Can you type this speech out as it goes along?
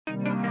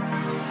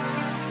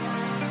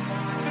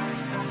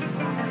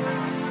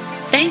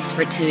Thanks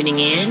for tuning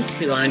in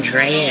to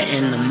Andrea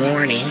in the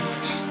Morning.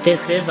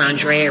 This is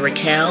Andrea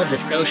Raquel, the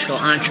social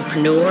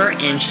entrepreneur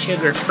and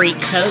sugar-free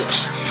coach.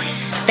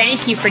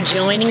 Thank you for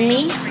joining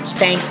me.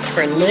 Thanks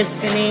for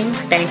listening.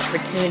 Thanks for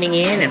tuning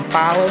in and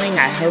following.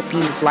 I hope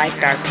you've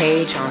liked our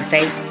page on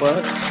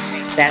Facebook.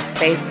 That's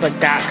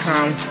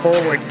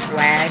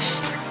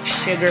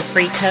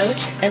facebook.com/sugar-free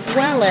coach, as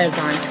well as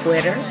on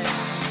Twitter.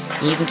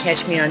 You can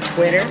catch me on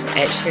Twitter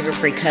at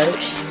sugar-free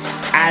coach.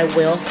 I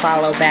will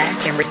follow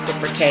back and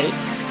reciprocate.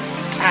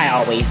 I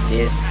always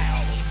do.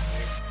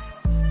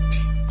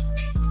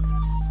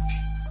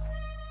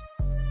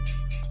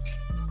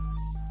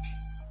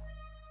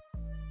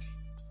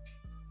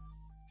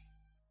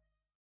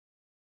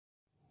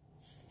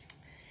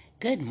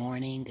 Good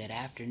morning, good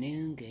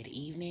afternoon, good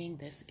evening.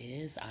 This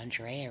is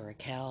Andrea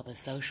Raquel, the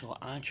social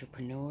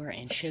entrepreneur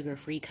and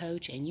sugar-free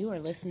coach, and you are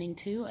listening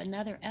to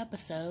another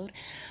episode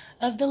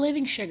of the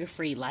Living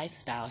Sugar-Free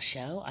Lifestyle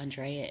Show,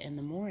 Andrea in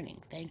the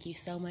Morning. Thank you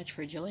so much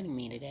for joining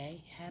me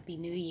today. Happy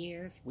New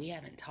Year. If we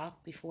haven't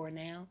talked before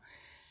now,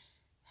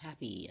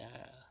 happy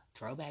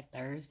Throwback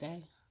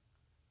Thursday.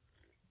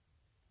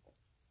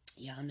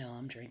 Y'all know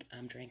I'm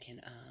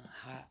drinking a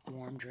hot,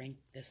 warm drink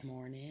this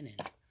morning,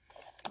 and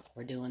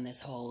we're doing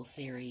this whole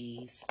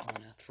series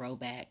on a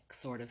throwback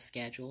sort of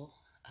schedule,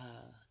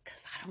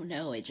 because I don't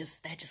know, that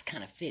just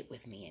kind of fit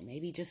with me, and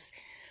maybe just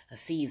a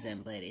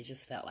season, but it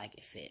just felt like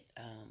it fit.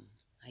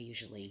 I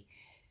usually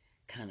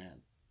kind of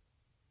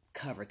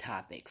cover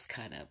topics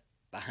kind of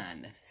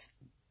behind the,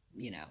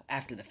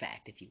 after the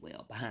fact, if you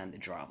will, behind the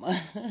drama.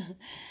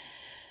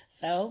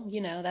 So,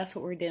 that's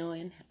what we're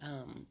doing.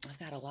 I've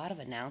got a lot of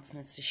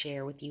announcements to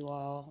share with you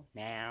all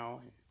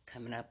now,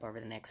 coming up over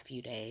the next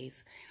few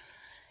days.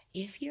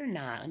 If you're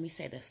not, let me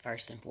say this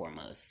first and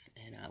foremost,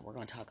 and we're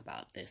going to talk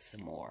about this some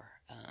more.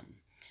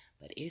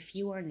 But if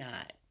you are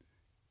not,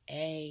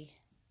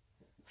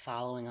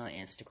 following on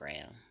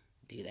Instagram,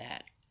 do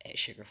that at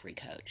Sugar Free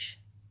Coach.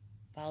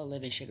 Follow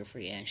Living Sugar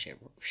Free and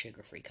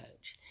Sugar Free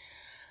Coach.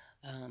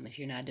 If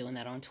you're not doing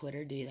that on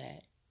Twitter, do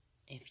that.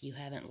 If you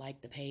haven't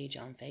liked the page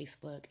on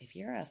Facebook, if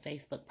you're a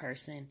Facebook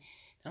person,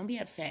 don't be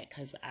upset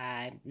because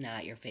I'm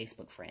not your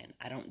Facebook friend.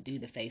 I don't do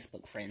the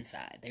Facebook friend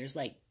side. There's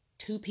like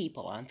 2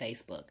 people on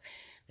Facebook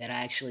that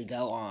I actually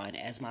go on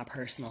as my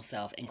personal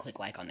self and click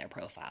like on their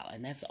profile.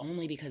 And that's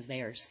only because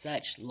they are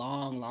such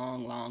long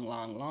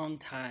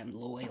time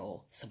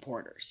loyal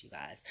supporters, you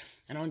guys.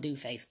 I don't do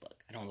Facebook.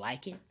 I don't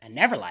like it. I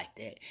never liked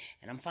it.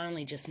 And I'm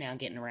finally just now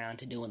getting around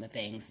to doing the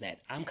things that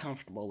I'm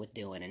comfortable with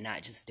doing and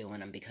not just doing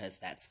them because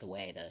that's the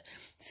way the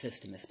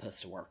system is supposed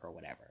to work or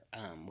whatever,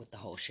 with the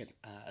whole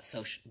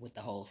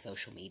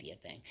social media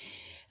thing.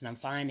 And I'm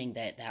finding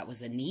that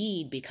was a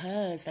need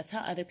because that's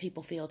how other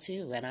people feel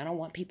too. And I don't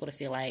want people to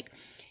feel like,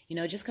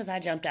 just because I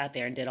jumped out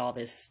there and did all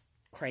this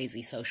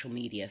crazy social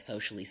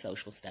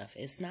stuff,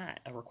 it's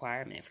not a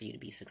requirement for you to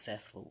be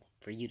successful,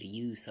 for you to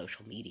use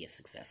social media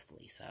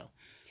successfully. So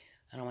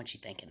I don't want you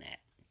thinking that.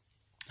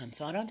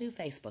 So I don't do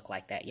Facebook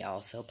like that,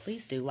 y'all. So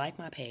please do like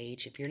my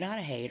page. If you're not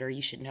a hater,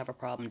 you shouldn't have a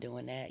problem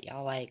doing that.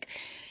 Y'all like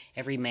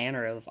every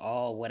manner of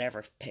all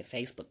whatever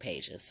Facebook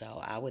pages.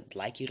 So I would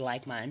like you to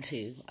like mine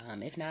too.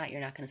 If not, you're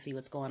not going to see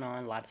what's going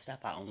on. A lot of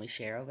stuff I only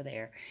share over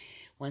there.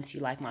 Once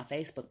you like my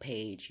Facebook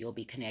page, you'll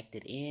be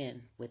connected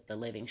in with the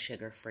Living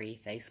Sugar Free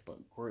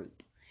Facebook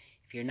group.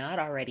 If you're not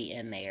already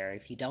in there,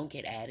 if you don't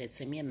get added,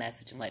 send me a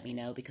message and let me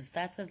know, because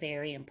that's a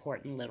very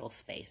important little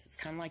space. It's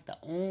kind of like the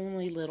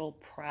only little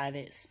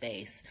private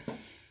space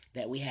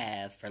that we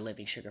have for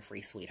Living Sugar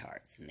Free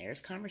Sweethearts. And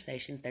there's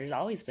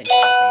always been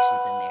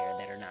conversations in there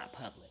that are not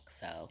public.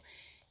 So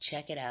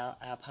check it out.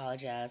 I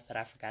apologize that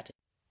I forgot to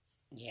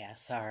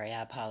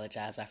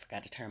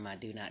turn my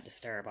Do Not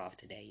Disturb off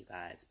today, you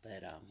guys.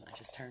 But I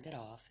just turned it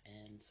off,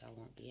 and so I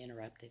won't be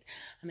interrupted.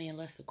 I mean,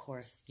 unless, of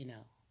course,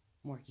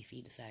 Morky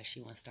Fee decides she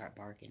wants to start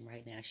barking.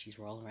 Right now, she's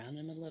rolling around in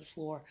the middle of the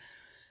floor,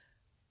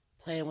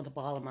 playing with a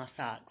ball of my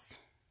socks,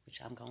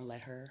 which I'm going to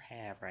let her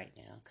have right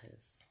now,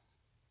 because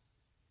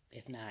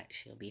if not,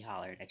 she'll be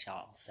hollering at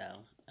y'all.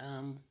 So,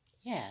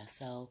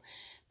 so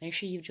make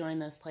sure you join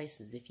those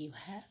places. If you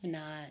have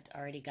not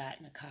already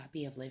gotten a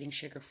copy of Living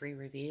Sugar Free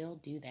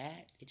Revealed, do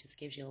that. It just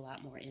gives you a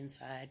lot more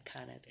inside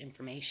kind of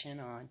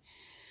information on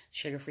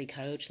Sugar Free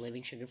Coach,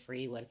 Living Sugar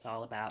Free, what it's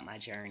all about, my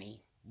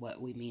journey,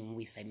 what we mean when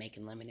we say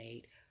making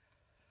lemonade.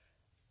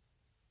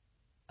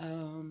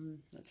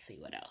 Let's see,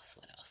 what else?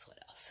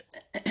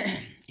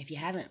 If you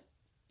haven't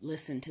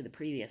listened to the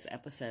previous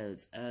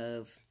episodes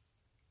of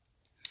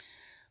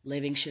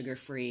Living Sugar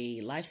Free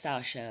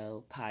Lifestyle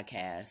Show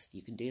podcast,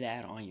 you can do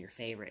that on your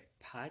favorite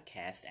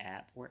podcast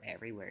app. We're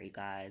everywhere, you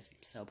guys. I'm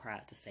so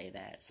proud to say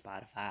that.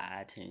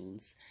 Spotify,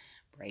 iTunes,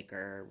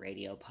 Breaker,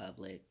 Radio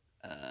Public,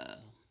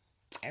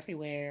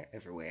 everywhere.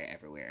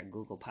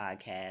 Google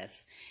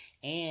Podcasts.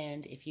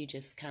 And if you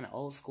just kind of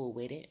old school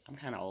with it, I'm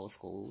kind of old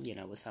school,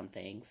 with some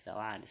things, so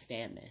I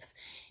understand this.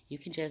 You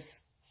can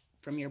just,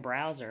 from your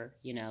browser,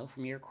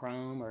 from your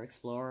Chrome or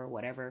Explorer,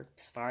 whatever,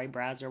 Safari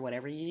browser,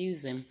 whatever you're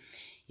using,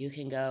 you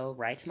can go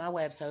right to my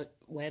website,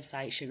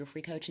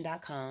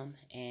 sugarfreecoaching.com,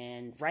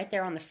 and right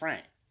there on the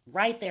front,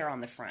 right there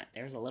on the front,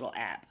 there's a little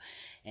app,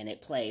 and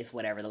it plays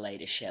whatever the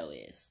latest show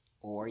is.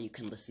 Or you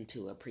can listen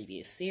to a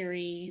previous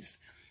series,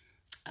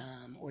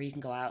 or you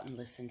can go out and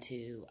listen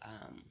to,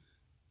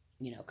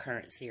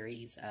 current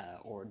series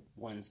or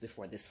ones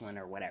before this one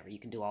or whatever. You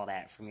can do all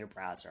that from your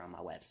browser on my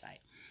website.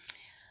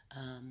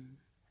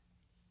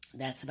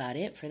 That's about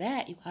it for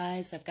that, you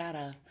guys. I've got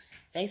a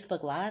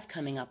Facebook Live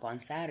coming up on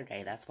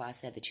Saturday. That's why I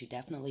said that you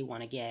definitely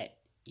want to get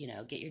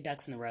your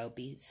ducks in the row,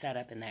 be set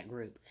up in that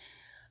group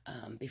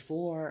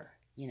before,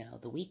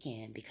 the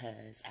weekend,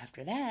 because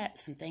after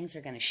that, some things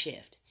are going to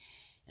shift.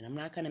 And I'm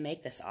not going to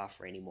make this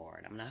offer anymore.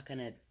 And I'm not going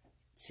to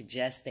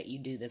suggest that you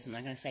do this. I'm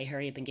not going to say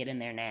hurry up and get in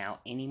there now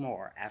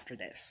anymore after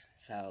this.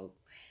 So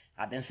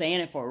I've been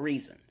saying it for a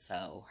reason.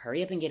 So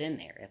hurry up and get in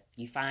there. If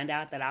you find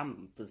out that I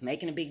was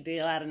making a big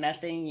deal out of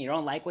nothing, you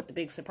don't like what the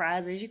big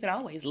surprise is, you could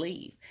always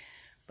leave.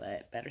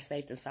 But better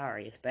safe than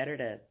sorry. It's better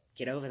to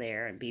get over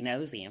there and be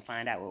nosy and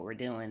find out what we're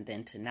doing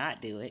than to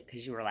not do it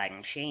because you were like,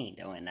 she ain't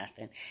doing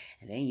nothing.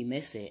 And then you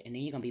miss it. And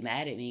then you're going to be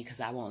mad at me because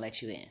I won't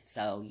let you in.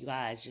 So you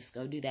guys just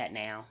go do that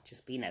now.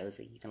 Just be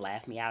nosy. You can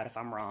laugh me out if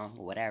I'm wrong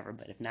or whatever.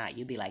 But if not,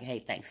 you'll be like, hey,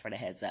 thanks for the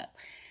heads up.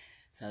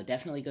 So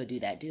definitely go do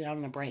that. Do it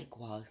on a break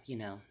while,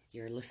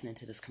 you're listening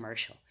to this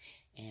commercial.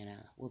 And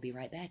we'll be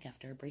right back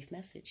after a brief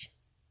message.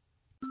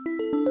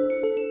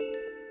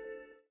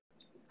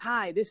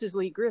 Hi, this is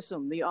Lee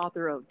Grissom, the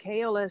author of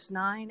KLS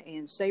 9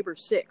 and Saber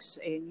 6,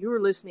 and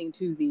you're listening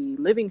to the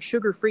Living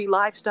Sugar-Free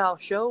Lifestyle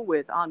Show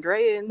with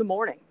Andrea in the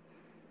Morning.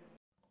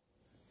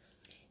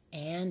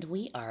 And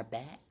we are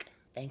back.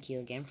 Thank you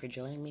again for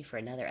joining me for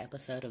another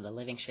episode of the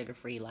Living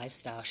Sugar-Free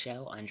Lifestyle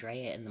Show,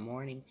 Andrea in the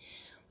Morning.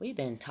 We've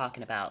been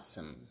talking about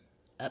some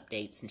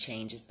updates and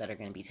changes that are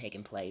going to be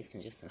taking place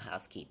and just some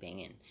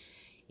housekeeping. And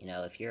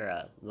if you're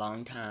a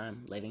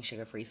long-time Living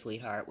Sugar-Free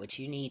sweetheart, what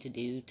you need to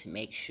do to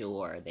make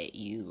sure that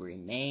you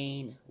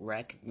remain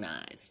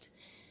recognized.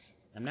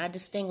 I'm not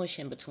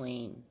distinguishing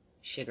between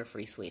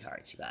sugar-free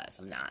sweethearts, you guys.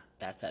 I'm not.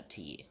 That's up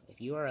to you.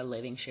 If you are a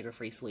Living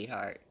Sugar-Free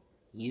sweetheart,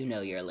 you know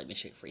you're a Living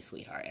Sugar-Free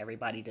sweetheart.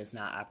 Everybody does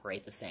not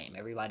operate the same.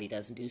 Everybody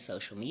doesn't do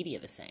social media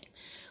the same.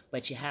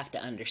 But you have to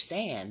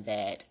understand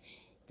that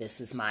this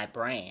is my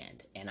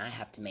brand, and I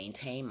have to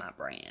maintain my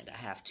brand. I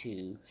have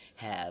to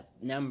have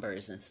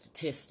numbers and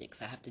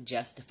statistics. I have to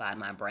justify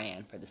my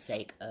brand for the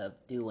sake of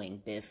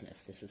doing business.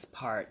 This is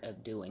part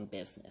of doing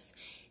business.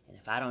 And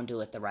if I don't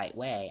do it the right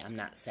way, I'm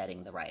not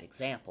setting the right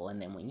example.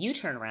 And then when you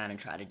turn around and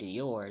try to do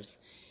yours,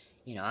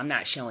 I'm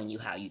not showing you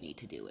how you need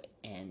to do it.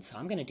 And so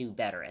I'm going to do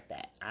better at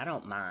that. I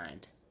don't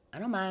mind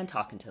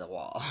talking to the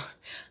wall.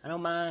 I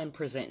don't mind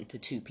presenting to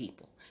two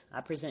people. I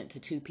present to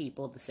two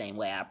people the same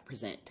way I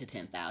present to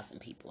 10,000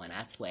 people, and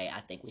that's the way I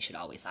think we should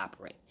always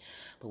operate.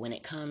 But when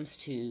it comes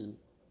to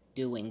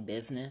doing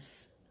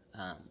business,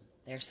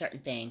 there are certain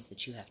things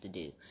that you have to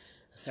do,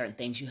 certain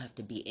things you have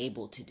to be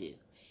able to do.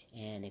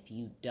 And if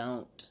you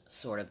don't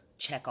sort of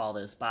check all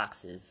those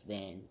boxes,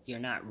 then you're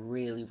not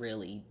really,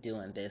 really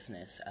doing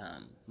business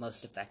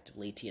most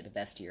effectively to the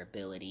best of your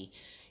ability.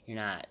 You're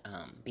not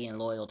being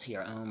loyal to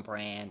your own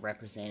brand,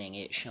 representing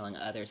it, showing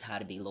others how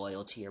to be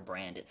loyal to your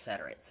brand, et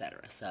cetera, et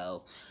cetera.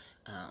 So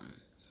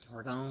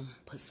we're going to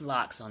put some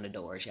locks on the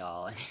doors,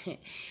 y'all.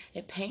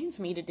 It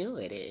pains me to do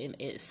it.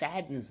 It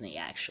saddens me,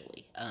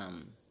 actually.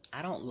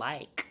 I don't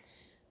like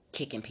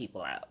kicking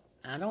people out.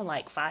 I don't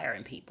like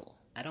firing people.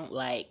 I don't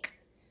like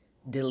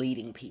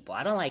deleting people.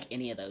 I don't like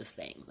any of those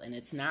things. And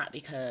it's not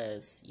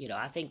because,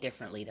 I think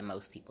differently than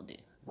most people do.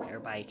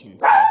 Everybody can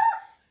say,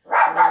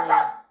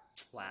 really?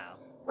 Wow.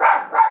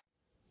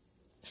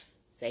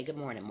 Say good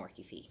morning,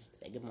 Morky Fee.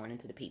 Say good morning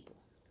to the people.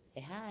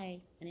 Say hi.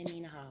 I didn't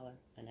mean to holler.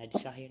 I know,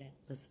 did y'all hear that?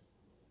 Listen.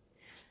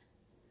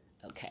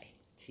 Okay.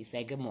 She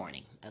said good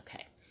morning.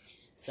 Okay.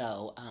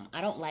 So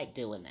I don't like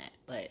doing that.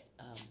 But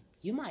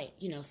you might,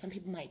 some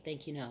people might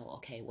think,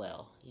 okay,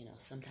 well,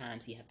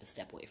 sometimes you have to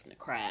step away from the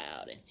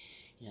crowd and,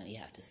 you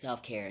have to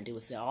self-care and do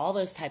all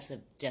those types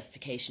of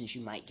justifications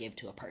you might give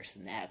to a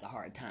person that has a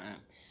hard time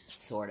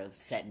sort of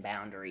setting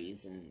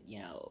boundaries and,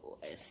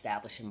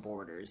 establishing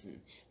borders and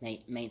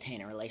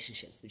maintaining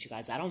relationships. But you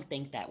guys, I don't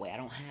think that way. I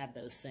don't have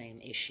those same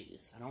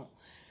issues.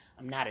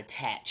 I'm not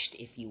attached,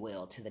 if you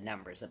will, to the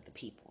numbers of the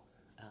people.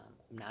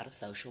 I'm not a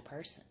social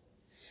person.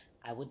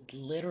 I would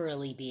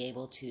literally be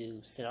able to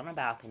sit on a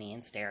balcony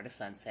and stare at a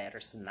sunset or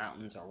some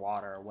mountains or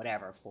water or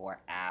whatever for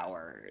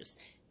hours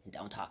and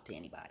don't talk to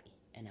anybody,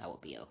 and I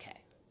would be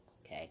okay.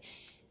 Okay?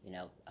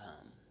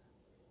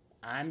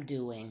 I'm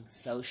doing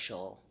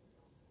social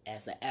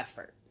as an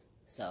effort.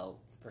 So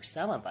for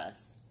some of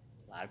us,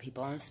 a lot of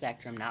people on the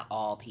spectrum, not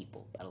all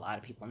people, but a lot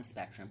of people on the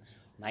spectrum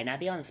might not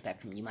be on the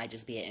spectrum. You might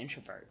just be an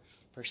introvert.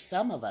 For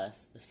some of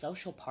us, the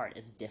social part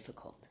is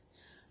difficult.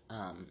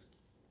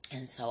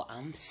 And so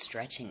I'm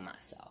stretching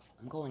myself.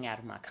 I'm going out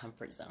of my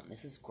comfort zone.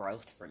 This is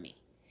growth for me.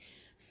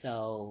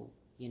 So,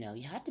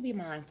 you have to be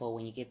mindful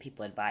when you give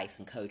people advice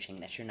and coaching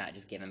that you're not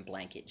just giving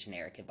blanket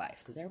generic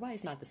advice, because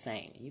everybody's not the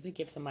same. You could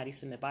give somebody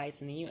some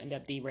advice and then you end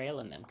up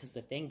derailing them because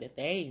the thing that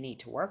they need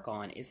to work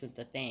on isn't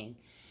the thing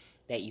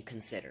that you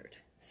considered.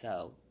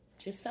 So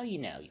just so you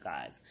know, you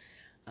guys,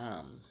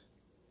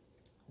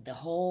 the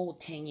whole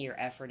 10-year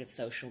effort of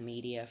social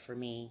media for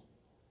me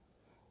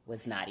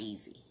was not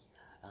easy.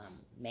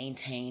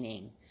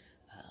 Maintaining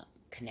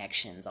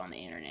connections on the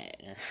internet,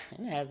 and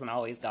it hasn't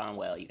always gone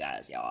well, you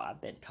guys, y'all.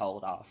 I've been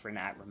told off for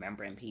not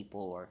remembering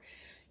people, or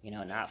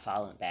not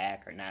following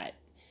back, or not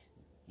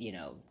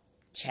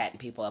chatting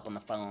people up on the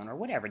phone, or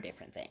whatever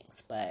different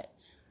things. But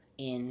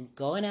in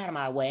going out of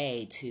my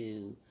way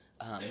to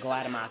go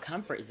out of my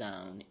comfort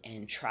zone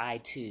and try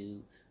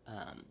to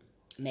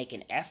make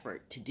an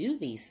effort to do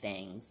these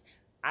things,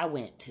 I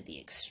went to the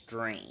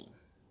extreme,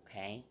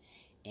 okay?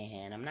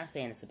 And I'm not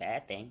saying it's a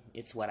bad thing.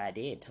 It's what I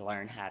did to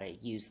learn how to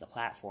use the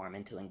platform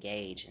and to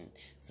engage and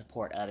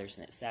support others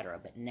and etc.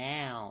 But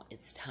now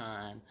it's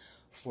time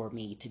for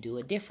me to do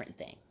a different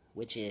thing,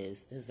 which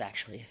is, this is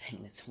actually a thing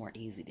that's more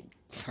easy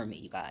for me,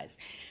 you guys.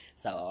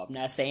 So I'm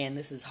not saying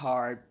this is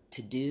hard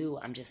to do.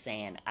 I'm just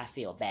saying I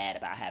feel bad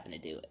about having to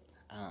do it.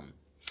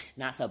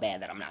 Not so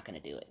bad that I'm not going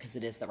to do it, because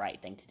it is the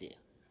right thing to do.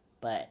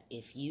 But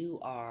if you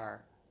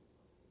are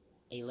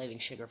a living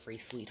sugar-free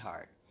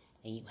sweetheart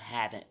and you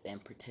haven't been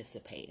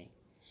participating,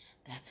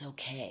 that's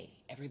okay.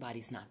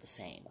 Everybody's not the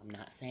same. I'm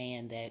not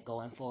saying that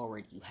going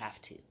forward you have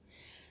to.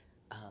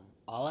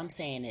 All I'm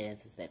saying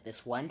is that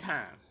this one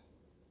time,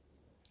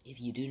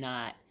 if you do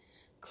not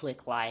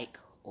click like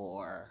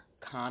or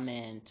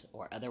comment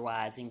or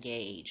otherwise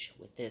engage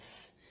with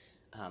this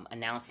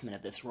announcement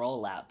of this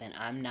rollout, then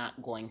I'm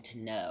not going to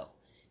know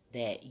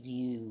that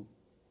you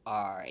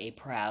are a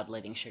proud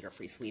living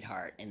sugar-free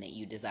sweetheart and that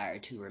you desire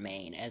to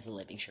remain as a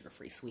living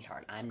sugar-free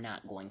sweetheart. I'm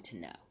not going to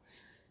know.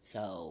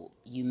 So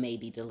you may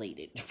be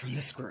deleted from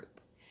this group,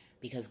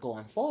 because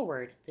going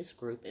forward, this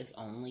group is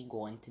only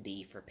going to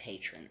be for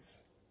patrons.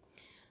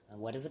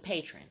 What is a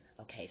patron?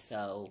 Okay,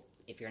 so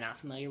if you're not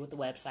familiar with the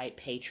website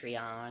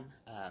Patreon,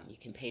 you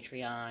can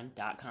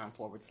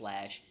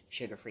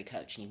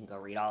patreon.com/sugarfreecoach, and you can go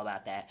read all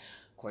about that.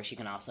 Of course, you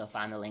can also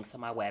find the links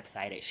on my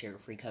website at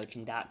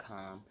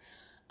sugarfreecoaching.com.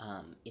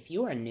 If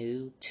you are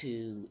new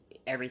to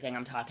everything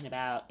I'm talking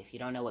about, if you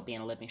don't know what being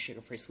a living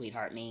sugar-free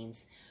sweetheart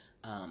means,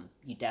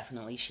 you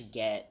definitely should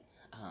get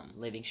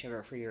Living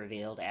Sugar-Free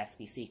Revealed, Ask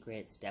Me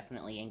Secrets.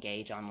 Definitely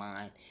engage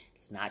online.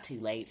 It's not too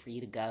late for you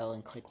to go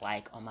and click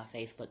like on my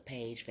Facebook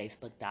page,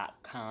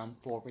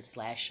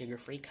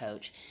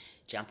 facebook.com/sugarfreecoach.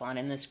 Jump on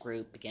in this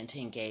group, begin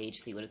to engage,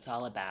 see what it's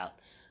all about.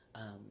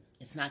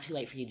 It's not too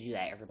late for you to do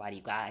that, everybody.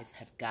 You guys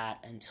have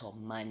got until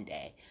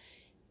Monday.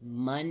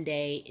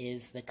 Monday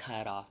is the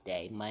cutoff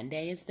day.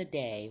 Monday is the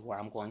day where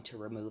I'm going to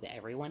remove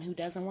everyone who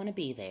doesn't want to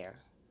be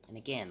there. And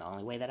again, the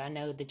only way that I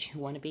know that you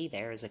want to be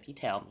there is if you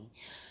tell me.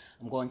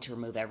 I'm going to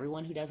remove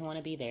everyone who doesn't want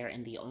to be there,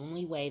 and the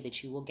only way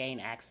that you will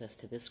gain access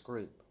to this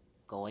group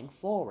going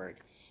forward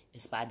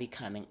is by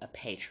becoming a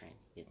patron.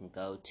 You can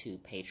go to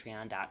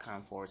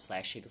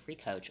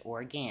patreon.com/sugarfreecoach,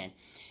 or again,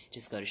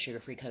 just go to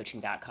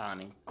sugarfreecoaching.com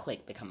and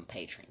click become a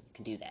patron. You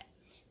can do that.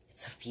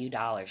 It's a few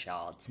dollars,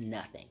 y'all. It's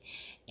nothing.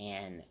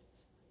 And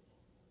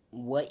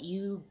what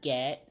you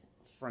get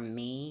from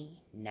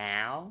me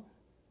now,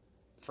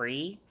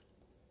 free,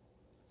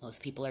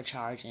 most people are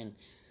charging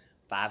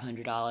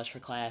 $500 for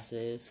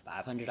classes,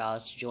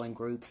 $500 to join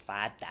groups,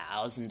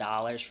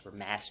 $5,000 for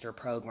master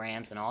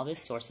programs, and all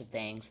this sorts of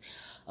things.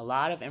 A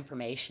lot of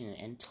information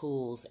and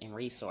tools and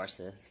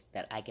resources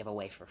that I give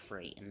away for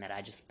free, and that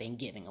I just been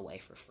giving away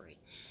for free.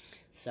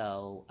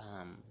 So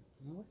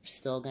we're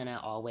still going to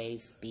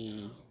always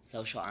be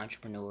social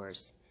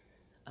entrepreneurs.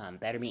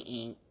 Better Me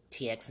Inc.,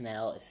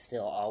 TXNL is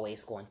still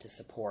always going to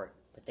support,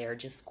 but there are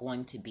just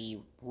going to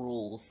be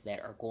rules that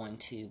are going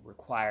to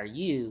require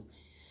you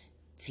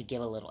to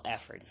give a little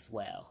effort as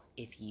well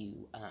if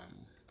you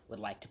would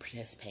like to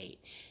participate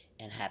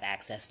and have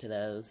access to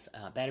those.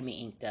 Better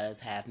Me Inc.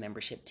 does have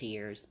membership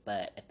tiers,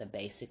 but at the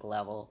basic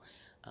level,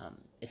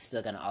 it's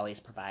still going to always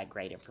provide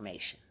great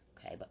information.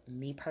 Okay, but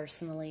me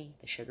personally,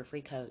 the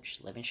Sugar-Free Coach,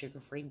 Living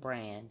Sugar-Free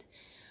brand,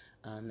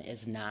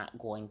 is not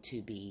going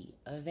to be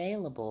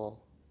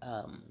available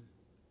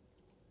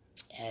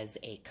as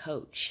a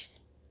coach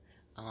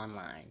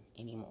online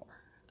anymore.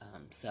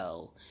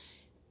 So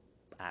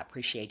I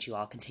appreciate you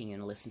all continuing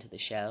to listen to the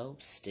show.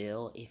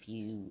 Still, if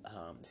you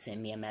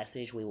send me a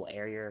message, we will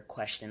air your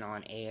question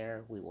on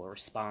air. We will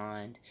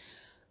respond.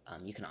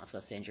 You can also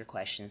send your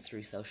questions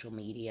through social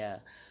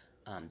media.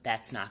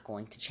 That's not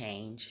going to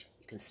change.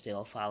 You can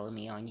still follow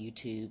me on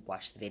YouTube,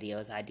 watch the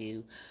videos I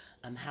do.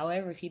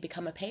 However, if you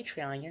become a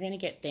Patreon, you're going to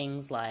get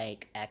things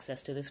like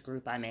access to this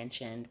group I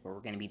mentioned, where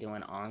we're going to be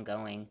doing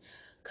ongoing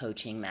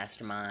coaching,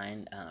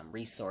 mastermind,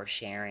 resource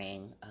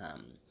sharing,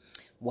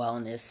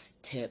 wellness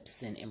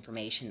tips and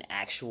information,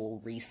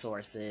 actual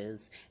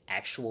resources,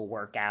 actual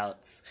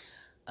workouts,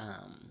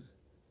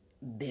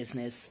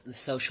 business,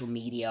 social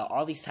media,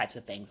 all these types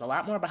of things. A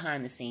lot more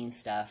behind the scenes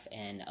stuff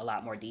and a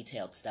lot more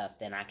detailed stuff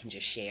than I can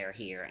just share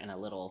here in a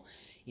little,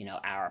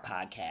 hour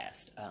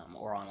podcast,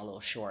 or on a little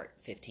short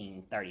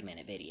 15,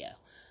 30-minute video.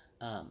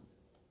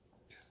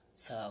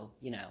 So,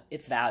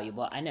 it's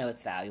valuable. I know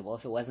it's valuable.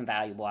 If it wasn't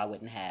valuable, I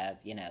wouldn't have,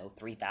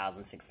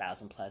 3,000,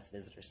 6,000 plus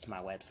visitors to my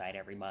website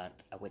every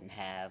month. I wouldn't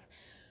have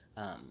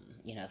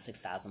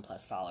 6,000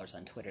 plus followers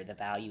on Twitter. The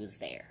value is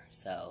there.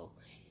 So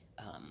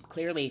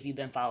clearly, if you've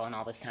been following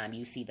all this time,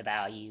 you see the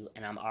value,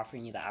 and I'm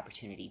offering you the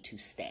opportunity to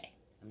stay.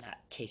 I'm not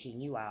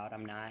kicking you out.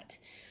 I'm not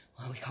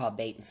what we call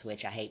bait and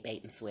switch. I hate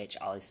bait and switch.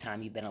 All this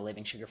time you've been a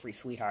living sugar-free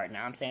sweetheart.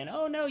 Now I'm saying,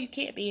 oh no, you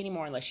can't be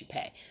anymore unless you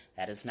pay.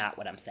 That is not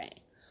what I'm saying.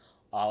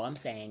 All I'm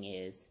saying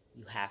is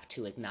you have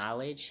to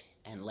acknowledge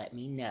and let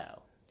me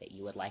know that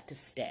you would like to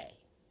stay.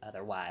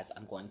 Otherwise,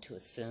 I'm going to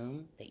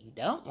assume that you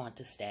don't want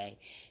to stay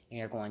and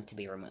you're going to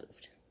be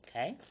removed.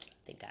 Okay? I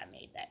think I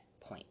made that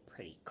point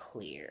pretty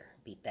clear.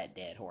 Beat that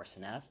dead horse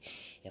enough.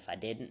 If I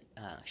didn't,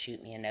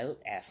 shoot me a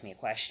note, ask me a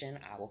question.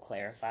 I will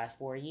clarify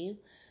for you.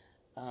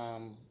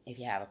 If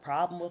you have a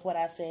problem with what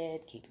I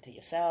said, keep it to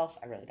yourself.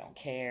 I really don't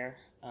care.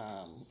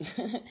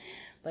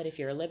 But if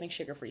you're a living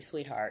sugar-free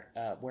sweetheart,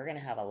 we're going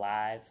to have a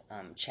live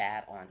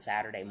chat on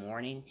Saturday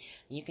morning,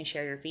 and you can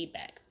share your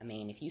feedback. I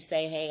mean, if you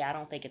say, hey, I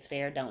don't think it's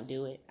fair, don't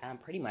do it, I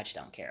pretty much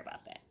don't care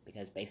about that,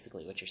 because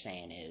basically what you're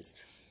saying is,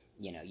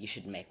 you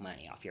shouldn't make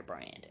money off your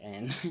brand.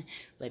 And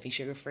Living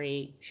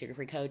Sugar-Free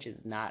Coach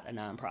is not a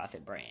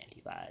nonprofit brand,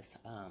 you guys.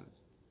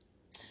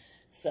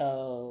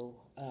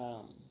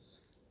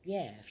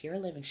 Yeah, if you're a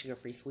living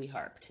sugar-free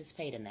sweetheart,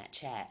 participate in that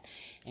chat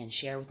and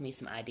share with me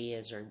some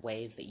ideas or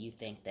ways that you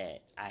think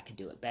that I could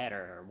do it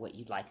better, or what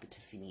you'd like to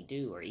see me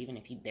do, or even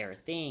if there are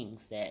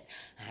things that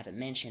I haven't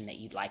mentioned that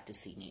you'd like to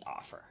see me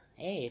offer.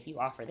 Hey, if you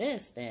offer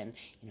this, then,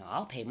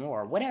 I'll pay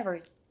more, whatever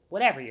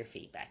your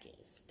feedback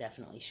is.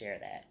 Definitely share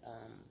that.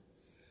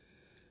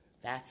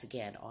 That's,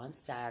 again, on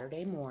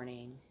Saturday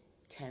morning,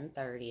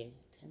 10:30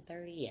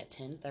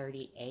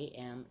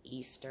 a.m.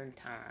 Eastern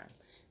Time,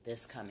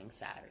 this coming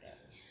Saturday.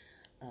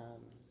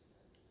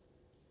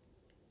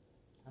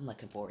 I'm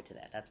looking forward to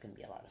that. That's going to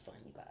be a lot of fun,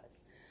 you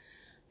guys.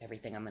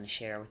 Everything I'm going to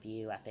share with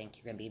you, I think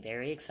you're going to be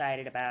very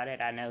excited about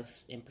it. I know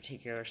in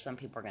particular some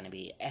people are going to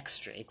be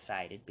extra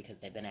excited because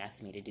they've been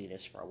asking me to do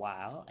this for a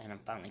while, and I'm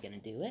finally going to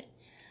do it.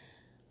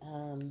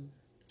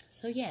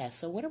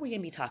 So what are we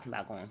going to be talking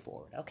about going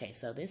forward? Okay,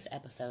 so this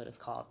episode is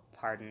called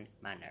Pardon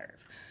My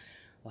Nerve.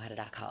 Why did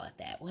I call it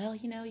that? Well,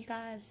 you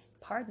guys,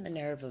 pardon the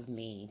nerve of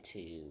me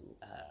to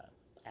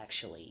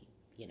actually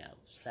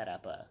set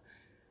up a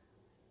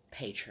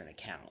Patreon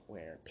account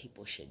where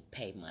people should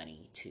pay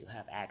money to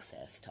have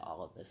access to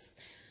all of this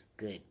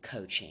good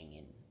coaching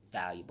and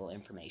valuable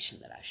information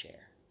that I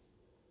share.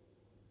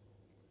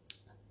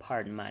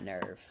 Pardon my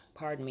nerve.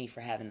 Pardon me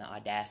for having the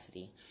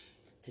audacity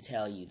to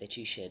tell you that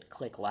you should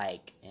click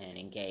like and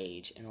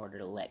engage in order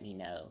to let me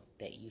know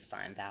that you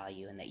find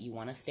value and that you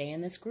want to stay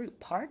in this group.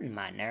 Pardon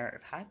my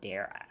nerve. How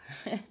dare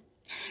I?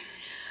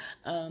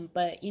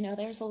 But,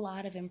 there's a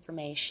lot of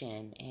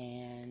information,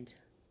 and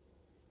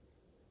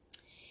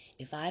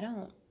if I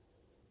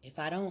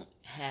don't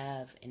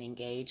have an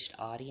engaged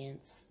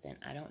audience, then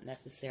I don't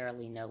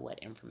necessarily know what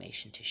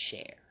information to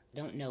share. I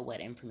don't know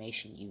what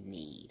information you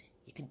need.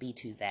 It could be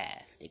too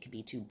vast. It could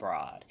be too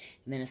broad.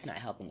 And then it's not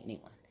helping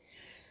anyone.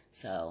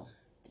 So,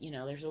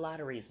 there's a lot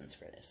of reasons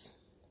for this.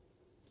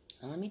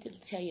 Now, let me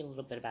tell you a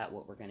little bit about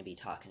what we're going to be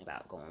talking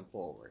about going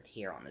forward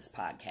here on this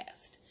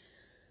podcast.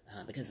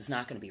 Because it's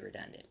not going to be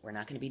redundant. We're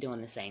not going to be doing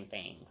the same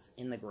things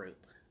in the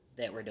group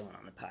that we're doing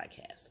on the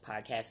podcast. The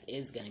podcast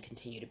is going to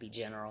continue to be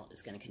general.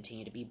 It's going to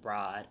continue to be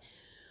broad.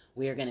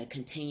 We are going to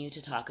continue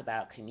to talk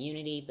about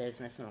community,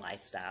 business, and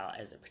lifestyle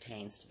as it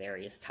pertains to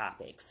various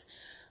topics.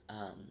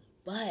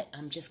 But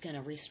I'm just going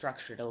to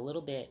restructure it a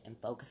little bit and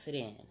focus it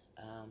in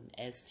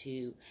as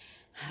to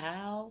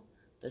how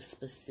the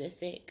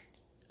specific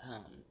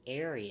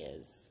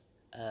areas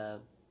of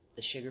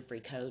the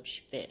Sugar-Free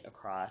Coach fit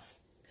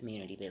across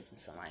community,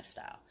 business, and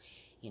lifestyle.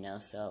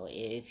 So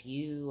if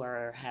you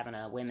are having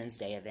a Women's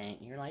Day event,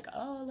 and you're like,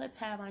 oh, let's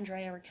have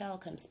Andrea Raquel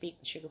come speak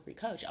to Sugar-Free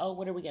Coach. Oh,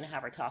 what are we going to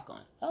have her talk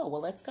on? Oh,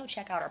 well, let's go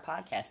check out our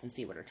podcast and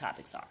see what her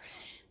topics are.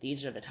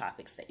 These are the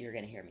topics that you're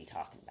going to hear me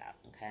talking about,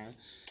 okay?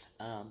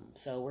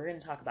 So we're going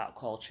to talk about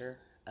culture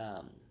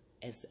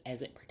as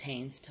it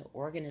pertains to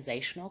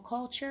organizational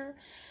culture,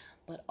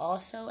 but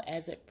also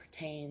as it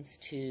pertains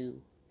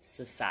to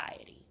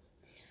society.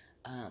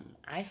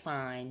 I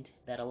find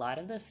that a lot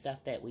of the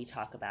stuff that we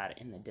talk about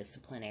in the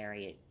discipline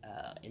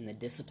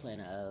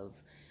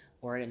of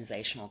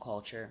organizational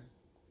culture,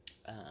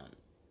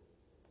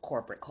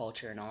 corporate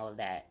culture, and all of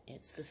that,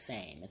 it's the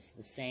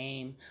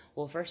same.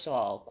 Well, first of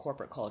all,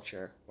 corporate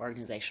culture,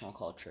 organizational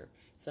culture,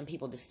 some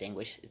people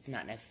distinguish. It's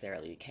not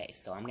necessarily the case,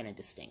 so I'm going to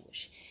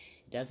distinguish.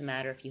 It doesn't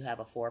matter if you have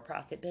a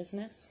for-profit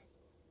business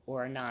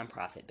or a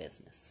non-profit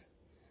business.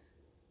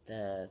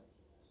 The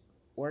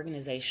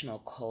organizational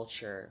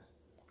culture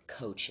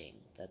coaching,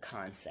 the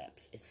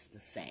concepts, it's the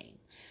same.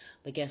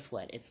 But guess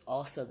what? It's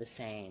also the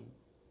same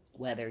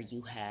whether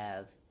you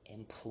have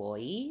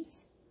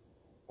employees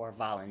or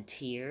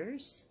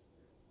volunteers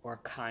or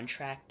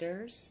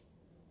contractors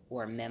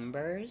or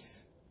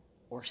members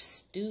or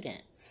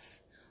students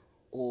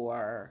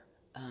or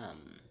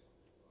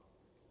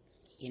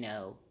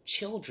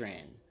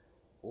children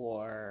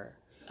or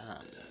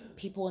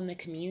people in the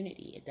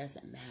community. It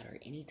doesn't matter.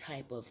 Any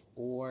type of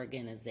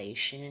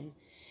organization,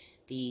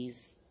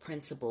 these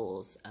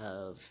principles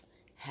of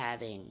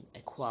having a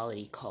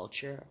quality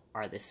culture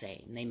are the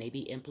same. They may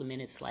be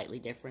implemented slightly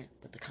different,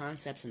 but the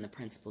concepts and the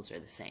principles are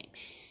the same.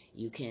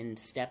 You can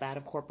step out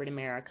of corporate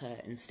America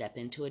and step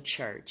into a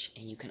church,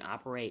 and you can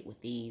operate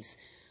with these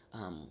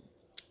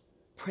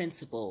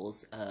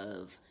principles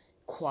of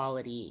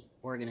quality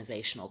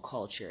organizational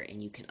culture,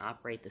 and you can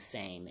operate the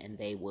same, and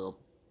they will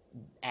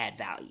add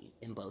value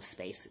in both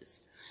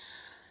spaces.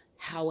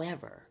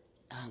 However,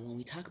 when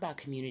we talk about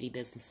community,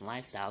 business, and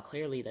lifestyle,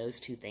 clearly those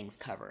two things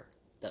cover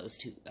those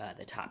two,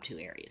 the top two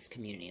areas,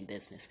 community and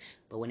business.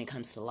 But when it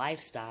comes to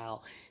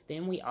lifestyle,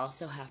 then we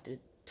also have to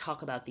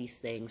talk about these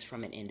things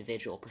from an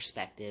individual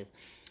perspective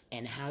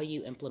and how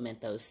you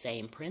implement those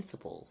same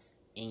principles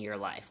in your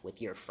life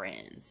with your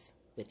friends,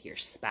 with your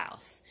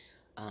spouse,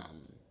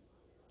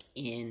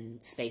 in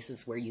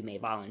spaces where you may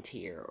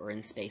volunteer or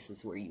in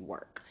spaces where you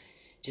work.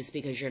 Just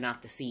because you're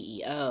not the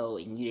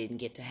CEO and you didn't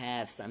get to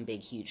have some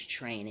big, huge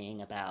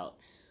training about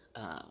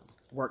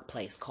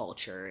workplace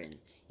culture and,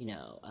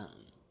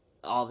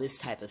 all this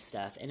type of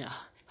stuff. And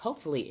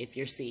hopefully, if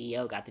your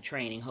CEO got the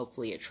training,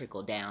 hopefully it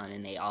trickled down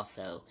and they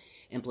also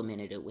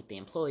implemented it with the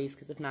employees,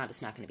 because if not,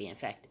 it's not going to be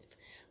effective.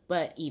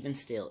 But even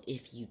still,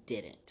 if you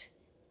didn't,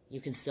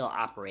 you can still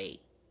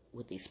operate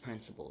with these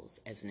principles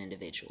as an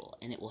individual,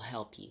 and it will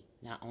help you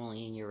not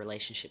only in your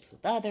relationships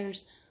with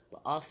others,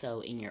 but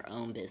also in your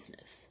own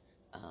business,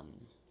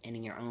 and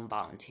in your own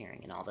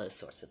volunteering and all those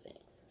sorts of things.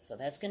 So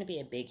that's going to be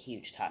a big,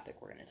 huge topic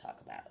we're going to talk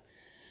about.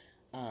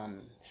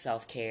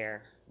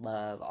 Self-care,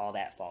 love, all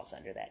that falls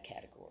under that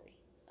category.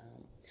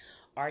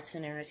 Arts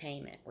and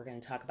entertainment, we're going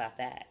to talk about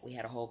that. We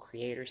had a whole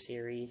creator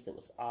series that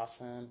was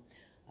awesome.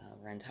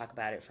 We're going to talk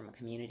about it from a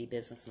community,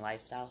 business, and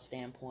lifestyle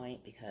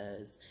standpoint,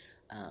 because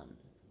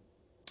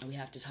we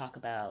have to talk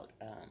about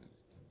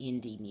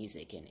indie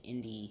music and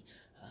indie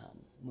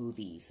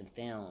movies and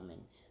film,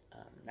 and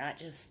not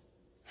just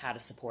how to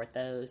support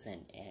those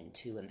and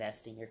to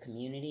invest in your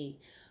community,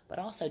 but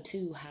also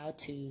too how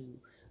to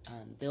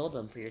build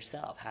them for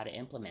yourself, how to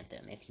implement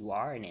them if you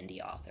are an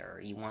indie author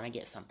or you want to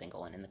get something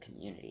going in the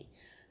community.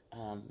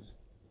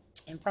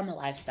 And from a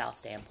lifestyle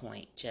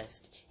standpoint,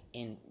 just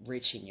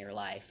enriching your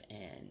life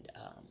and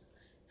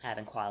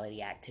having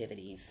quality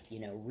activities,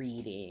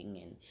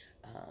 reading and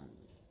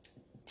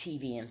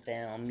TV and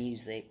film,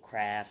 music,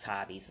 crafts,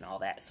 hobbies, and all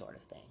that sort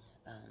of thing.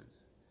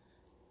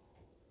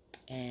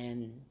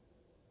 And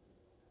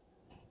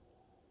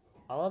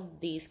all of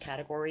these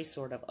categories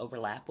sort of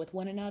overlap with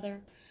one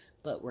another,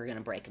 but we're going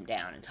to break them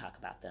down and talk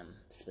about them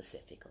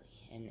specifically.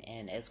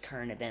 And as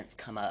current events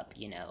come up,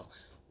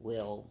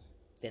 we'll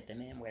fit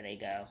them in where they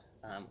go.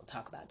 We'll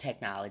talk about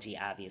technology.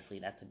 Obviously,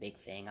 that's a big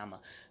thing. I'm a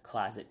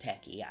closet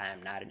techie.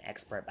 I'm not an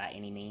expert by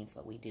any means,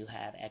 but we do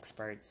have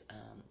experts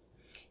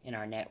in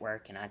our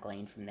network, and I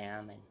glean from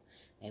them, and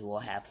maybe we'll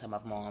have some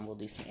of them on. We'll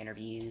do some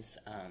interviews.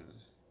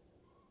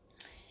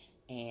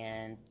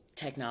 And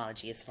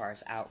technology as far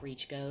as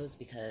outreach goes,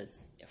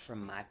 because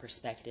from my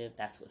perspective,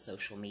 that's what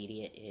social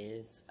media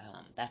is.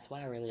 That's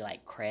why I really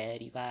like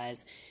Cred, you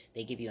guys.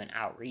 They give you an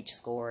outreach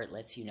score. It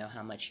lets you know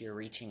how much you're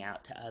reaching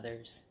out to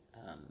others.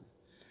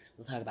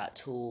 We'll talk about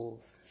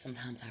tools.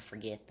 Sometimes I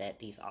forget that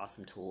these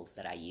awesome tools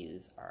that I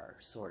use are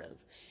sort of,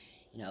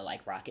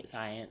 like rocket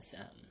science.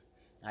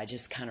 I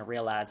just kind of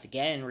realized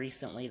again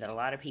recently that a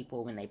lot of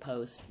people, when they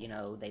post,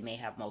 they may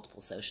have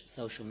multiple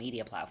social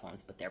media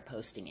platforms, but they're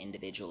posting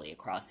individually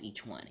across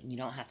each one, and you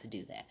don't have to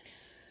do that.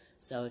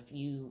 So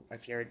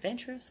if you're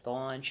adventurous, go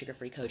on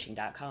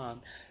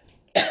sugarfreecoaching.com.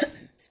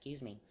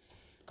 Excuse me.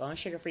 Go on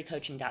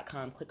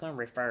sugarfreecoaching.com, click on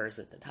refers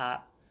at the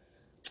top.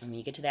 And when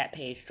you get to that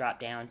page, drop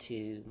down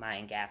to my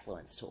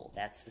Engafluence tool.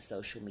 That's the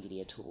social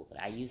media tool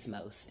that I use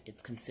most.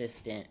 It's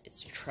consistent.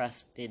 It's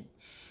trusted.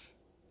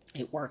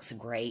 It works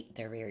great.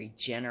 They're very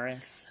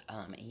generous,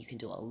 and you can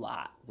do a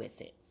lot with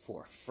it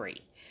for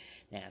free.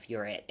 Now, if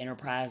you're at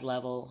enterprise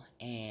level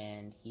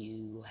and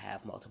you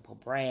have multiple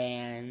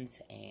brands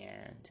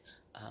and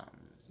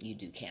you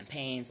do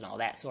campaigns and all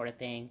that sort of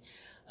thing,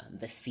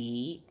 the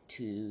fee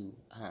to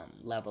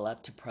level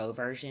up to pro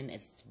version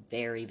is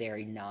very,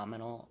 very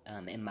nominal,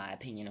 in my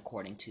opinion,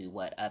 according to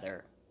what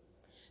other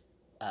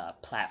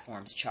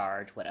platforms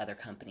charge, what other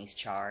companies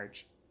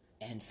charge.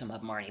 And some of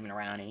them aren't even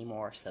around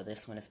anymore, so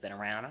this one has been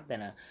around. I've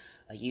been a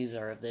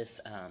user of this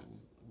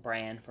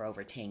brand for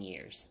over 10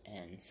 years,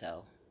 and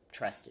so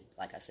trusted,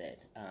 like I said.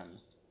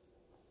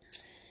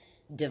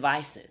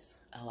 Devices.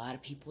 A lot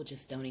of people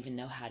just don't even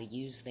know how to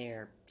use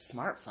their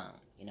smartphone.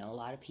 A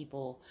lot of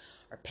people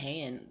are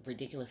paying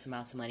ridiculous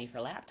amounts of money for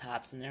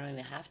laptops, and they don't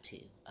even have to.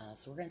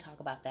 So we're going to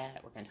talk about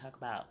that. We're going to talk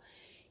about,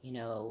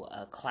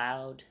 a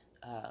cloud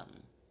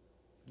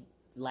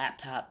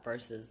laptop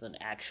versus an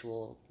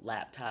actual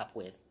laptop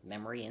with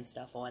memory and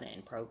stuff on it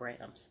and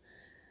programs.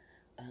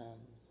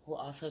 We'll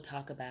also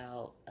talk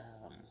about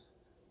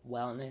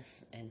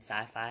wellness and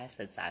sci-fi. I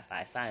said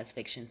sci-fi, science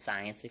fiction,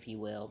 science, if you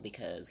will,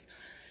 because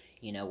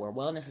Where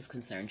wellness is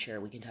concerned,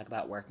 sure, we can talk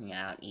about working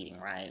out, eating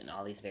right, and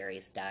all these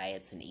various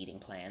diets and eating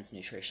plans,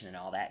 nutrition, and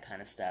all that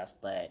kind of stuff.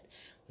 But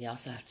we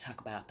also have to talk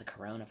about the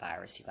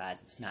coronavirus, you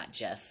guys. It's not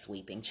just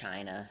sweeping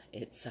China,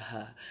 it's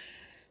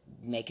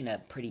making a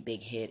pretty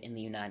big hit in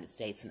the United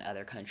States and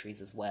other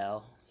countries as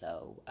well.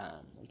 So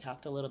we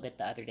talked a little bit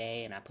the other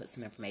day, and I put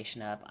some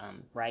information up.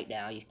 Right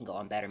now, you can go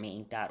on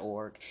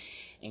bettermeinc.org,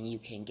 and you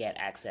can get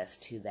access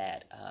to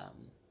that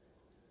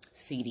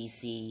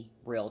CDC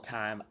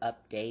real-time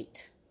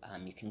update.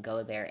 You can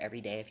go there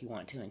every day if you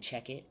want to and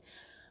check it.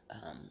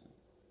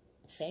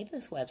 Save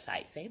this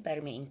website, save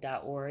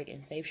bettermeinc.org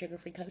and save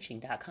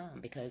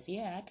sugarfreecoaching.com, because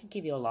I could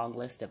give you a long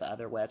list of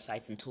other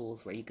websites and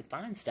tools where you could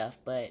find stuff,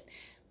 but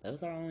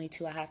those are only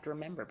two I have to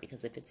remember,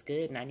 because if it's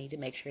good and I need to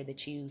make sure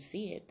that you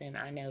see it, then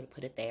I know to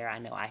put it there. I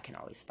know I can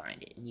always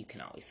find it, and you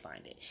can always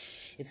find it.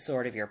 It's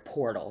sort of your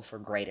portal for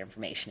great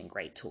information and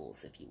great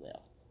tools, if you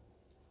will.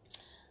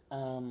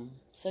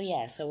 So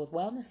with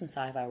Wellness and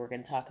Sci-Fi, we're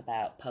going to talk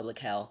about public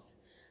health.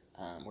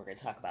 We're going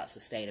to talk about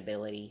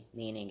sustainability,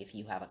 meaning if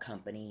you have a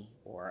company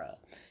or a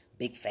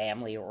big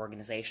family or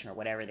organization or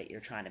whatever that you're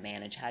trying to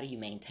manage, how do you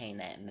maintain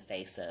that in the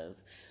face of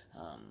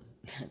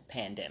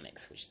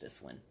pandemics, which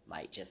this one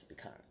might just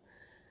become.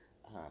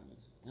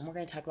 And we're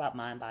going to talk about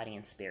mind, body,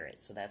 and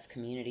spirit. So that's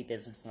community,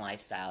 business, and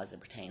lifestyle as it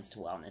pertains to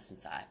wellness and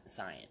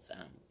science.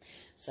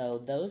 So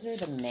those are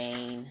the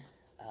main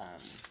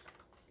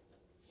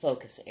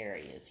focus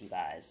areas, you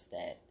guys,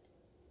 that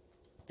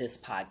this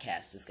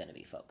podcast is going to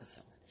be focused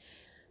on.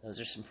 Those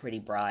are some pretty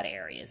broad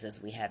areas.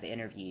 As we have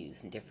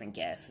interviews and different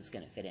guests, it's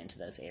going to fit into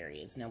those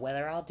areas. Now,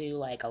 whether I'll do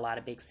like a lot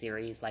of big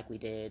series like we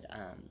did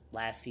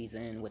last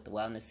season with the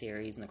Wellness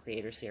series and the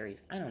Creator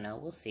series, I don't know.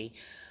 We'll see.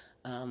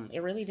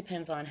 It really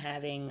depends on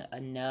having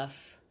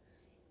enough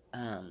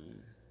of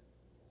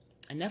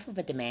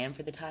a demand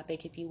for the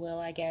topic, if you will,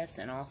 I guess,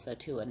 and also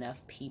too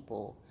enough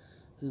people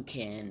who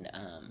can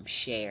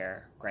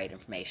share great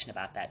information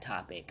about that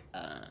topic.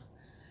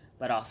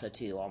 But also,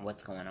 too, on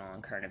what's going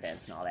on, current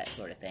events and all that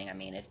sort of thing. I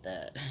mean, if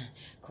the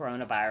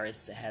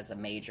coronavirus has a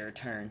major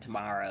turn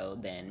tomorrow,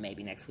 then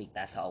maybe next week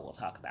that's all we'll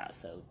talk about.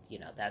 So,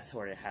 that's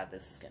sort of how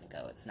this is going to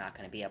go. It's not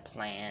going to be a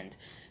planned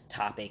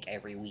topic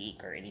every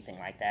week or anything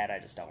like that. I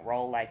just don't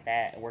roll like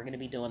that. We're going to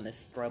be doing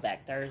this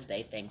Throwback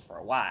Thursday thing for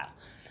a while.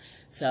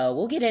 So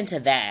we'll get into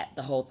that,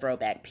 the whole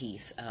throwback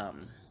piece,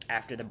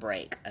 after the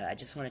break. I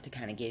just wanted to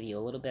kind of give you a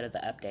little bit of the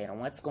update on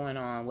what's going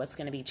on, what's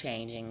going to be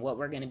changing, what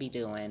we're going to be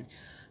doing,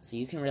 so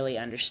you can really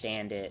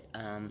understand it.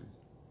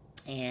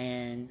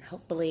 And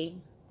hopefully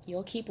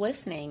you'll keep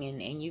listening,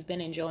 and you've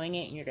been enjoying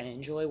it, and you're going to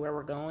enjoy where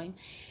we're going.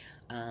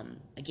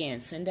 Again,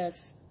 send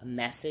us a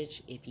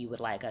message if you would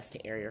like us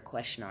to air your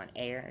question on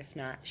air. If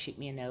not, shoot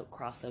me a note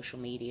across social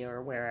media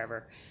or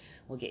wherever.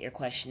 We'll get your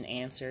question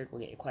answered.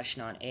 We'll get your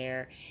question on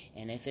air.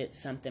 And if it's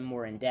something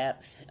more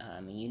in-depth,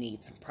 you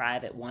need some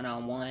private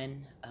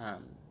one-on-one,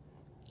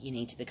 you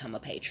need to become a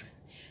patron.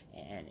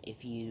 And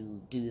if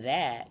you do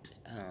that,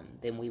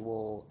 then we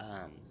will,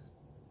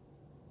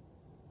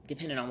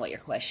 depending on what your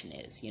question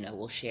is,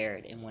 we'll share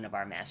it in one of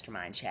our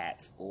mastermind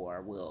chats,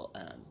 or we'll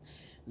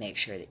make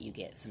sure that you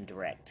get some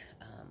direct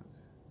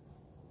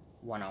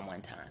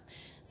one-on-one time.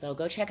 So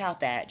go check out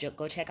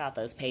go check out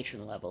those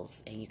patron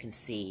levels, and you can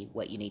see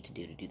what you need to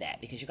do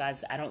that. Because you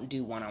guys, I don't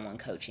do one-on-one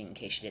coaching, in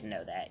case you didn't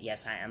know that.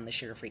 Yes, I am the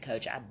sugar-free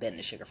coach. I've been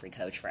the sugar-free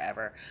coach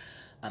forever.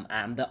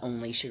 I'm the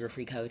only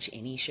sugar-free coach.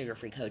 Any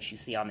sugar-free coach you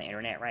see on the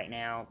internet right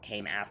now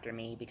came after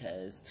me,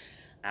 because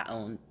I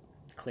own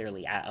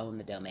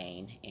the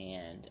domain,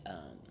 and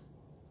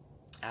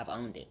I've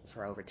owned it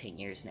for over 10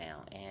 years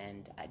now,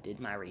 and I did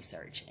my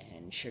research.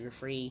 And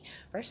sugar-free,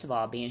 first of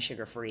all, being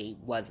sugar-free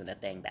wasn't a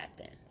thing back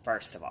then.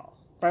 First of all,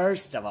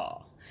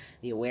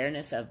 the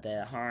awareness of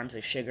the harms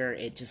of sugar,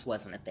 it just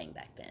wasn't a thing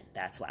back then.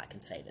 That's why I can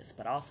say this.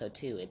 But also,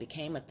 too, it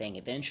became a thing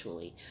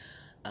eventually.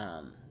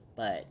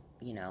 But,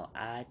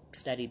 I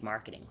studied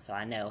marketing, so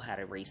I know how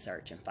to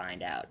research and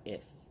find out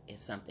if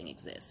something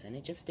exists, and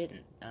it just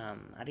didn't.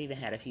 I've even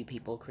had a few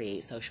people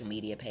create social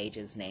media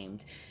pages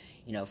named,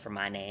 for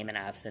my name, and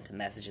I've sent them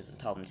messages and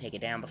told them to take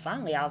it down. But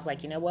finally, I was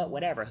like,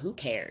 whatever, who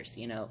cares?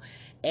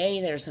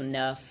 There's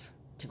enough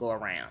to go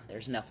around.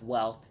 There's enough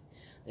wealth.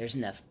 There's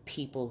enough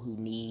people who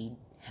need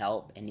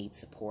help and need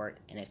support.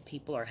 And if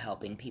people are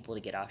helping people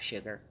to get off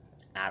sugar,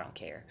 I don't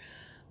care.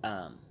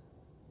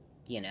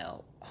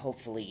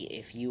 Hopefully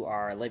if you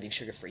are a living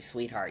sugar-free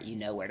sweetheart, you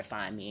know where to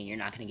find me, and you're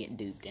not going to get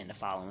duped into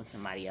following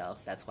somebody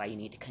else. That's why you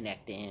need to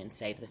connect in,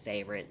 save the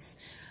favorites,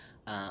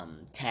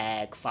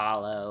 tag,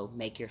 follow,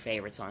 make your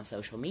favorites on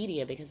social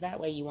media, because that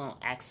way you won't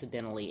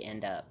accidentally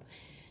end up,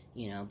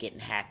 getting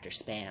hacked or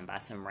spammed by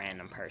some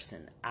random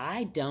person.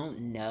 I don't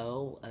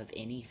know of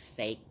any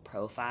fake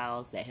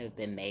profiles that have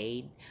been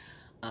made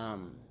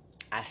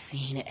I've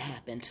seen it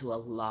happen to a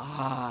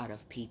lot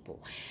of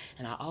people.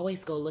 And I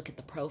always go look at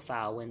the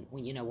profile when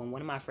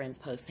one of my friends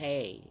posts,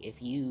 hey, if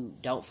you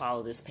don't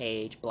follow this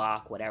page,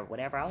 block,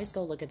 whatever, I always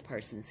go look at the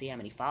person and see how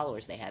many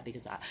followers they have,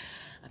 because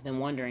I've been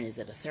wondering, is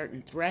it a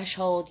certain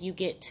threshold you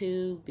get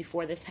to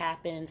before this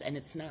happens? And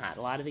it's not.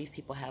 A lot of these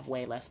people have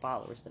way less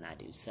followers than I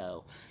do.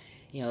 So,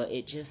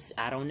 it just,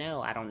 I don't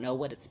know. I don't know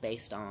what it's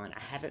based on.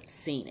 I haven't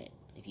seen it.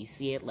 If you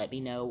see it, let me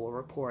know. We'll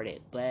report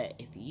it. But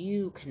if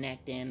you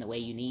connect in the way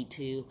you need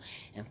to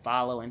and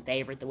follow and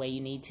favorite the way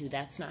you need to,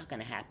 that's not going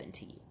to happen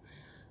to you.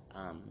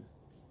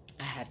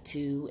 I have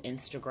 2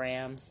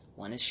 Instagrams.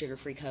 One is Sugar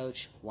Free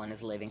Coach. One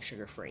is Living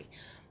Sugar Free.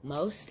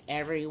 Most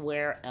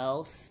everywhere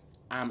else,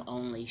 I'm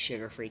only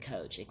Sugar Free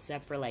Coach,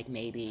 except for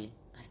maybe,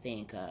 I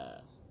think,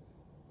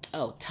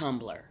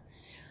 Tumblr.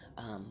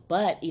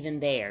 But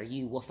even there,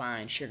 you will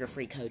find Sugar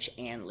Free Coach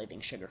and Living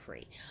Sugar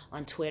Free.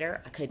 On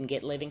Twitter, I couldn't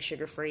get Living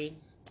Sugar Free.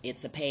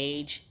 It's a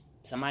page.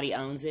 Somebody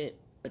owns it,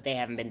 but they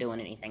haven't been doing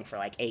anything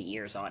for 8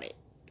 years on it.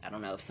 I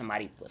don't know if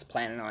somebody was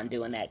planning on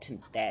doing that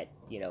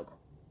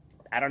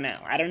I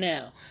don't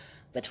know.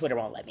 But Twitter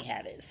won't let me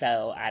have it,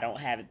 so I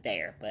don't have it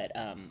there. But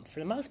for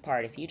the most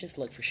part, if you just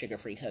look for Sugar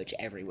Free Coach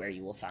everywhere,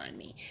 you will find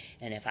me.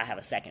 And if I have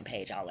a second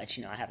page, I'll let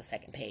you know I have a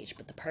second page.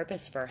 But the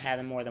purpose for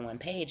having more than one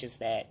page is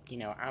that,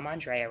 I'm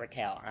Andrea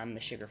Raquel. I'm the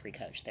Sugar Free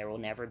Coach. There will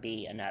never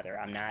be another.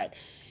 I'm not,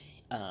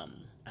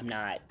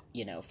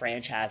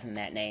 franchising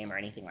that name or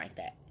anything like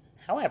that.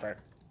 However,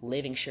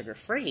 Living Sugar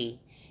Free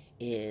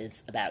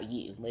is about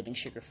you. Living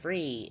Sugar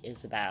Free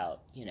is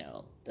about,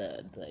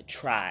 the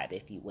tribe,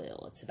 if you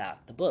will. It's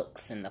about the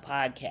books and the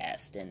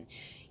podcast and,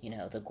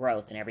 the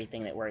growth and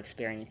everything that we're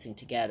experiencing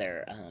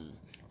together.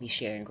 Me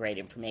sharing great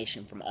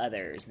information from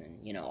others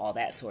and, all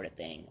that sort of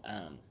thing.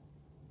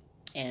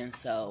 And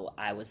so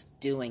I was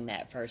doing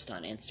that first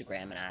on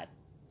Instagram, and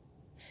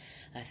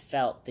I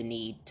felt the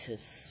need to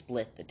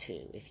split the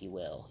two, if you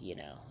will,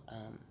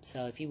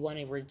 So if you want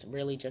to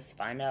really just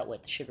find out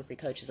what the Sugar Free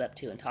Coach is up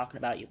to and talking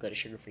about, you go to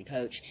Sugar Free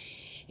Coach.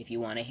 If you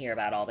want to hear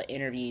about all the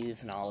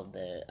interviews and all of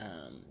the,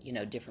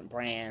 different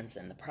brands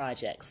and the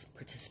projects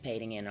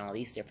participating in all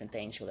these different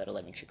things, you'll go to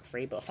Living Sugar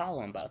Free, but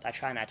follow them both. I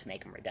try not to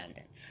make them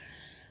redundant.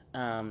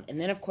 And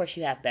then, of course,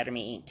 you have Better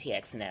Me Inc.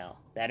 TXNL.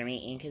 Better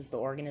Me Inc. is the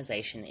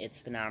organization.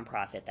 It's the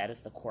nonprofit. That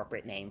is the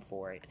corporate name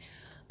for it.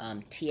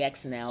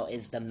 TXNL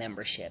is the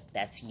membership.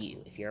 That's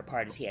you. If you're a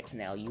part of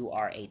TXNL, you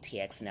are a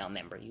TXNL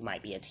member. You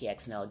might be a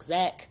TXNL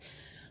exec.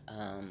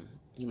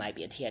 You might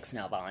be a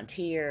TXNL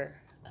volunteer.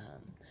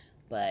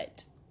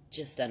 But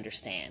just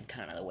understand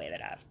kind of the way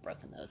that I've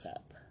broken those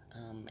up.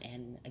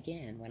 And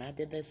again, when I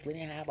did this, we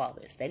didn't have all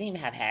this. They didn't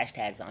even have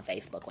hashtags on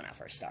Facebook when I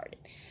first started.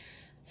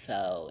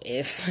 So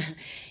if,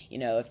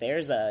 if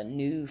there's a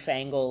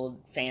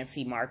newfangled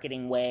fancy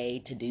marketing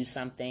way to do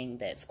something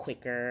that's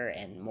quicker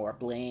and more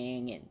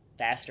bling and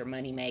faster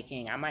money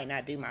making, I might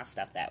not do my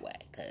stuff that way,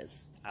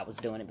 because I was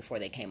doing it before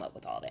they came up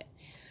with all that.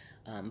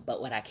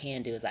 But what I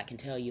can do is I can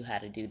tell you how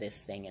to do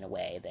this thing in a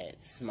way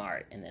that's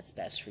smart and that's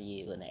best for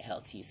you and that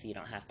helps you, so you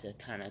don't have to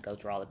kind of go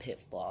through all the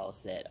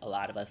pitfalls that a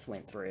lot of us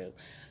went through.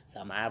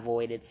 Some I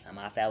avoided, some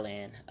I fell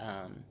in.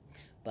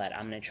 But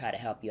I'm going to try to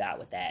help you out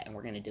with that, and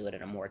we're going to do it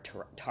in a more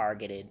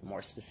targeted,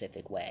 more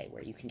specific way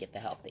where you can get the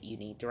help that you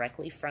need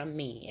directly from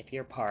me if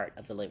you're part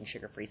of the Living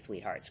Sugar Free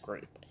Sweethearts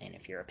group and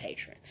if you're a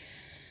patron.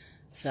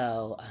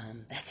 So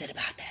that's it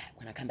about that.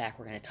 When I come back,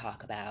 we're going to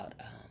talk about,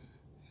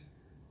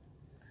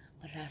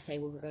 what did I say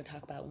we were going to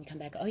talk about when we come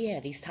back? Oh, yeah,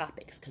 these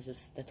topics, because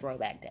it's the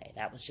throwback day.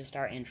 That was just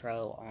our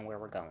intro on where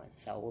we're going.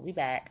 So we'll be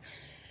back,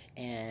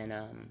 and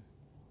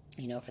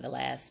for the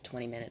last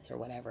 20 minutes or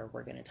whatever,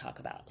 we're going to talk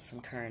about some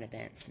current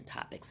events and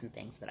topics and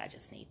things that I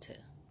just need to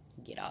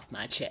get off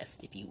my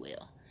chest, if you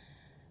will.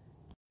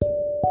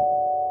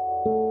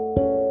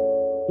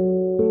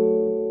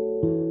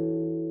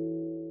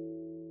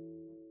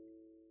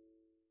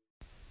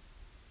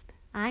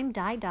 I'm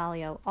Di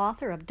Dalio,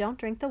 author of Don't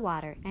Drink the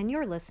Water, and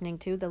you're listening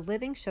to the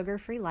Living Sugar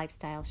Free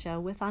Lifestyle Show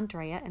with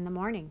Andrea in the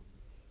morning.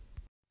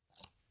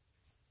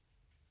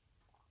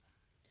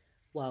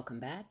 Welcome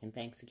back, and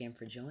thanks again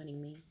for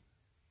joining me.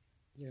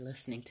 You're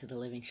listening to the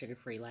Living Sugar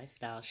Free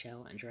Lifestyle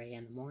Show, Andrea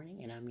in the morning,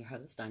 and I'm your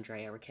host,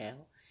 Andrea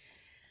Raquel.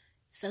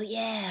 So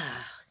yeah,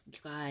 you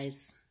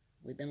guys,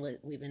 we've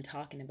been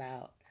talking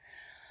about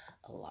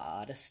a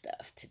lot of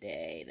stuff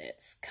today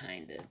that's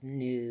kind of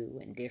new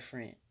and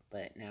different,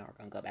 but now we're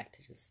going to go back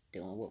to just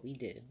doing what we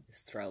do,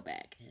 this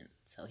throwback. And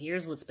so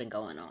here's what's been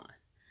going on.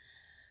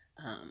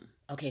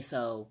 Okay,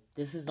 so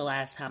this is the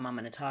last time I'm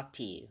going to talk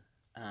to you,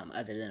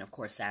 other than, of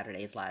course,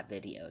 Saturday's live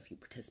video if you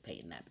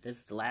participate in that. But this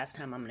is the last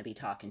time I'm going to be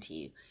talking to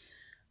you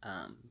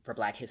for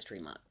Black History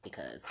Month,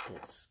 because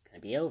it's going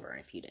to be over in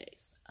a few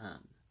days.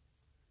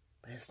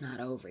 But it's not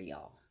over,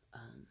 y'all.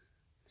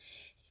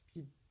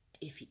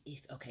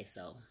 Okay,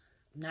 so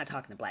I'm not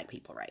talking to black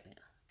people right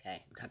now,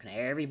 okay? I'm talking to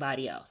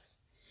everybody else.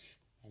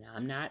 And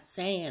I'm not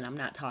saying I'm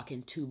not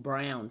talking to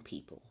brown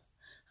people.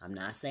 I'm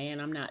not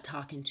saying I'm not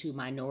talking to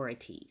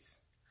minorities.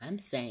 I'm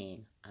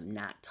saying I'm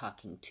not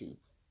talking to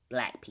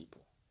black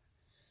people,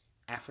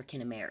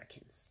 African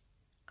Americans.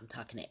 I'm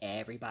talking to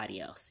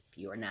everybody else. If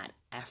you are not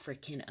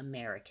African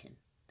American,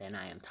 then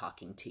I am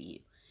talking to you.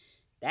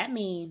 That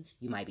means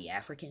you might be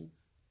African,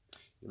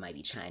 you might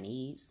be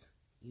Chinese,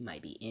 you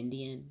might be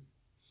Indian,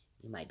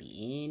 you might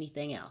be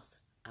anything else.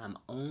 I'm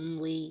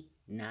only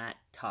not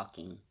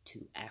talking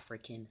to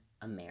African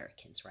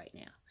Americans right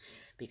now.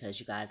 Because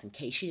you guys, in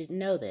case you didn't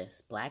know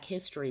this, Black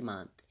History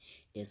Month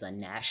is a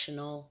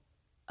national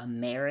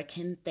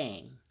American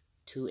thing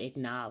to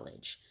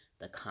acknowledge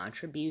the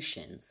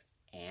contributions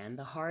and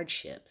the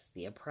hardships,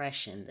 the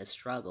oppression, the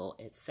struggle,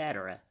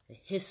 etc., the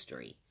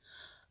history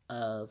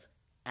of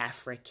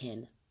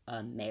African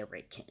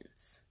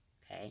Americans.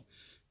 Okay?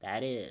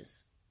 That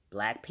is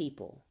Black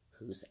people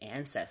whose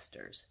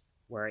ancestors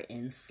were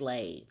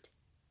enslaved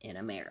in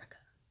America.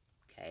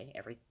 Okay?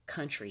 Every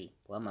country,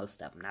 well,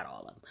 most of them, not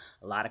all of them,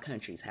 a lot of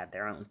countries have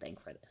their own thing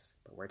for this.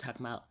 But we're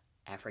talking about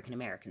African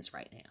Americans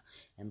right now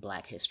and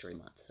Black History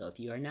Month. So if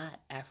you are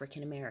not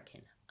African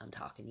American, I'm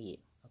talking to you.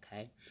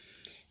 Okay?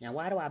 Now,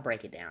 why do I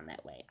break it down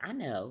that way? I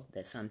know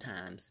that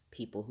sometimes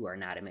people who are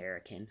not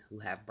American, who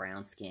have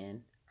brown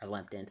skin, are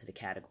lumped into the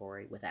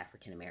category with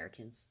African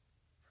Americans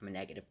from a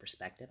negative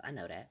perspective. I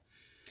know that.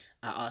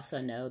 I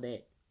also know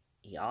that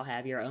y'all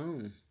have your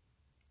own,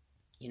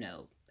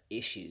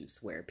 issues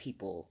where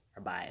people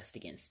are biased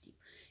against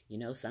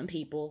you. Some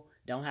people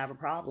don't have a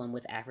problem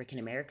with African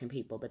American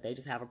people, but they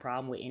just have a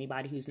problem with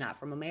anybody who's not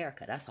from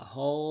America. That's a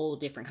whole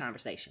different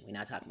conversation. We're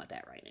not talking about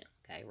that right now.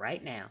 Okay,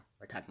 right now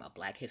we're talking about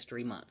Black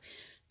History Month.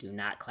 Do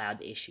not cloud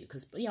the issue,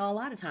 because a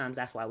lot of times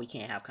that's why we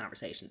can't have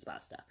conversations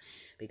about stuff,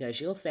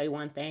 because you'll say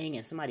one thing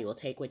and somebody will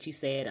take what you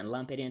said and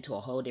lump it into a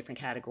whole different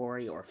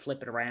category, or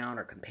flip it around,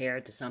 or compare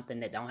it to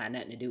something that don't have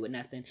nothing to do with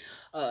nothing.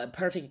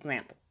 Perfect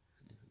example.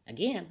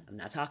 Again, I'm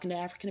not talking to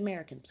African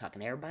Americans, I'm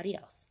talking to everybody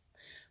else.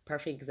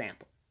 Perfect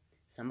example.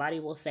 Somebody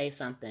will say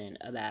something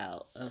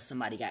about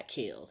somebody got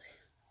killed,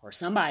 or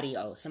somebody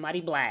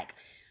Black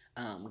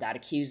got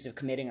accused of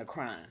committing a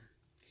crime,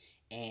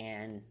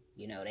 and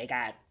they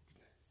got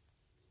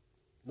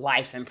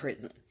life in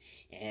prison,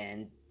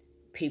 and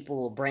people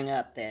will bring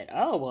up that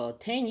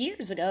 10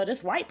 years ago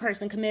this white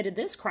person committed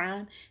this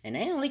crime and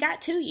they only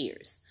got 2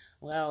 years.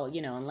 Well,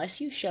 unless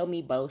you show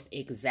me both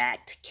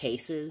exact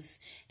cases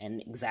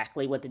and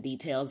exactly what the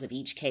details of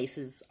each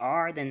cases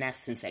are, then that's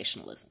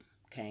sensationalism.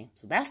 Okay,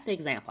 so that's the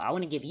example. I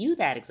want to give you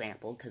that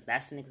example because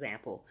that's an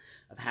example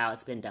of how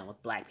it's been done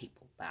with Black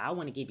people. But I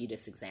want to give you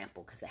this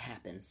example because it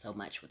happens so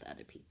much with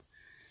other people.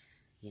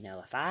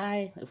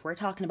 If we're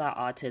talking about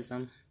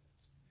autism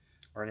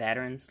or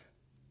veterans,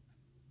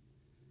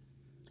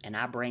 and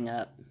I bring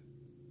up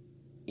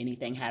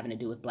anything having to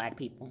do with Black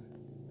people,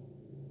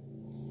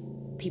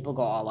 people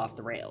go all off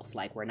the rails.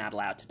 Like, we're not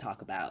allowed to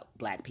talk about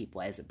Black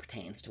people as it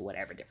pertains to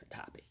whatever different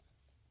topic.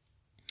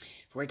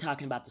 If we're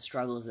talking about the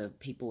struggles of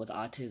people with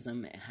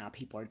autism and how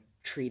people are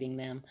treating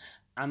them,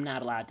 I'm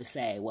not allowed to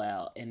say,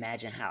 well,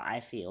 imagine how I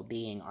feel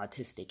being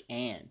autistic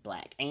and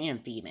Black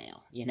and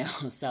female,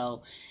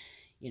 So,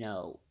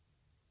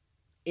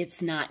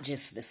 it's not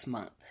just this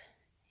month.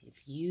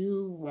 If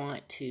you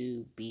want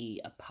to be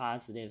a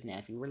positive, now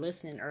if you were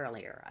listening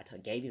earlier, I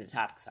gave you the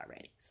topics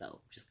already.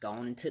 So just go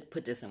on and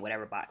put this in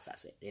whatever box I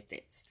said, it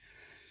fits.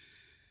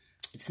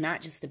 It's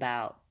not just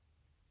about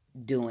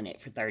doing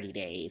it for 30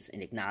 days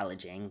and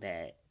acknowledging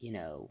that,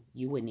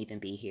 you wouldn't even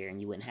be here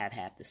and you wouldn't have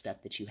half the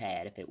stuff that you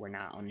had if it were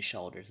not on the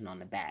shoulders and on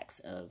the backs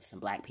of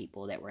some Black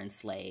people that were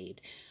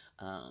enslaved,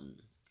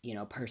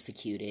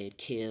 persecuted,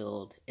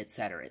 killed,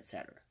 etc.,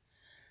 etc.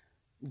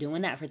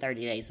 Doing that for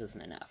 30 days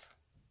isn't enough.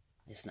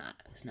 It's not.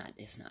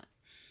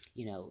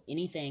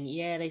 Anything,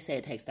 they say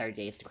it takes 30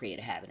 days to create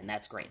a habit, and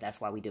that's great. That's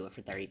why we do it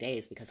for 30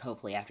 days, because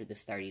hopefully after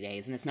this 30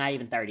 days, and it's not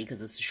even 30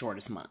 because it's the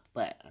shortest month,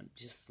 but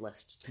just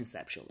let's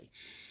conceptually.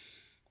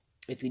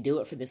 If you do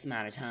it for this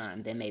amount of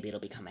time, then maybe it'll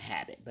become a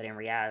habit. But in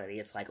reality,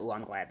 it's like,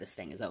 I'm glad this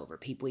thing is over.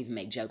 People even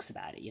make jokes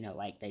about it,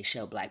 like they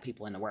show Black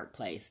people in the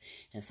workplace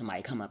and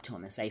somebody come up to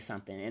them and say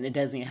something. And it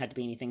doesn't even have to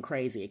be anything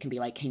crazy. It can be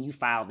like, can you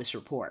file this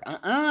report?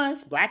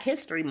 It's Black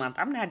History Month.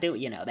 I'm not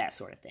doing, that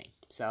sort of thing.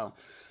 So,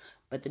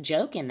 but the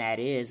joke in that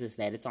is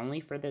that it's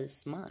only for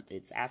this month.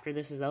 It's after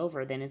this is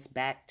over, then it's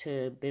back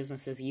to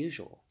business as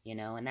usual,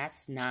 and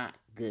that's not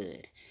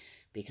good,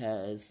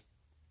 because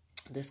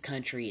this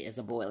country is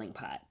a boiling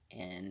pot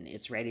and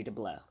it's ready to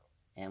blow.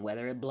 And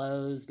whether it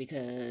blows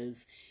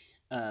because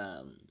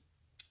the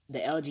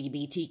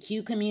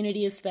LGBTQ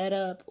community is fed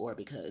up, or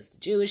because the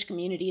Jewish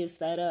community is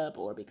fed up,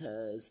 or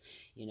because,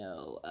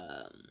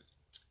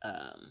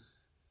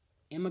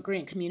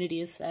 immigrant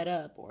community is fed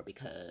up, or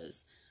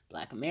because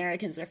Black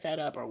Americans are fed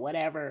up, or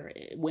whatever,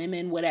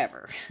 women,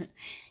 whatever.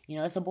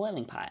 It's a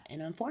boiling pot.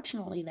 And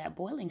unfortunately, that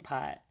boiling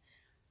pot,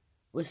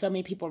 with so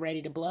many people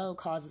ready to blow,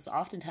 causes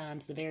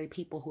oftentimes the very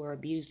people who are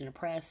abused and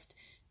oppressed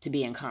to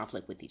be in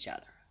conflict with each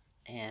other.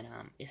 And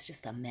it's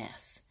just a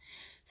mess.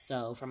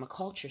 So from a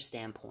culture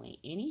standpoint,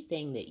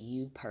 anything that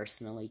you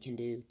personally can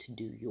do to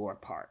do your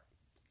part,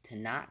 to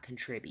not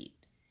contribute,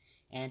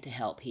 and to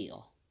help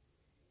heal,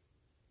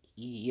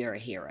 you're a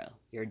hero.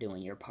 You're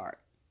doing your part.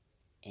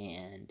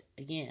 And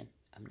again,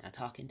 I'm not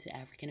talking to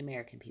African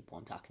American people.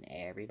 I'm talking to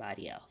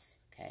everybody else.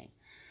 Okay.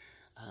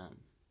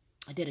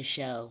 I did a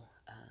show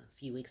a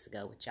few weeks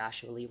ago with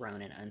Joshua Lee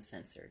Ronan,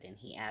 Uncensored, and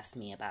he asked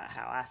me about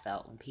how I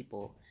felt when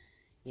people,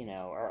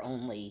 are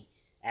only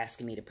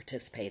asking me to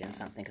participate in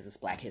something because it's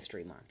Black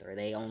History Month, or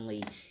they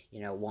only,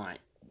 want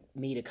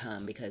me to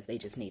come because they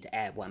just need to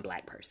add one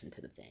Black person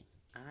to the thing.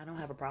 I don't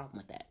have a problem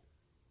with that.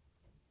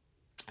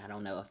 I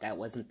don't know if that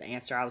wasn't the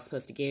answer I was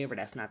supposed to give, or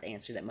that's not the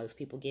answer that most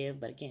people give,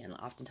 but again,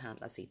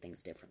 oftentimes I see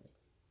things differently.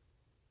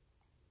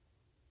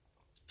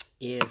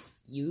 If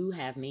you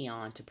have me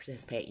on to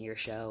participate in your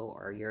show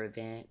or your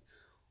event,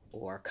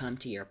 or come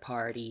to your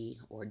party,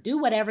 or do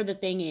whatever the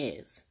thing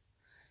is,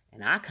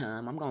 and I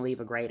come, I'm going to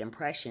leave a great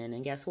impression,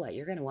 and guess what?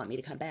 You're going to want me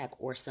to come back,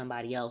 or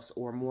somebody else,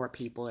 or more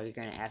people, or you're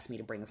going to ask me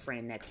to bring a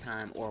friend next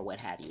time, or what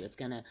have you. It's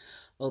going to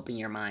open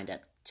your mind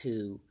up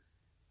to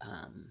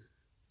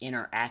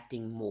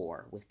interacting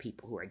more with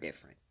people who are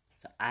different.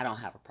 So I don't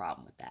have a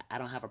problem with that. I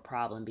don't have a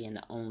problem being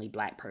the only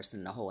Black person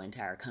in the whole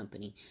entire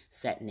company,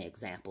 setting the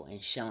example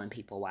and showing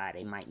people why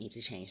they might need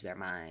to change their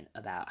mind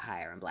about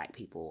hiring Black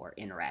people or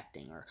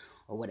interacting or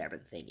whatever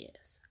the thing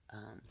is.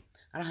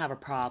 I don't have a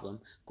problem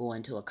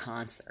going to a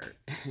concert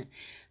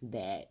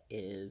that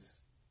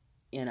is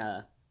in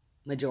a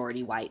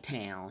majority white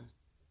town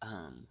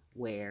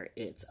where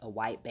it's a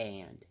white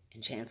band,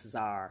 and chances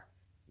are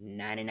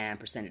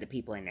 99% of the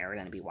people in there are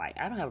going to be white.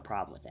 I don't have a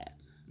problem with that.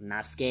 I'm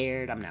not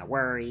scared. I'm not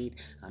worried.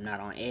 I'm not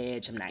on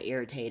edge. I'm not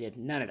irritated.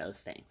 None of those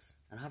things.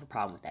 I don't have a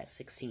problem with that.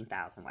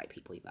 16,000 white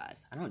people, you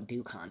guys. I don't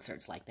do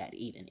concerts like that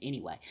even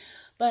anyway.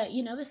 But,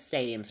 this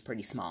stadium's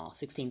pretty small.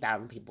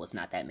 16,000 people is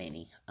not that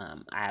many.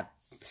 I've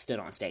stood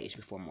on stage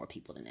before more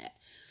people than that.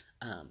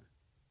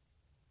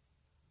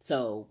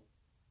 So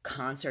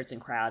concerts and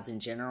crowds in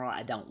general,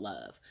 I don't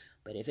love.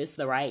 But if it's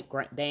the right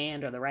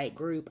band or the right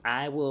group,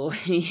 I will,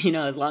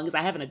 as long as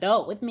I have an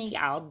adult with me,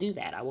 I'll do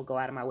that. I will go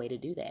out of my way to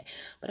do that.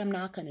 But I'm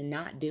not going to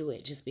not do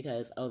it just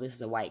because, this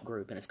is a white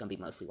group and it's going to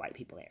be mostly white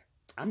people there.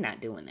 I'm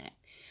not doing that.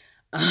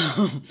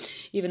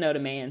 Even though the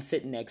man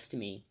sitting next to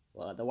me,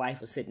 the wife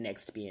was sitting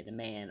next to me and the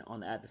man on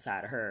the other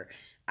side of her,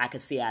 I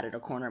could see out of the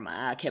corner of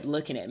my eye, kept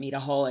looking at me the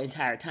whole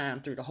entire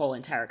time through the whole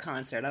entire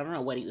concert. I don't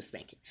know what he was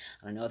thinking.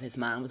 I don't know if his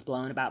mind was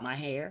blown about my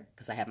hair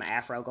because I have my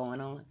afro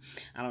going on.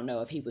 I don't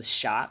know if he was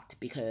shocked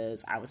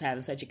because I was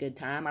having such a good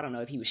time. I don't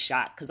know if he was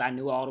shocked because I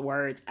knew all the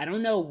words. I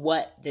don't know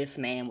what this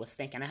man was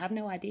thinking. I have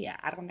no idea.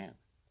 I don't know.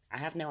 I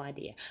have no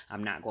idea.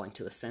 I'm not going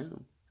to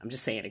assume. I'm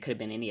just saying it could have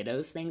been any of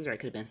those things or it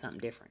could have been something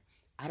different.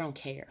 I don't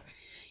care.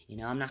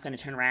 I'm not going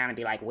to turn around and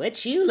be like,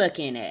 what you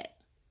looking at?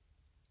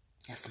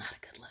 That's not a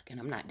good look, and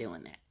I'm not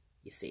doing that,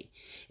 you see.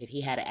 If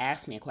he had to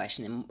ask me a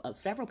question, and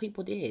several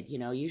people did,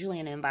 usually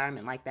in an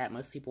environment like that,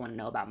 most people want to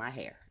know about my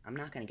hair. I'm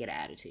not going to get an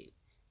attitude.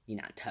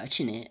 You're not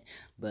touching it,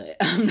 but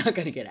I'm not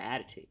going to get an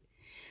attitude.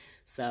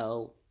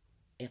 So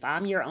if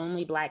I'm your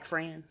only Black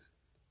friend,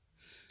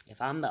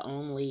 if I'm the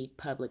only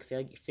public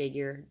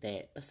figure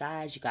that,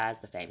 besides you guys,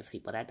 the famous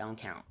people, that don't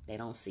count. They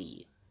don't see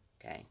you,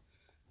 okay?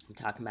 I'm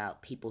talking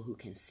about people who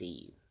can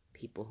see you.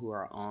 People who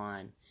are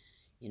on,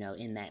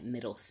 in that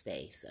middle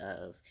space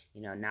of,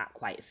 not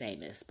quite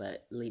famous,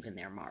 but leaving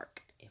their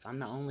mark. If I'm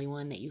the only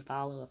one that you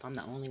follow, if I'm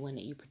the only one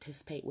that you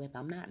participate with,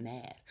 I'm not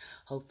mad.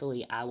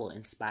 Hopefully I will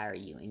inspire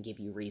you and give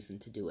you reason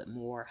to do it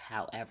more.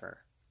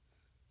 However,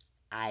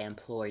 I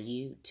implore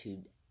you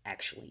to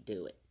actually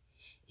do it.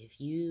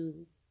 If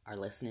you are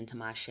listening to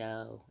my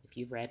show, if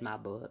you've read my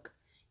book,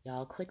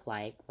 y'all click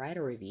like, write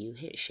a review,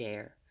 hit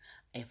share.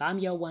 If I'm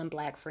your one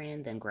Black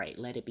friend, then great,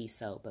 let it be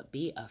so. But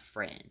be a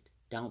friend.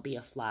 Don't be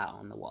a fly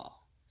on the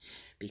wall.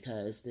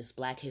 Because this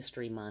Black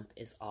History Month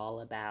is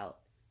all about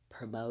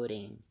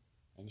promoting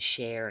and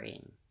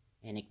sharing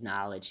and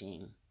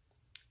acknowledging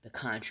the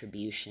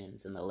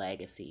contributions and the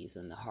legacies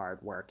and the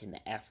hard work and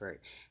the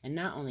effort. And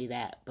not only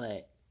that,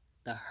 but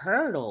the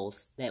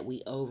hurdles that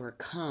we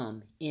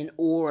overcome in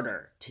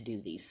order to do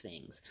these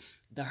things.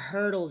 The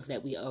hurdles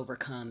that we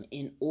overcome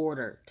in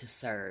order to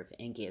serve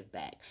and give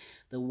back.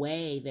 The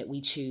way that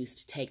we choose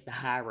to take the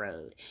high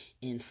road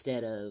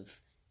instead of,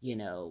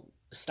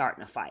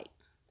 starting a fight.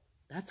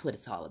 That's what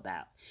it's all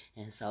about.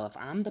 And so if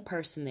I'm the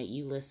person that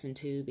you listen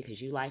to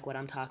because you like what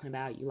I'm talking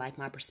about, you like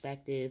my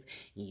perspective,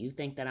 and you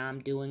think that I'm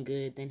doing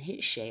good, then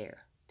hit share.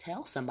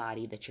 Tell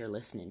somebody that you're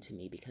listening to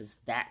me because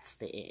that's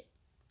the it.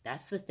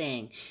 That's the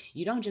thing.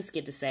 You don't just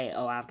get to say,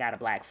 oh, I've got a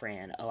Black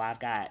friend. Oh, I've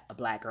got a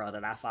Black girl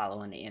that I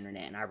follow on the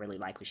internet and I really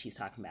like what she's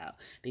talking about.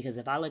 Because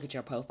if I look at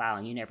your profile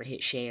and you never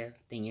hit share,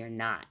 then you're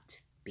not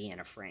being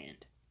a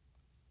friend.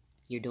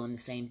 You're doing the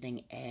same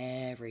thing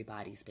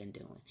everybody's been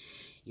doing.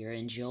 You're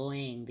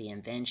enjoying the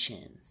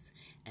inventions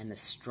and the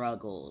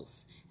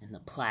struggles and the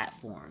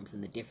platforms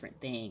and the different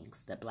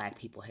things that Black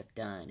people have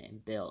done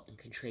and built and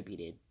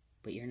contributed,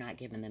 but you're not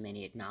giving them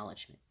any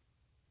acknowledgement.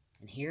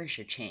 And here's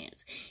your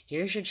chance.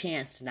 Here's your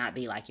chance to not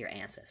be like your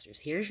ancestors.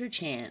 Here's your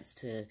chance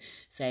to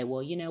say,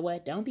 well, you know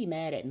what? Don't be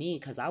mad at me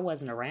because I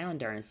wasn't around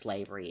during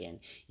slavery. And,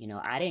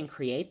 I didn't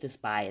create this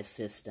bias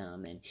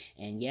system.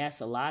 And yes,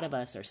 a lot of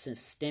us are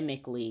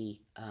systemically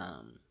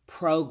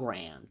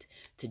programmed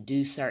to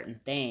do certain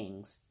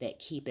things that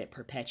keep it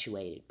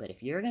perpetuated. But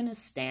if you're going to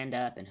stand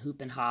up and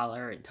hoop and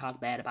holler and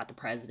talk bad about the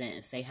president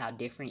and say how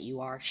different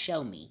you are,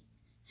 show me.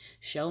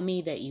 Show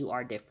me that you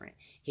are different.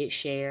 Hit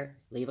share,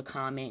 leave a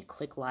comment,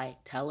 click like,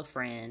 tell a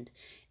friend,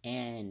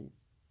 and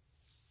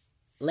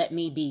let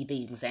me be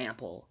the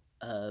example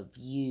of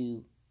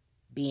you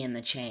being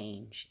the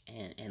change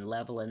and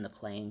leveling the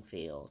playing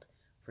field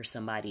for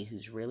somebody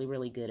who's really,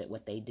 really good at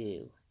what they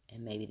do.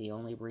 And maybe the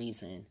only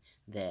reason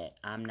that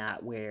I'm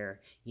not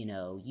where,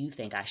 you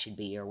think I should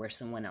be or where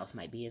someone else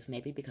might be is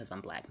maybe because I'm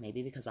Black,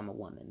 maybe because I'm a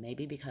woman,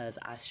 maybe because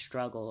I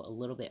struggle a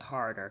little bit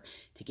harder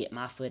to get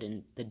my foot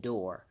in the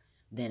door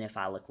than if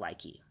I look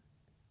like you.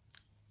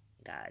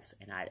 Guys,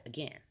 and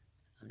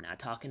I'm not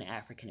talking to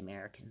African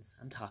Americans.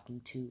 I'm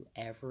talking to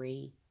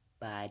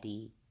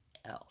everybody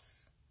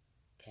else.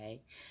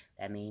 Okay?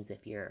 That means I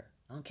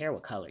don't care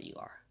what color you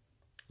are.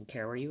 I don't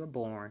care where you were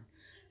born.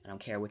 I don't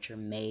care what your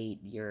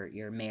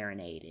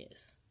marinade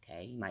is.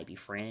 Okay? You might be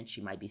French,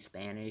 you might be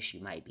Spanish,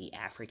 you might be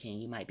African,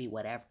 you might be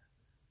whatever.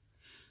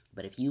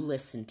 But if you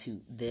listen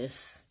to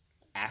this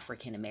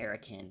African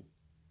American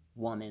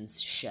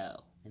woman's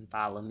show and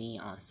follow me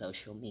on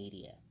social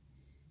media,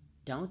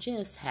 don't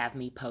just have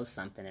me post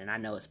something, and I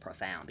know it's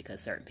profound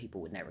because certain people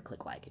would never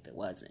click like if it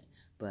wasn't,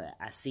 but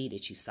I see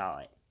that you saw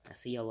it. I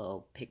see your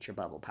little picture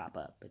bubble pop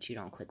up, but you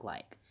don't click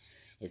like.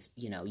 It's,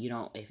 you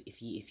don't,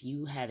 if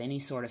you have any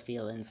sort of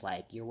feelings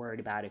like you're worried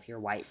about if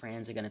your white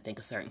friends are going to think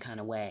a certain kind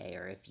of way,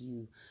 or if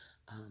you,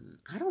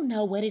 I don't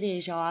know what it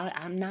is, y'all.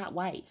 I'm not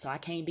white, so I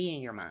can't be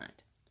in your mind.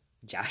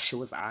 Joshua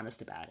was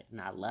honest about it, and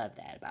I love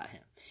that about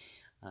him.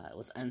 It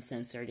was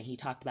uncensored, and he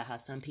talked about how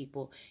some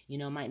people,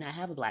 might not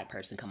have a Black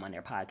person come on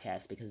their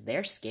podcast because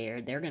they're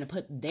scared they're going to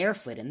put their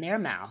foot in their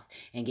mouth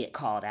and get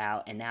called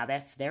out, and now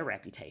that's their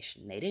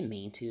reputation. They didn't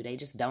mean to. They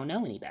just don't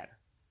know any better.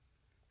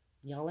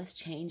 Y'all, let's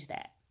change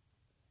that.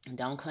 And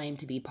don't claim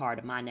to be part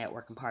of my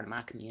network and part of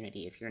my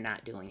community if you're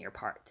not doing your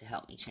part to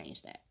help me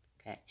change that,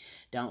 okay?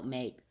 Don't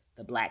make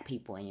the Black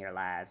people in your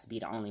lives be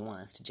the only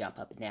ones to jump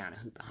up and down and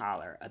hoop and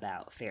holler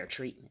about fair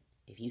treatment.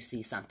 If you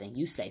see something,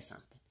 you say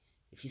something.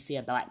 If you see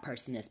a Black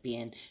person that's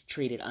being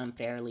treated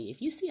unfairly,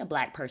 if you see a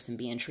Black person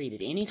being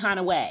treated any kind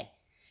of way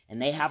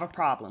and they have a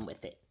problem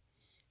with it,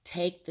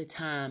 take the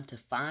time to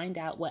find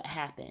out what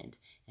happened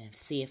and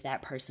see if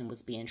that person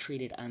was being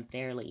treated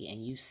unfairly,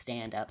 and you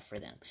stand up for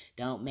them.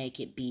 Don't make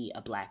it be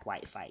a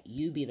black-white fight.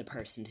 You be the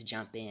person to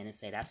jump in and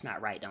say, that's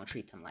not right, don't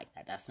treat them like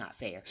that, that's not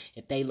fair.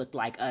 If they looked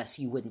like us,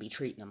 you wouldn't be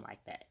treating them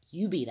like that.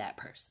 You be that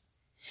person.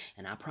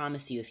 And I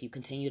promise you, if you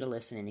continue to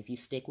listen and if you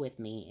stick with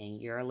me and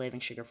you're a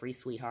Living Sugar-Free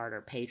sweetheart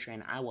or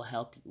patron, I will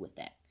help you with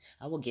that.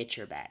 I will get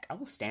your back. I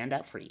will stand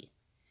up for you.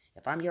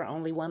 If I'm your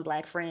only one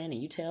Black friend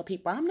and you tell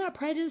people, I'm not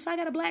prejudiced, I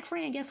got a Black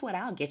friend, guess what?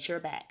 I'll get your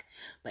back.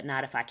 But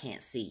not if I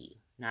can't see you.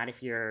 Not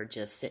if you're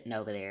just sitting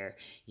over there,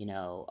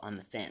 on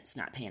the fence,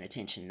 not paying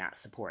attention, not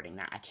supporting.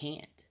 I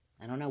can't.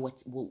 I don't know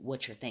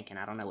what you're thinking.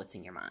 I don't know what's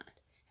in your mind.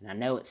 And I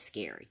know it's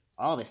scary.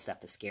 All this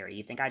stuff is scary.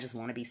 You think I just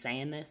want to be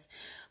saying this?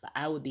 But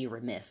I would be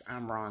remiss.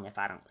 I'm wrong if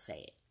I don't say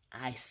it.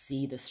 I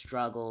see the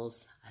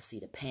struggles. I see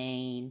the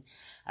pain.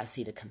 I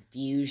see the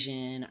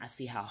confusion. I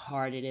see how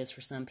hard it is for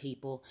some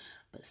people.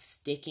 But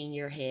sticking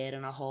your head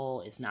in a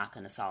hole is not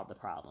going to solve the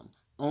problem.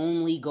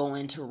 Only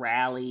going to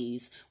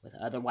rallies with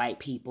other white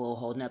people,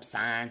 holding up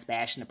signs,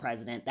 bashing the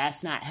president,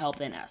 that's not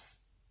helping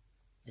us.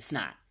 It's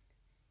not.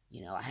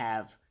 I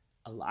have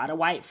a lot of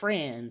white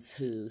friends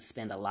who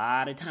spend a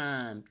lot of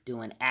time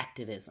doing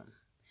activism,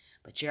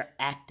 but your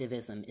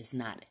activism is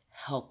not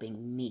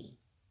helping me.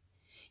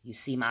 You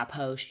see my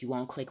post, you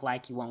won't click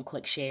like, you won't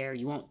click share,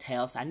 you won't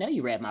tell. So I know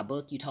you read my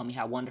book, you told me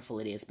how wonderful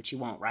it is, but you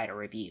won't write a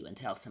review and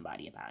tell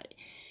somebody about it.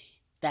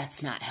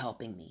 That's not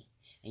helping me.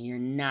 And you're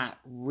not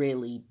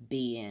really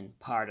being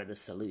part of the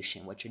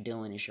solution. What you're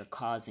doing is you're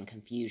causing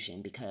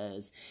confusion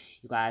because,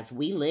 you guys,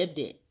 we lived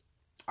it.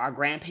 Our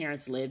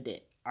grandparents lived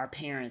it. Our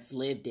parents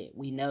lived it.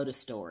 We know the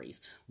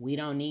stories. We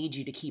don't need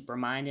you to keep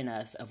reminding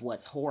us of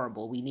what's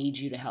horrible. We need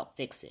you to help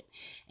fix it.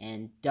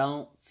 And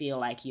don't feel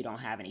like you don't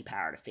have any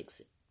power to fix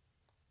it.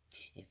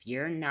 If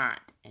you're not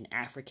an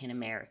African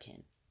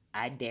American,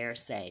 I dare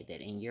say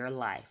that in your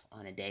life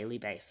on a daily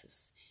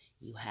basis,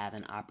 you have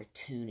an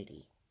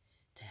opportunity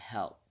to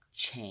help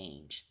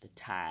change the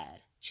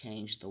tide,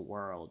 change the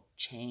world,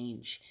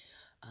 change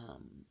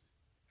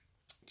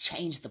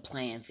the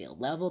playing field,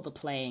 level the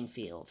playing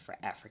field for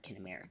African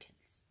Americans.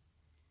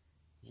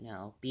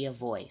 Be a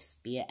voice,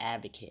 be an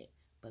advocate,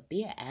 but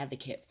be an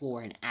advocate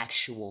for an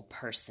actual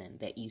person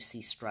that you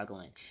see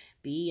struggling.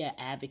 Be an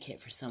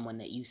advocate for someone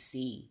that you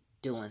see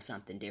doing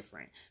something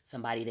different,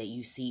 somebody that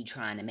you see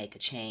trying to make a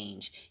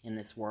change in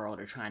this world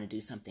or trying to do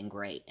something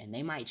great. And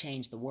they might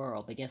change the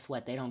world, but guess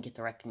what? They don't get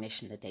the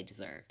recognition that they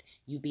deserved.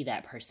 You be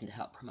that person to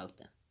help promote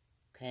them.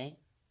 Okay?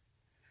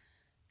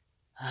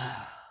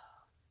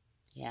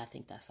 Yeah, I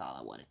think that's all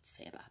I wanted to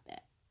say about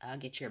that. I'll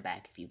get your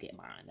back if you get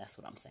mine. That's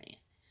what I'm saying.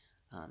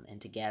 And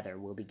together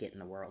we'll be getting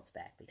the world's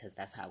back because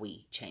that's how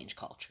we change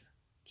culture.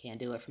 Can't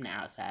do it from the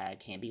outside.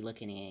 Can't be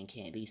looking in.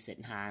 Can't be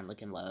sitting high and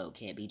looking low.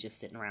 Can't be just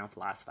sitting around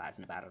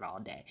philosophizing about it all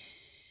day.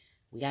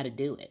 We got to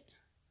do it.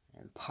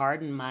 And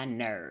pardon my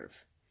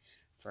nerve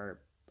for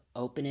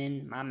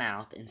opening my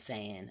mouth and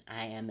saying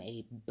I am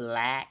a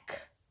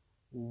Black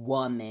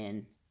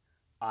woman,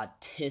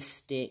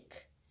 autistic,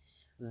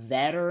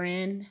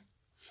 veteran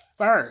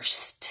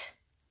first.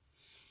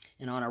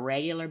 And on a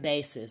regular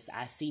basis,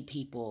 I see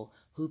people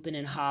hooping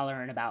and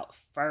hollering about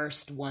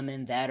first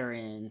woman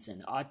veterans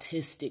and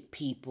autistic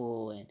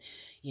people and,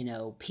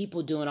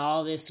 people doing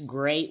all this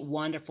great,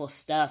 wonderful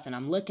stuff. And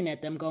I'm looking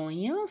at them going,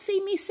 you don't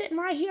see me sitting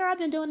right here. I've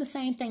been doing the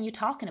same thing you're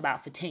talking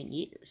about for 10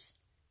 years.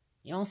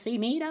 You don't see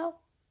me, though?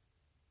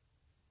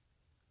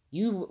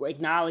 You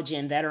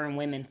acknowledging veteran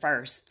women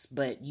firsts,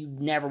 but you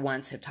never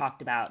once have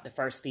talked about the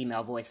first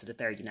female voice of the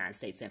 3rd United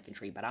States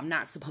Infantry. But I'm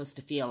not supposed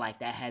to feel like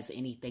that has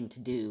anything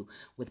to do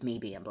with me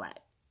being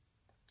Black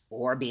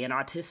or being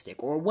autistic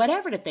or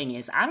whatever the thing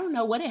is. I don't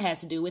know what it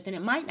has to do with, and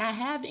it might not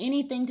have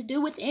anything to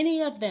do with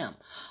any of them.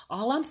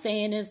 All I'm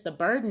saying is the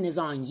burden is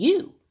on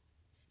you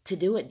to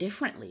do it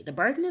differently. The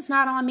burden is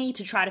not on me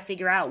to try to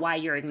figure out why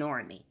you're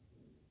ignoring me.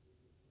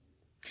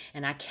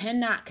 And I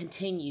cannot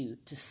continue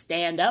to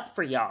stand up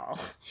for y'all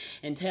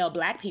and tell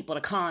Black people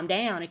to calm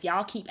down if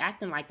y'all keep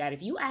acting like that.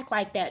 If you act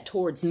like that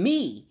towards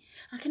me,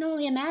 I can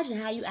only imagine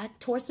how you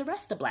act towards the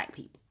rest of Black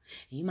people.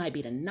 You might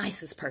be the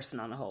nicest person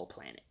on the whole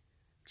planet.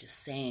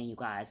 Just saying, you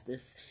guys,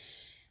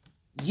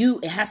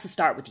 it has to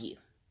start with you.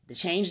 The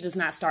change does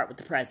not start with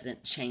the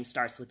president. The change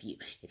starts with you.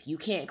 If you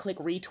can't click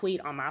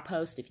retweet on my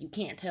post, if you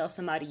can't tell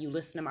somebody you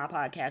listened to my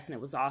podcast and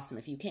it was awesome,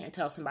 if you can't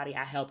tell somebody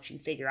I helped you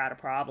figure out a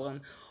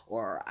problem,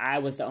 or I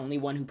was the only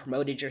one who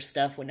promoted your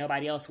stuff when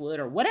nobody else would,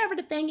 or whatever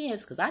the thing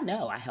is, because I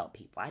know I help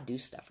people. I do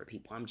stuff for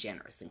people. I'm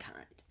generous and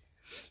kind.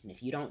 And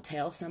if you don't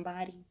tell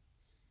somebody,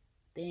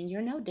 then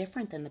you're no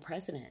different than the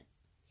president.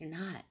 You're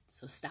not.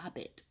 So stop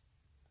it.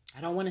 I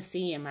don't want to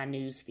see in my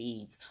news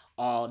feeds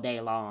all day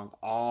long,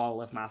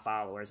 all of my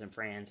followers and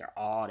friends are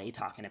all they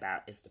talking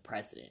about is the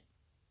president.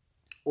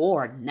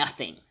 Or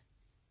nothing.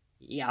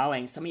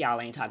 Some of y'all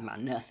ain't talking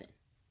about nothing.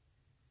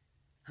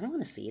 I don't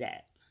want to see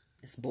that.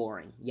 It's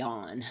boring.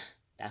 Yawn.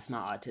 That's my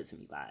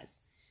autism, you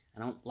guys. I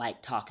don't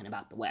like talking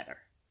about the weather.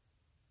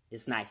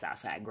 It's nice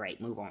outside.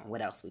 Great. Move on.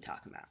 What else we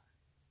talking about?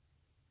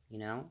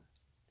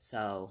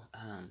 So,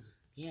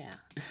 yeah.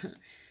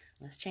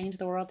 Let's change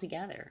the world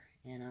together.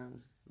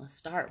 And, let's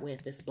start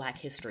with this Black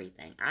history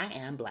thing. I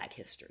am Black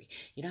history.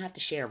 You don't have to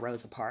share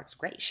Rosa Parks.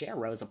 Great, share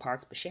Rosa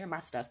Parks, but share my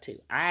stuff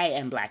too. I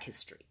am Black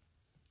history.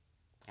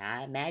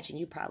 I imagine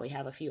you probably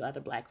have a few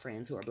other Black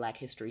friends who are Black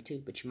history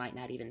too, but you might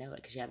not even know it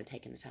because you haven't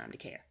taken the time to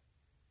care.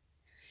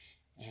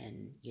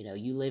 And,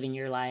 you living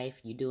your life,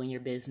 you doing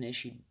your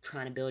business, you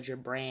trying to build your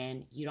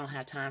brand. You don't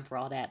have time for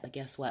all that. But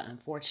guess what?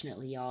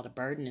 Unfortunately, y'all, the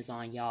burden is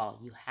on y'all.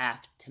 You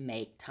have to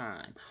make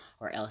time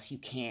or else you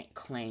can't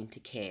claim to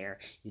care.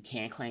 You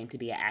can't claim to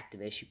be an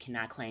activist. You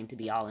cannot claim to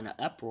be all in an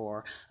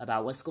uproar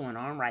about what's going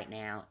on right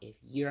now if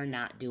you're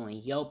not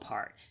doing your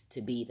part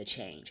to be the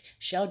change.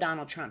 Show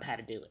Donald Trump how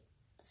to do it.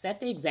 Set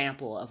the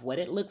example of what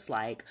it looks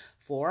like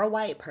for a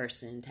white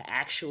person to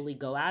actually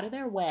go out of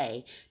their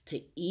way to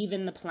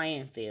even the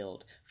playing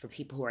field for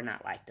people who are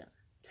not like them.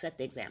 Set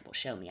the example.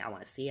 Show me. I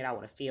want to see it. I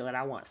want to feel it.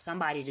 I want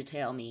somebody to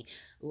tell me,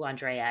 ooh,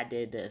 Andrea, I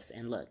did this.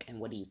 And look, and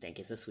what do you think?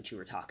 Is this what you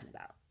were talking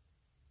about?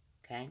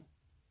 Okay?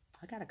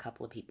 I got a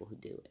couple of people who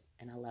do it,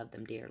 and I love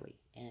them dearly.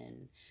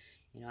 And,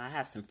 I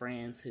have some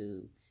friends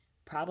who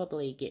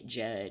probably get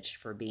judged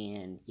for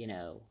being,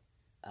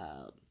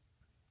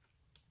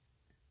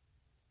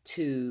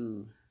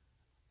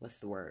 what's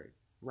the word?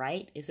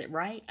 Right? Is it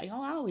right? I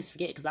always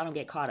forget because I don't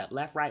get caught up.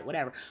 Left, right,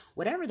 whatever.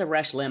 Whatever the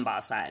Rush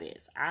Limbaugh side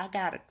is. I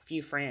got a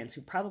few friends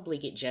who probably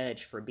get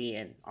judged for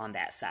being on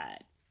that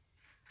side.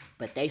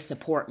 But they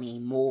support me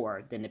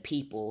more than the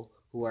people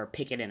who are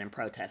picketing and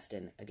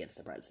protesting against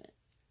the president.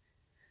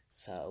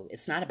 So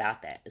it's not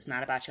about that. It's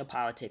not about your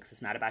politics.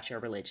 It's not about your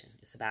religion.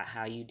 It's about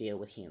how you deal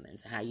with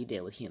humans and how you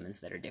deal with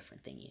humans that are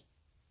different than you.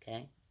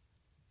 Okay?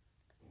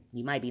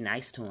 You might be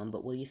nice to them,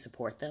 but will you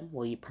support them?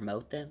 Will you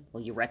promote them?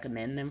 Will you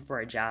recommend them for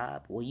a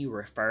job? Will you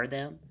refer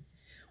them?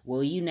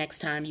 Will you, next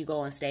time you go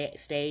on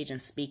stage and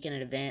speak at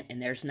an event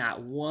and there's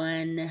not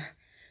one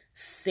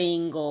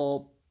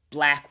single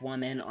Black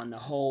woman on the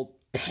whole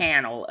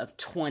panel of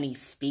 20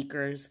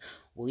 speakers,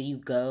 will you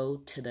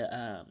go to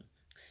the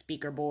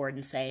speaker board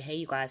and say, hey,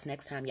 you guys,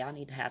 next time y'all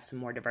need to have some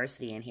more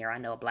diversity in here. I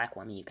know a Black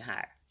woman you can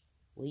hire.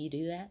 Will you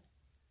do that?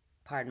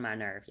 Pardon my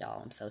nerve,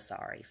 y'all. I'm so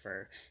sorry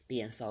for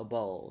being so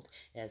bold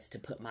as to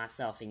put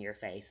myself in your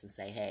face and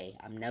say, hey,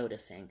 I'm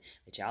noticing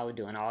that y'all are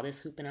doing all this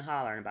hooping and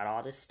hollering about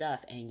all this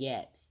stuff, and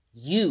yet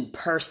you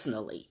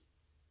personally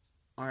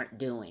aren't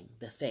doing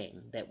the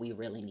thing that we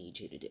really need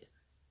you to do.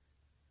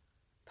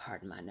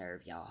 Pardon my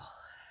nerve, y'all.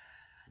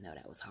 I know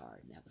that was hard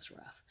and that was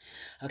rough.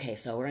 Okay,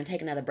 so we're going to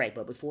take another break.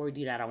 But before we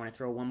do that, I want to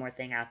throw one more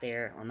thing out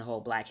there on the whole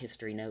Black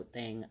History Note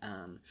thing.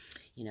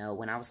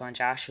 When I was on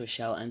Joshua's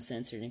show,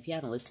 Uncensored, and if you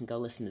haven't listened, go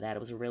listen to that. It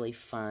was a really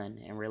fun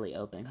and really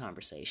open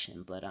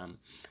conversation. But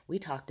we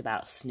talked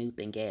about Snoop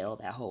and Gayle,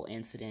 that whole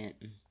incident.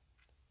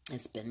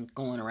 It's been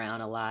going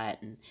around a lot,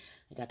 and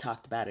I think I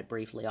talked about it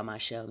briefly on my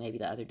show maybe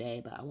the other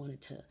day, but I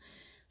wanted to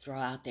throw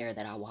out there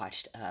that I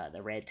watched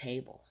The Red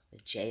Table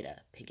with Jada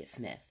Pinkett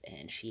Smith,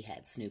 and she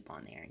had Snoop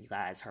on there. You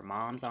guys, her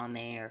mom's on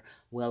there,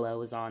 Willow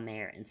was on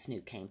there, and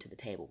Snoop came to the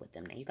table with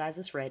them. Now, you guys,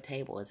 this Red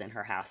Table is in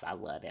her house. I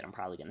love it. I'm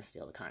probably going to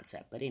steal the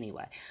concept. But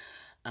anyway,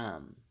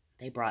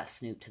 they brought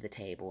Snoop to the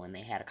table, and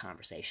they had a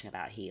conversation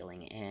about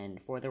healing.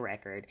 And for the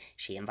record,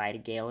 she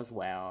invited Gayle as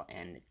well,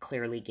 and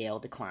clearly Gayle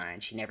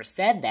declined. She never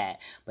said that,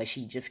 but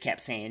she just kept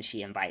saying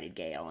she invited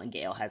Gayle, and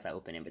Gayle has an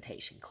open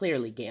invitation.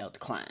 Clearly Gayle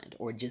declined,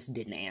 or just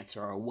didn't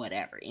answer, or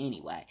whatever.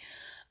 Anyway,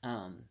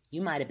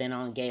 you might have been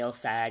on Gayle's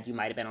side, you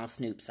might have been on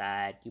Snoop's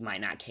side, you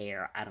might not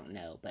care, I don't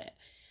know, but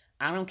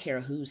I don't care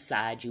whose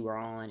side you are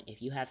on.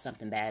 If you have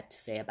something bad to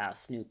say about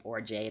Snoop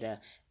or Jada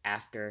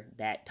after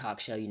that talk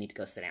show, you need to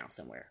go sit down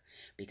somewhere.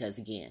 Because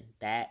again,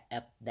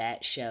 that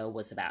show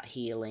was about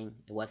healing.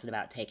 It wasn't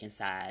about taking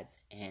sides.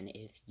 And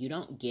if you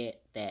don't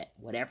get that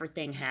whatever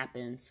thing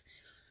happens,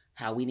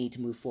 how we need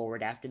to move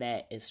forward after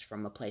that is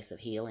from a place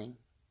of healing,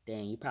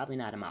 then you're probably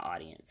not in my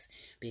audience.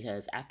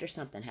 Because after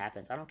something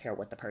happens, I don't care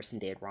what the person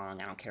did wrong.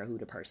 I don't care who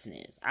the person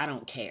is. I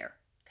don't care,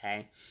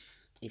 okay?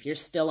 If you're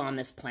still on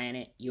this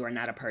planet, you are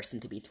not a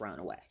person to be thrown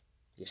away.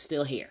 You're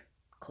still here,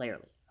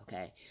 clearly,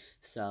 okay?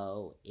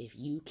 So if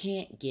you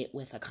can't get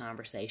with a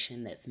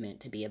conversation that's meant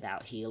to be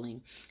about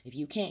healing, if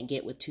you can't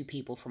get with two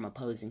people from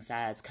opposing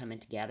sides coming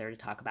together to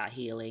talk about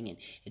healing and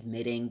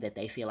admitting that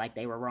they feel like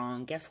they were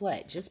wrong, guess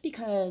what? Just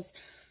because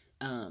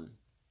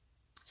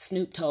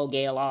Snoop told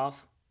Gayle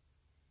off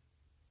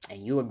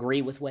and you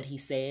agree with what he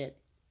said,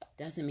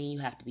 doesn't mean you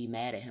have to be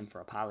mad at him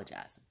for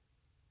apologizing.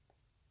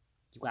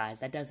 You guys,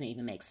 that doesn't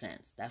even make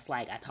sense. That's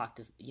like I talked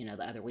to,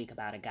 the other week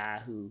about a guy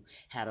who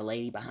had a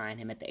lady behind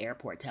him at the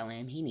airport telling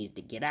him he needed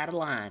to get out of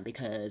line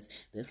because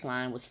this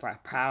line was for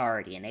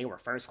priority and they were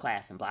first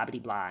class and blah, blah,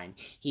 blah. And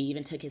he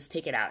even took his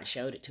ticket out and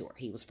showed it to her.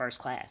 He was first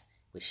class.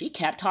 But she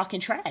kept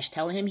talking trash,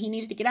 telling him he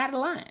needed to get out of the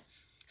line.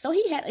 So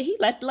he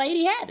let the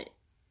lady have it,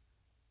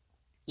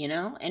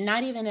 and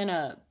not even in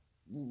a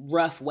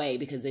rough way,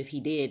 because if he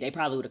did, they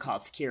probably would have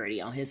called security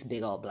on his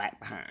big old black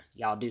behind.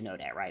 Y'all do know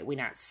that, right? We're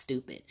not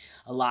stupid.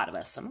 A lot of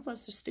us, some of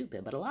us are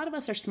stupid, but a lot of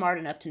us are smart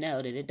enough to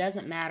know that it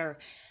doesn't matter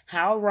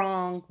how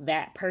wrong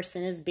that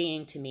person is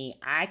being to me.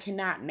 I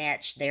cannot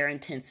match their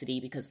intensity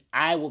because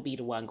I will be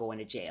the one going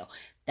to jail.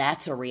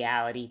 That's a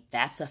reality.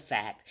 That's a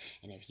fact.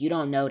 And if you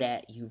don't know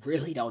that, you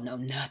really don't know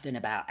nothing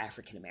about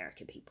African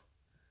American people.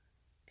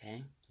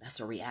 Okay? That's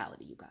a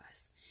reality, you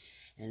guys.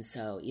 And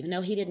so even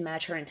though he didn't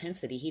match her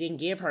intensity, he didn't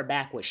give her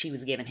back what she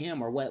was giving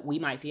him or what we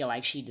might feel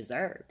like she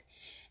deserved.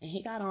 And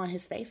he got on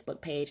his Facebook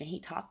page and he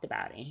talked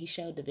about it and he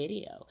showed the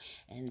video.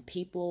 And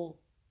people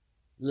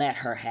let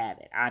her have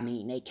it. I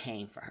mean, they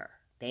came for her.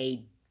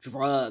 They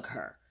drug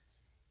her.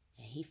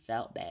 And he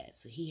felt bad.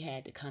 So he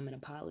had to come and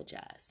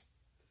apologize.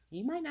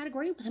 You might not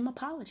agree with him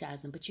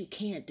apologizing, but you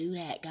can't do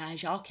that,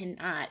 guys. Y'all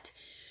cannot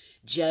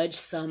judge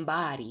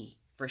somebody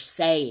for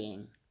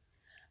saying,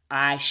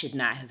 I should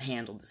not have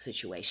handled the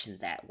situation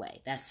that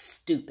way. That's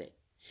stupid.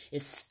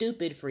 It's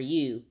stupid for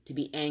you to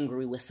be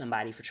angry with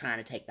somebody for trying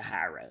to take the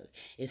high road.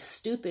 It's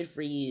stupid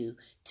for you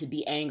to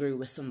be angry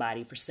with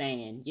somebody for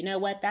saying, you know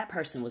what, that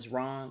person was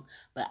wrong,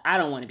 but I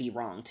don't want to be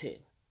wrong too.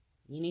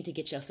 You need to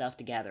get yourself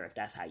together if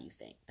that's how you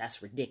think.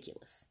 That's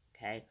ridiculous,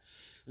 okay?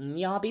 And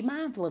y'all be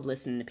mindful of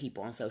listening to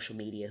people on social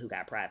media who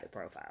got private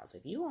profiles.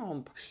 If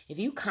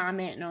you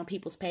commenting on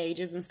people's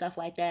pages and stuff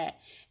like that,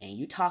 and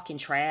you talking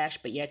trash,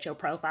 but yet your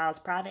profile's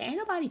private, ain't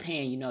nobody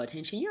paying you no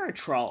attention. You're a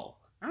troll.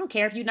 I don't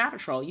care if you're not a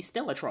troll. You're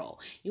still a troll.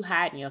 You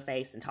hiding your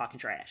face and talking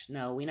trash.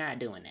 No, we're not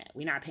doing that.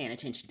 We're not paying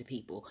attention to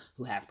people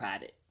who have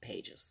private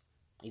pages.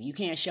 If you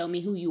can't show me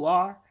who you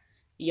are,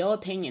 your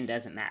opinion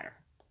doesn't matter.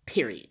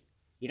 Period.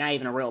 You're not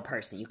even a real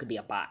person. You could be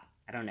a bot.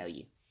 I don't know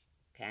you.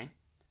 Okay?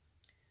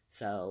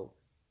 So,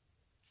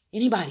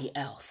 anybody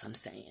else, I'm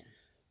saying,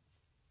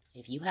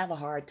 if you have a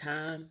hard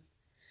time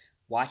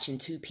watching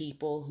two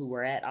people who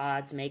were at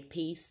odds make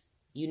peace,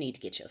 you need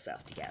to get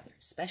yourself together,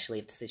 especially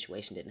if the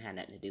situation didn't have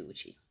nothing to do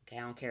with you. Okay,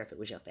 I don't care if it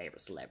was your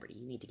favorite celebrity.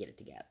 You need to get it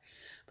together.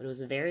 But it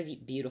was a very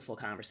beautiful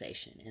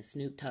conversation, and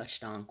Snoop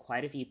touched on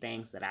quite a few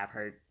things that I've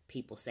heard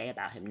people say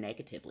about him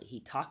negatively. He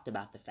talked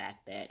about the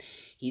fact that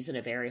he's in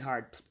a very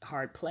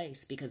hard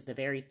place because the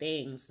very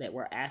things that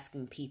we're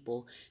asking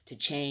people to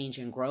change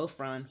and grow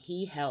from,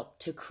 he helped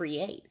to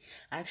create.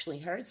 I actually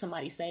heard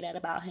somebody say that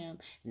about him,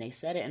 and they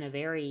said it in a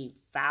very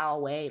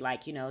foul way,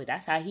 like,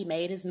 that's how he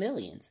made his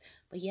millions.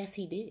 But yes,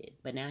 he did.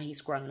 But now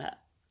he's grown up.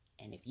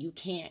 And if you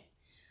can't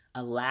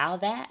allow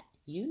that,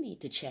 you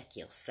need to check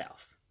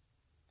yourself.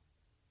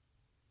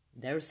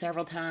 There were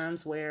several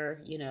times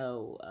where,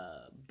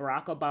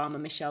 Barack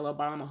Obama, Michelle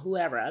Obama,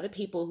 whoever, other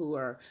people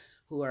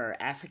who are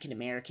African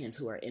Americans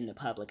who are in the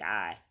public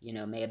eye,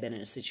 may have been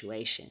in a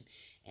situation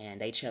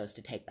and they chose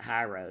to take the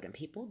high road and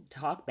people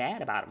talk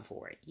bad about them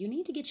for it. You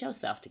need to get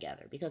yourself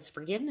together because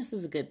forgiveness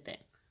is a good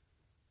thing.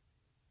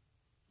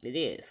 It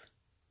is.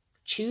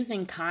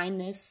 Choosing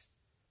kindness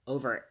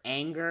over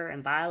anger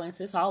and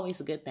violence is always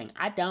a good thing.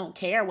 I don't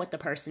care what the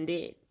person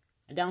did.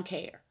 I don't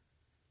care.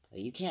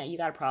 You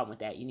got a problem with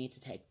that. You need to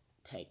take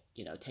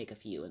a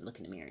few and look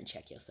in the mirror and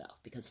check yourself,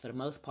 because for the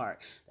most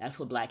part, that's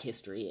what Black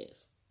history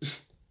is.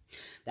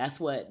 That's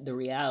what the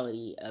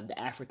reality of the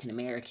African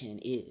American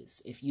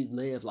is. If you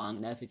live long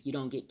enough, if you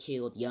don't get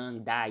killed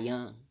young, die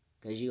young,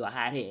 because you a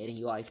hothead and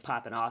you always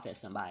popping off at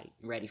somebody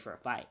ready for a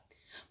fight.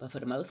 But for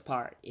the most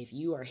part, if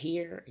you are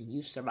here and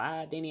you've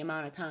survived any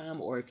amount of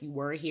time, or if you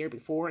were here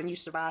before and you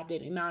survived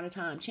any amount of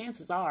time,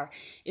 chances are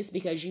it's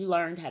because you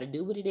learned how to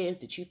do what it is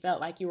that you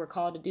felt like you were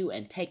called to do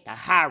and take the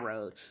high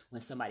road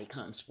when somebody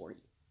comes for you.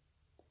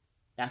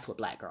 That's what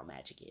Black Girl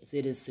Magic is.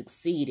 It is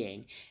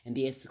succeeding and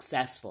being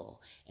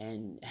successful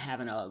and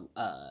having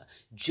a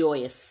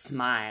joyous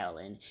smile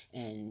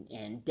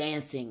and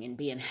dancing and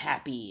being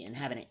happy and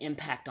having an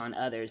impact on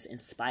others in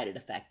spite of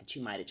the fact that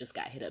you might have just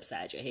got hit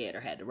upside your head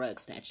or had the rug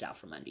snatched out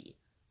from under you.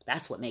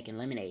 That's what making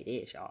lemonade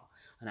is, y'all.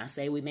 When I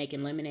say we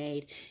making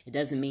lemonade, it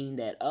doesn't mean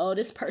that,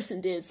 this person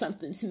did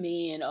something to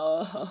me and,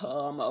 I'm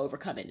going to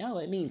overcome it. No,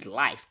 it means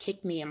life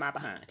kicked me in my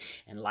behind.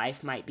 And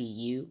life might be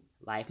you.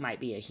 Life might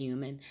be a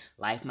human.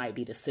 Life might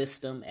be the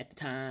system at the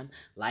time.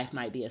 Life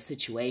might be a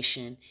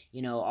situation.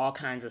 All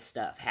kinds of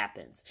stuff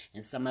happens.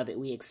 And some of it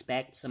we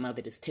expect. Some of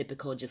it is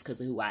typical just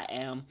because of who I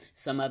am.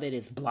 Some of it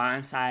is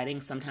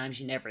blindsiding. Sometimes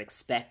you never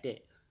expect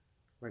it.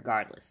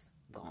 Regardless,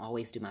 I'm going to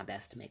always do my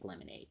best to make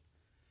lemonade.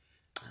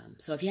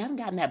 So if you haven't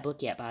gotten that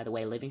book yet, by the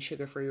way, Living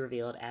Sugar Free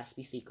Revealed,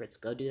 Aspie Secrets,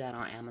 go do that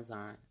on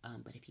Amazon.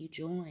 But if you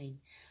join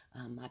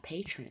my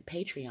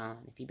Patreon,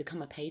 if you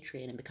become a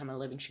patron and become a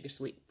Living Sugar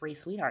Free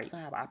Sweetheart, you're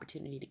going to have an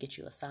opportunity to get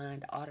you a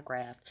signed,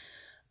 autographed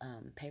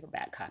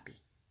paperback copy.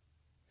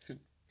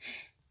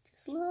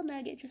 Just a little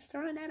nugget, just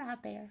throwing that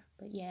out there.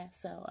 But yeah,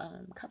 so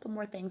a couple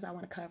more things I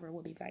want to cover.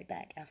 We'll be right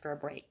back after a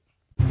break.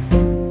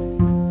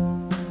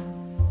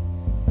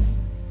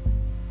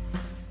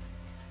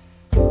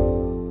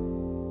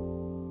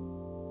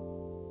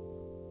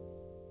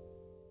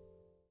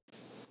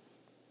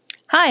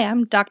 Hi,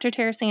 I'm Dr.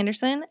 Tara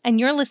Sanderson, and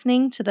you're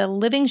listening to the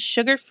Living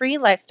Sugar-Free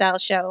Lifestyle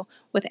Show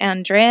with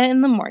Andrea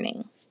in the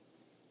Morning.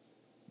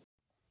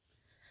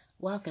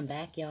 Welcome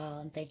back, y'all,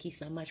 and thank you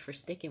so much for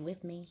sticking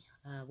with me.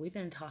 We've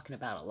been talking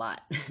about a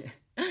lot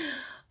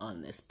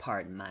on this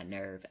Pardon My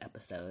Nerve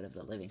episode of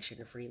the Living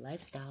Sugar-Free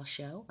Lifestyle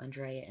Show,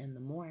 Andrea in the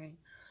Morning.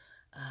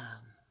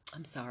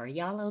 I'm sorry,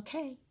 y'all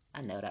okay?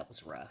 I know that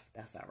was rough.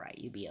 That's all right.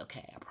 You'll be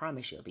okay. I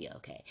promise you'll be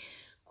okay.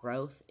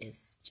 Growth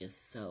is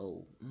just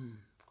so...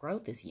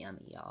 Growth is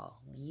yummy, y'all.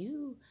 When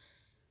you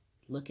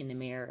look in the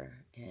mirror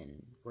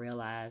and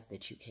realize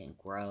that you can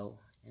grow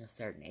in a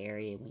certain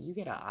area, when you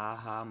get an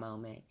aha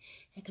moment,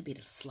 it could be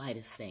the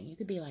slightest thing. You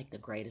could be like the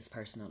greatest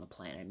person on the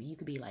planet. I mean, you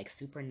could be like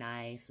super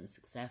nice and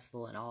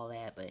successful and all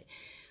that, but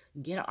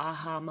you get an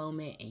aha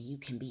moment and you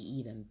can be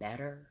even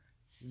better.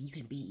 You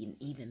can be an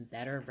even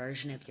better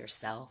version of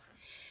yourself,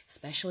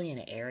 especially in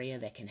an area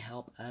that can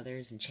help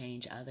others and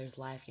change others'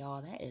 life,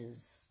 y'all. That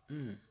is...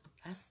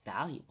 that's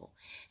valuable.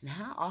 And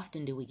how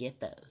often do we get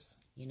those?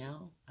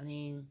 I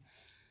mean,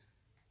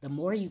 the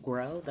more you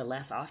grow, the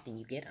less often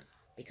you get them.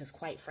 Because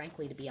quite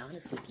frankly, to be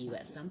honest with you,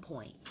 at some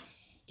point,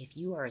 if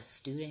you are a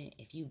student,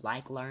 if you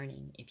like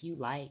learning, if you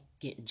like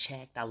getting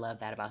checked, I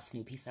love that about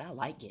Snoop. He said, I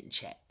like getting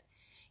checked.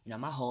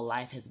 My whole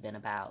life has been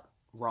about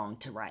wrong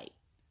to right.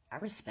 I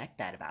respect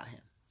that about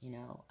him.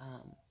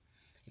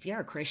 If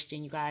you're a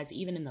Christian, you guys,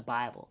 even in the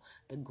Bible,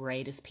 the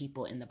greatest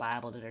people in the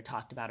Bible that are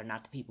talked about are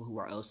not the people who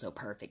are oh so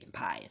perfect and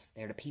pious.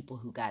 They're the people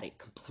who got it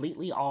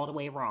completely all the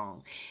way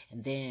wrong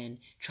and then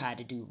tried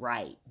to do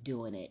right,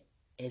 doing it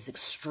as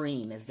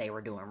extreme as they were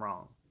doing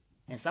wrong.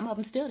 And some of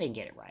them still didn't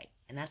get it right,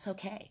 and that's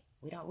okay.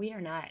 We are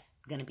not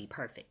going to be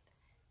perfect.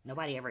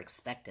 Nobody ever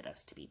expected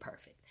us to be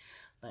perfect.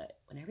 But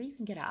whenever you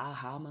can get an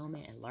aha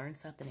moment and learn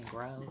something and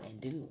grow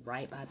and do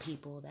right by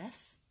people,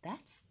 that's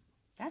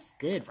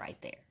good right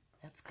there.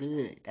 That's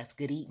good. That's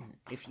good eating,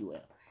 if you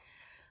will.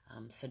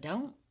 So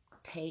don't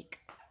take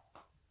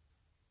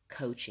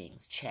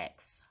coachings,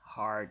 checks,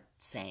 hard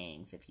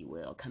sayings, if you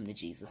will, come to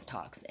Jesus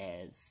talks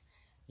as,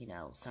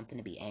 something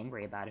to be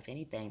angry about. If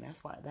anything,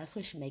 that's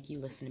what should make you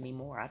listen to me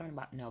more. I don't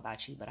know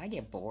about you, but I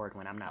get bored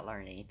when I'm not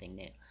learning anything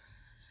new.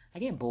 I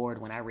get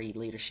bored when I read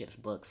leadership's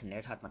books and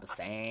they're talking about the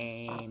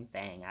same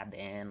thing I've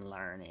been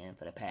learning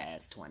for the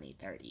past 20,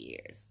 30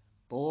 years.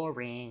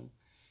 Boring.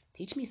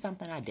 Teach me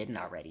something I didn't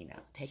already know.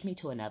 Take me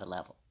to another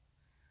level.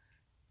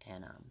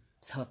 And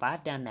so if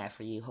I've done that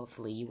for you,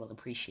 hopefully you will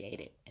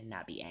appreciate it and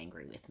not be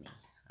angry with me.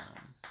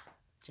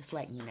 Just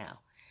letting you know.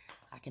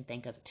 I can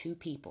think of two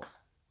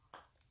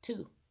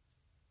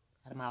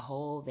out of my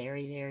whole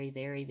very, very,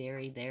 very,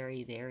 very,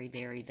 very, very,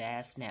 very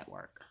vast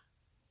network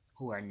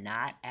who are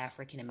not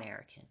African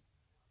American,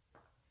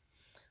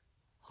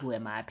 who,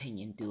 in my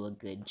opinion, do a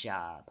good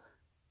job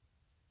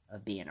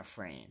of being a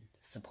friend,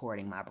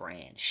 supporting my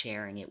brand,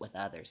 sharing it with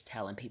others,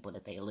 telling people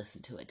that they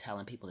listen to it,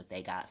 telling people that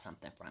they got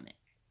something from it,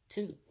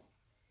 too.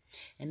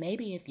 And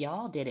maybe if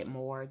y'all did it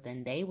more,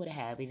 then they would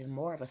have even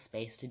more of a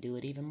space to do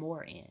it even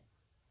more in.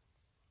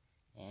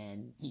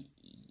 And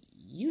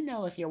you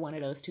know if you're one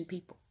of those two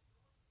people.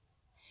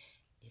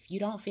 If you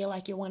don't feel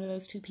like you're one of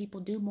those two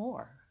people, do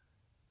more.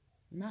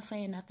 I'm not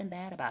saying nothing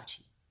bad about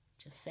you.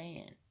 Just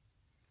saying.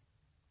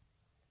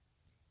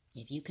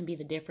 If you can be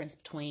the difference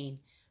between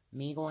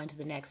me going to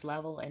the next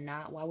level and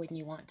not, why wouldn't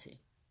you want to?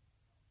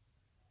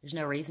 There's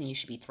no reason you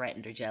should be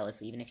threatened or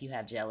jealous, even if you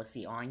have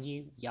jealousy on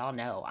you. Y'all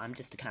know I'm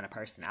just the kind of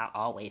person, I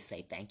always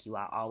say thank you.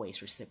 I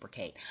always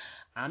reciprocate.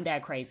 I'm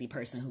that crazy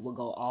person who will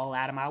go all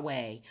out of my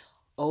way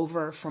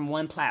over from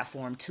one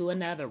platform to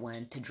another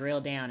one to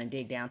drill down and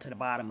dig down to the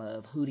bottom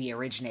of who the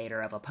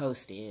originator of a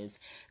post is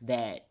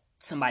that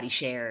somebody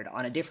shared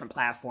on a different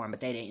platform, but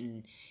they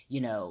didn't,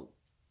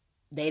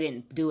 they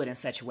didn't do it in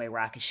such a way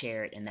where I could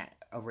share it and that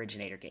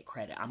originator get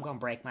credit. I'm going to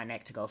break my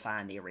neck to go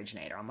find the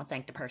originator. I'm going to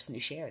thank the person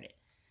who shared it.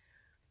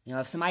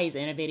 If somebody's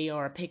in a video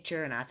or a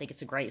picture and I think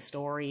it's a great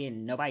story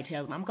and nobody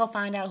tells me, I'm going to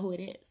find out who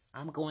it is.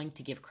 I'm going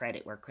to give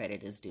credit where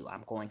credit is due.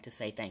 I'm going to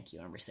say thank you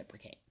and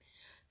reciprocate.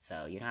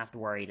 So you don't have to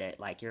worry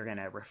that you're going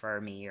to refer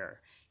me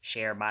or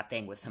share my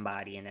thing with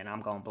somebody and then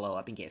I'm going to blow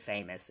up and get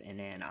famous and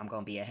then I'm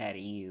going to be ahead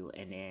of you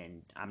and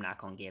then I'm not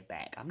going to give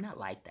back. I'm not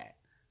like that.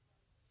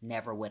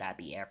 Never would I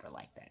be ever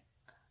like that.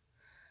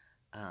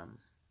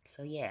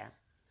 So yeah,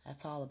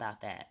 that's all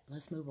about that.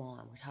 Let's move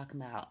on. We're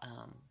talking about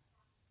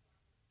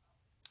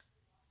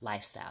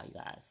lifestyle, you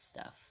guys,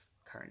 stuff,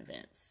 current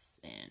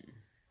events and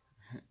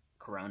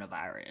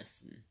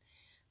coronavirus and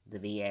the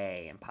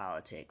VA and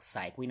politics.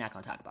 Psych, we're not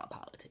going to talk about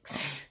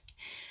politics.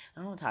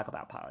 I don't talk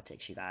about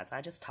politics, you guys.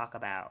 I just talk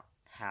about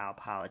how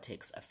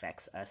politics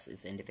affects us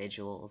as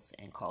individuals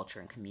and culture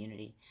and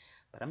community.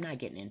 But I'm not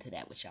getting into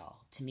that with y'all.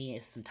 To me,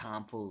 it's some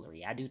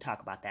tomfoolery. I do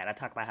talk about that. I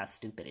talk about how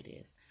stupid it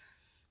is.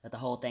 But the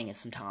whole thing is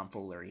some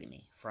tomfoolery to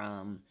me.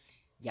 From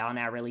y'all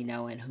not really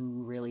knowing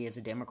who really is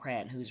a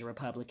Democrat and who's a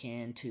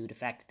Republican, to the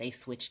fact that they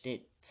switched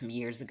it some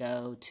years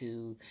ago,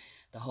 to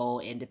the whole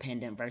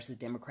independent versus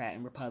Democrat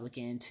and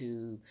Republican,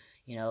 to,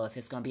 if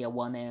it's going to be a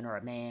woman or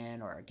a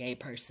man or a gay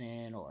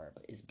person or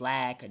is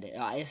black.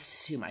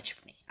 It's too much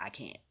for me. I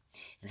can't.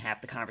 And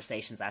half the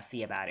conversations I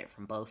see about it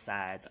from both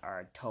sides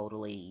are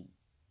totally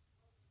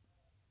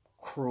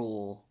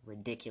cruel,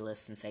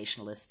 ridiculous,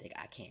 sensationalistic.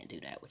 I can't do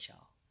that with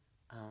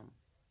y'all.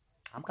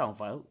 I'm going to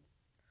vote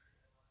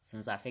as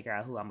soon as I figure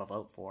out who I'm going to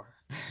vote for.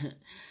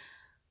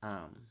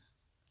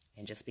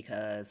 And just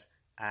because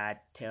I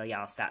tell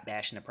y'all stop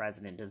bashing the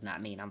president does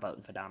not mean I'm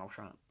voting for Donald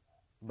Trump.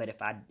 But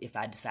if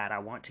I decide I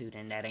want to,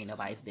 then that ain't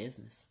nobody's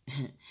business.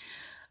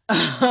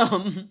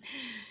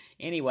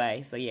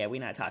 Anyway, so yeah,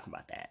 we're not talking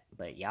about that.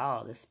 But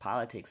y'all, this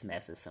politics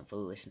mess is some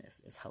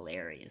foolishness. It's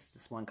hilarious.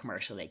 This one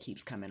commercial that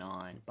keeps coming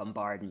on,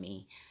 bombarding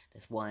me.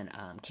 This one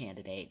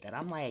candidate that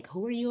I'm like,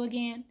 who are you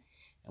again?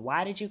 And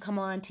why did you come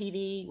on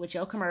TV with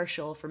your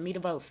commercial for me to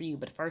vote for you,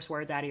 but the first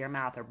words out of your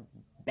mouth are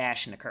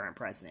bashing the current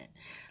president?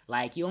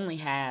 Like, you only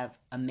have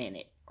a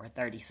minute or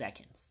 30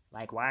 seconds.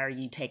 Like, why are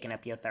you taking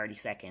up your 30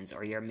 seconds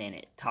or your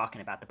minute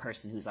talking about the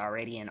person who's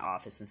already in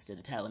office instead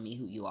of telling me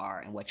who you are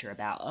and what you're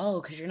about?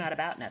 Oh, because you're not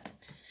about nothing.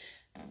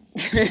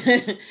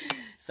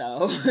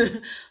 So,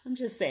 I'm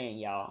just saying,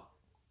 y'all.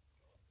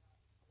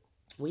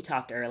 We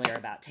talked earlier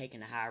about taking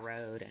the high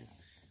road and,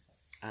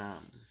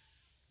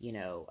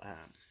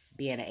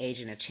 being an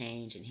agent of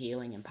change and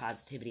healing and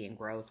positivity and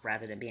growth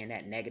rather than being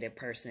that negative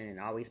person and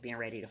always being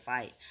ready to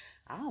fight.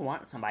 I don't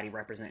want somebody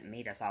representing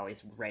me that's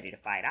always ready to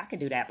fight. I could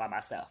do that by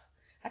myself.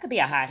 I could be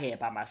a hothead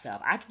by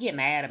myself. I could get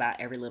mad about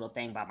every little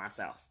thing by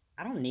myself.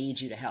 I don't need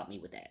you to help me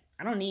with that.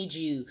 I don't need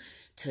you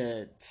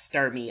to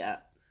stir me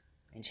up.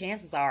 And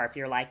chances are, if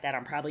you're like that,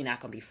 I'm probably not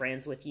going to be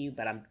friends with you,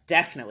 but I'm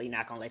definitely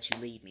not going to let you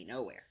lead me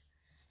nowhere.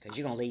 Because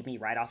you're going to lead me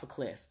right off a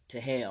cliff to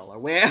hell or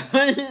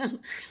wherever.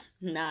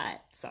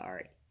 Not.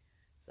 Sorry.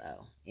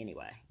 So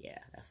anyway, yeah,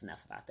 that's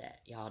enough about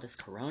that. Y'all, this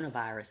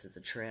coronavirus is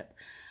a trip.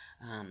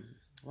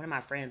 One of my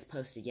friends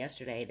posted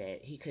yesterday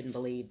that he couldn't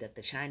believe that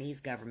the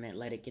Chinese government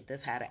let it get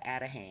this out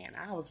of hand.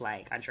 I was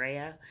like,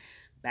 Andrea,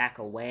 back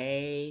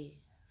away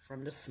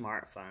from the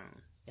smartphone.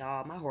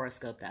 Y'all, my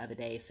horoscope the other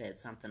day said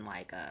something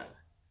like,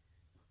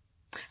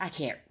 I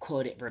can't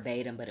quote it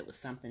verbatim, but it was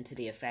something to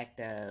the effect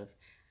of,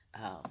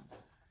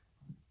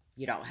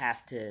 you don't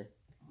have to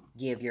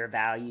give your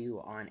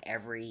value on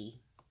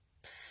every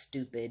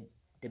stupid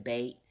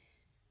debate.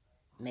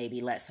 Maybe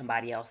let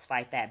somebody else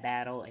fight that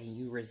battle and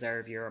you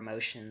reserve your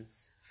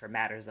emotions for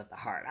matters of the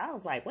heart. I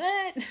was like,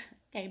 what?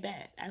 Okay,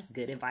 bet. That's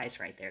good advice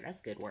right there. That's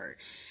good word.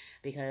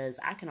 Because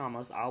I can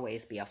almost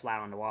always be a fly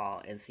on the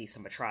wall and see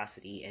some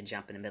atrocity and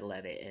jump in the middle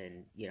of it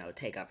and,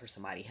 take up for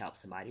somebody, help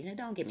somebody. And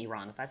don't get me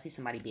wrong. If I see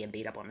somebody being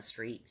beat up on the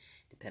street,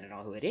 depending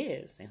on who it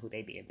is and who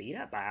they being beat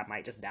up by, I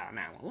might just dial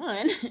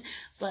 911.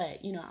 But,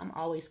 I'm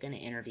always going to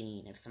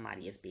intervene if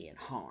somebody is being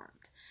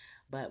harmed.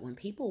 But when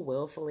people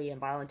willfully and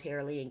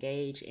voluntarily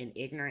engage in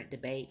ignorant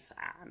debates,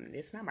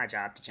 it's not my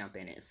job to jump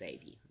in and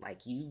save you.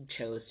 Like, you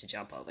chose to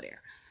jump over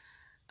there.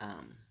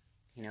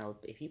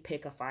 If you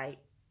pick a fight,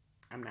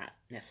 I'm not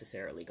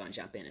necessarily going to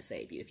jump in and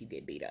save you if you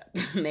get beat up.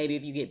 Maybe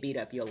if you get beat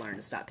up, you'll learn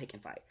to stop picking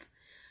fights.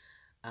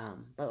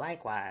 But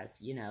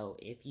likewise,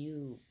 if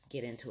you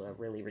get into a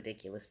really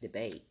ridiculous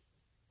debate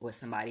with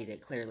somebody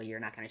that clearly you're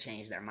not going to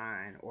change their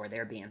mind, or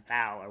they're being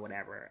foul or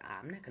whatever,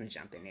 I'm not going to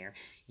jump in there.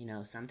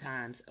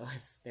 Sometimes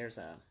there's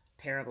a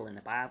parable in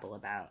the Bible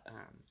about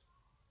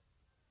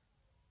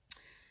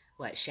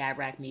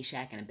Shadrach,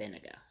 Meshach, and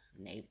Abednego.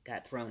 And they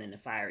got thrown in the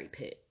fiery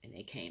pit, and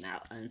they came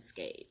out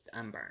unscathed,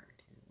 unburned.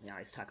 We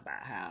always talk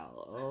about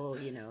how,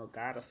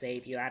 God will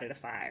save you out of the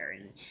fire.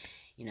 And,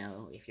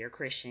 if you're a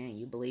Christian,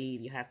 you believe,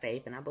 you have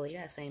faith, and I believe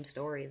that same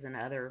story is in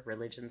other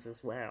religions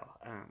as well.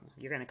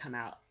 You're going to come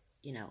out,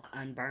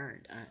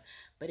 unburned.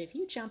 But if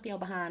you jump your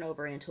behind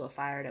over into a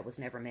fire that was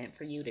never meant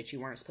for you, that you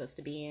weren't supposed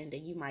to be in,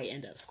 then you might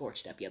end up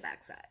scorched up your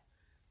backside.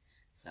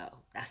 So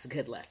that's a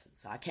good lesson.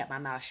 So I kept my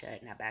mouth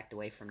shut and I backed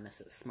away from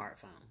this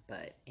smartphone.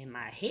 But in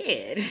my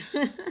head,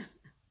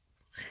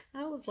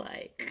 I was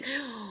like,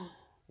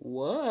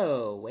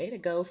 whoa, way to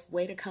go,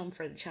 way to come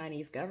for the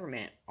Chinese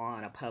government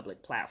on a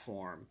public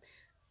platform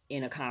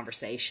in a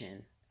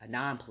conversation, a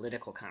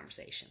non-political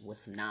conversation with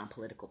some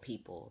non-political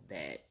people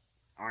that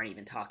aren't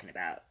even talking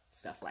about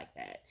stuff like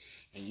that.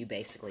 And you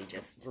basically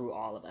just threw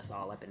all of us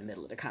all up in the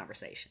middle of the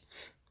conversation.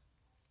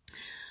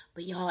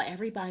 But y'all,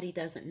 everybody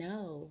doesn't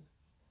know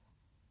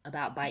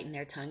about biting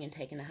their tongue and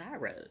taking the high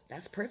road.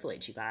 That's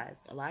privilege, you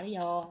guys. A lot of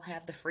y'all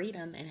have the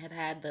freedom and have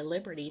had the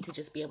liberty to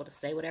just be able to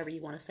say whatever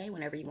you want to say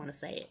whenever you want to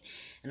say it.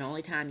 And the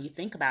only time you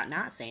think about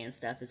not saying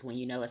stuff is when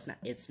you know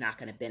it's not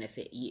going to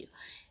benefit you.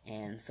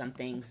 And some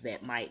things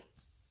that might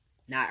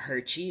not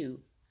hurt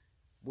you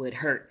would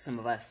hurt some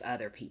of us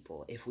other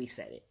people if we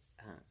said it.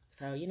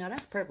 So,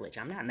 that's privilege.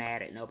 I'm not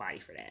mad at nobody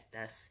for that.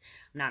 I'm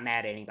not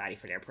mad at anybody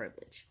for their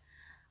privilege.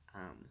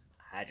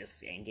 I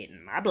just ain't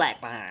getting my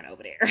black behind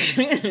over there.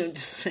 I'm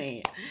just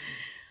saying.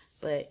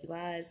 But you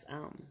guys,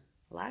 a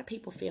lot of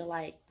people feel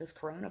like this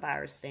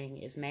coronavirus thing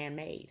is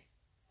man-made.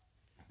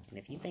 And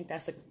if you think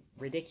that's a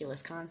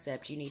ridiculous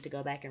concept, you need to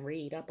go back and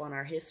read up on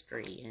our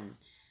history and,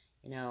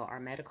 our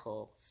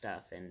medical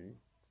stuff and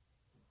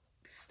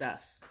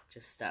stuff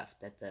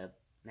that the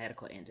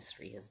medical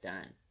industry has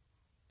done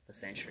for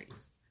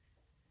centuries.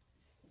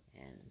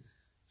 And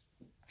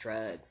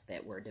drugs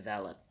that were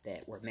developed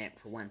that were meant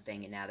for one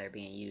thing and now they're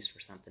being used for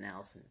something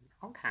else, and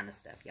all kind of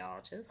stuff,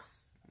 y'all.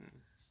 Just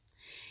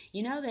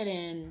that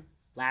in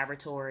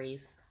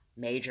laboratories,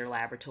 major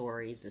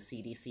laboratories, the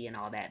CDC and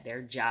all that,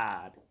 their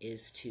job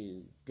is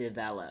to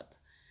develop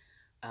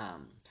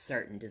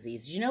certain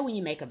diseases. When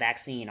you make a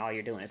vaccine, all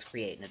you're doing is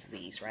creating a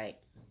disease, right?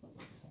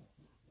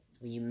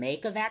 When you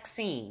make a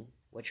vaccine,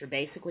 what you're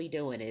basically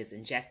doing is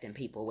injecting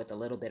people with a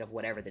little bit of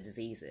whatever the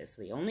disease is.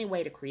 The only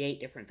way to create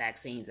different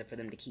vaccines and for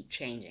them to keep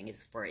changing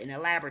is for in a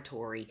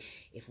laboratory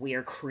if we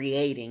are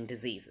creating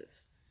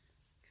diseases.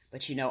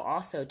 But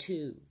also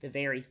too, the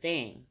very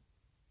thing,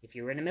 if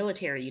you're in the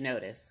military, you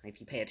notice,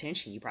 if you pay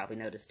attention, you probably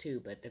notice too,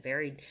 but the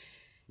very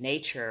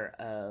nature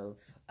of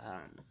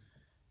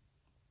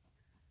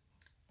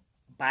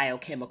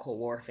biochemical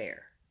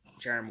warfare,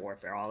 germ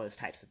warfare, all those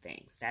types of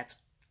things, that's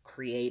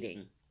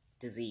creating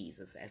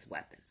diseases as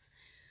weapons.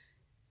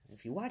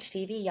 If you watch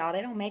TV, y'all,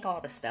 they don't make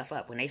all this stuff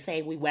up. When they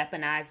say we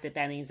weaponized it,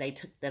 that means they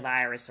took the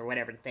virus or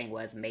whatever the thing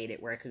was and made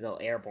it where it could go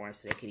airborne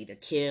so they could either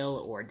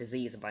kill or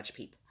disease a bunch of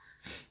people.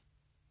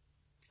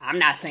 I'm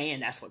not saying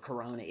that's what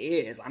corona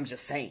is. I'm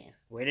just saying,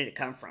 where did it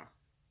come from?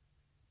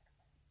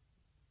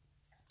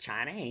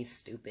 China ain't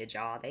stupid,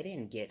 y'all. They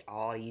didn't get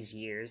all these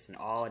years and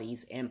all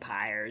these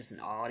empires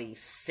and all these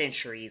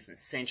centuries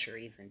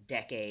and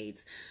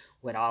decades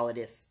with all of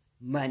this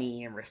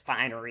money and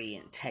refinery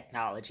and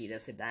technology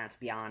that's advanced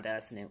beyond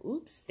us, and then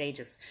oops, they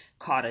just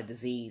caught a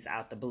disease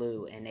out the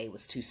blue and they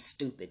was too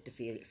stupid to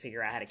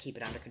figure out how to keep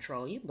it under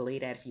control. You can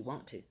believe that if you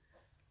want to.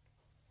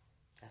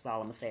 That's all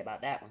I'm gonna say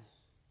about that one.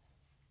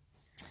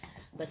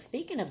 But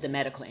speaking of the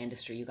medical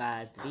industry, you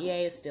guys, the VA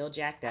is still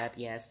jacked up.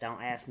 Yes,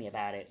 don't ask me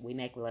about it. We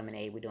make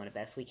lemonade. We're doing the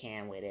best we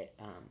can with it.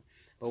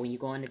 But when you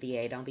go into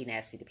VA, don't be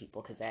nasty to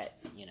people, because that,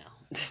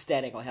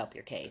 that ain't gonna help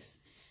your case.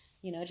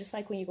 Just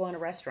like when you go in a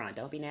restaurant,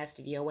 don't be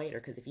nasty to your waiter,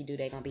 because if you do,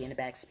 they're going to be in the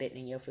back spitting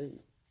in your food.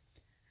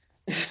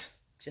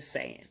 Just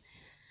saying.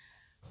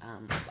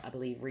 I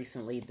believe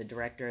recently the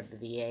director of the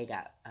VA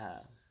got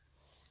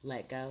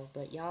let go,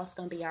 but y'all, it's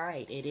going to be all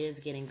right. It is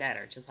getting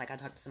better. Just like I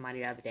talked to somebody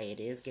the other day, it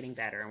is getting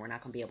better, and we're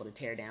not going to be able to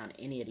tear down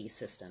any of these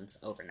systems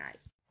overnight.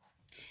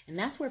 And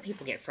that's where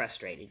people get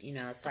frustrated.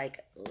 It's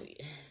like...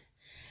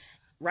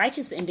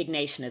 Righteous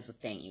indignation is a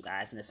thing, you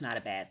guys, and it's not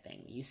a bad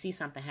thing. When you see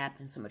something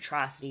happen, some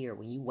atrocity, or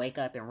when you wake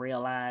up and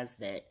realize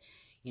that,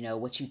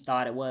 what you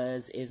thought it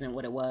was isn't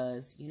what it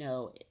was,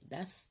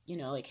 that's,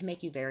 it can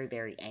make you very,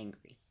 very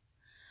angry.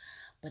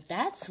 But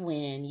that's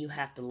when you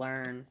have to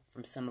learn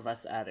from some of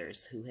us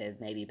others who have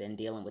maybe been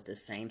dealing with the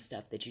same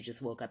stuff that you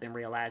just woke up and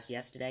realized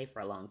yesterday for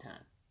a long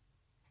time.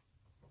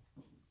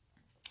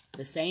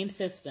 The same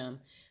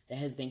system that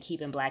has been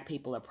keeping black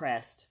people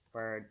oppressed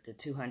for the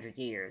 200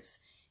 years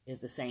is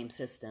the same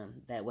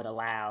system that would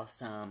allow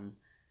some,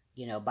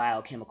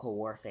 biochemical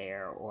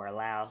warfare, or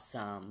allow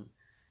some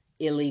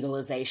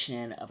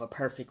illegalization of a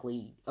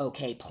perfectly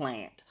okay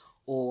plant,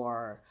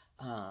 or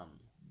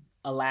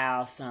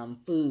allow some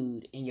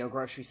food in your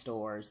grocery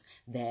stores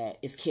that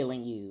is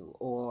killing you,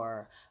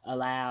 or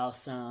allow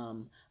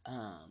some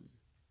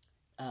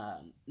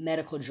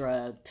medical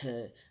drug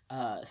to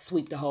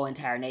sweep the whole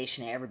entire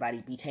nation and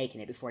everybody be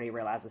taking it before they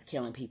realize it's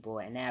killing people.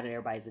 And now that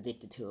everybody's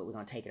addicted to it, we're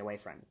going to take it away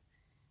from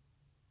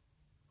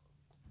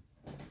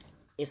you.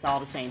 It's all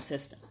the same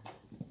system.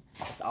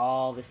 It's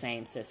all the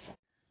same system.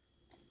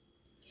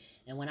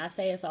 And when I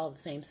say it's all the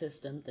same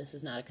system, this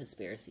is not a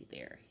conspiracy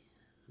theory.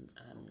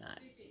 I'm not.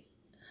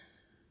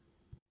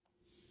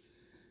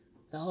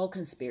 The whole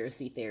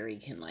conspiracy theory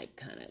can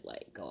kind of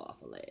go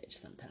off a ledge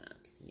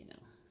sometimes,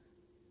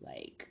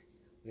 like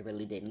we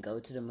really didn't go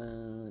to the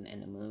moon,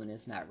 and the moon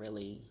is not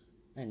really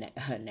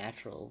a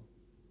natural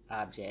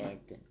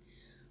object, and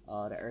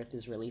the earth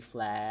is really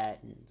flat,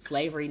 and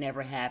slavery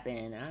never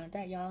happened.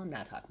 I'm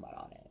not talking about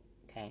all that,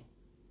 okay?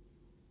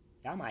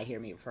 Y'all might hear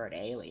me refer to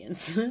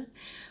aliens.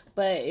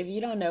 But if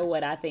you don't know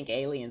what I think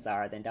aliens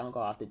are, then don't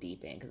go off the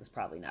deep end, because it's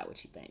probably not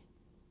what you think.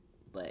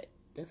 But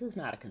this is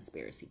not a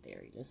conspiracy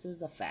theory. This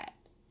is a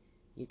fact.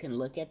 You can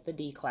look at the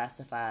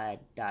declassified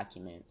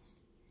documents.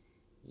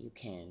 You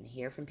can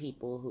hear from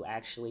people who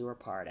actually were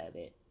part of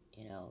it.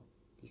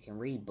 You can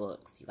read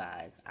books, you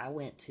guys. I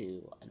went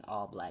to an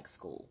all-black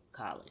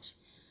college.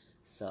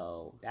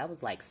 So that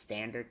was like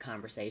standard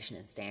conversation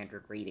and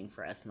standard reading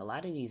for us. And a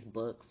lot of these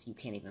books you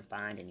can't even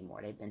find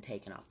anymore. They've been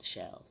taken off the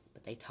shelves.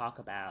 But they talk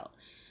about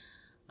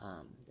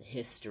the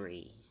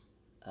history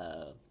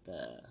of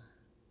the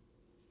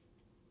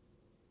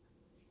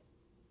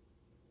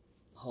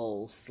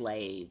whole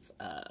slave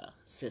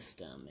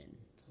system. And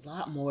there's a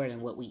lot more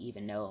than what we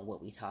even know and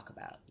what we talk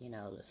about.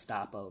 The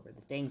stopover,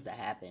 the things that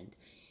happened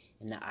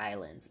in the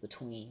islands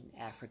between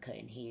Africa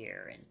and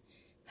here, and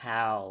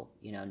how,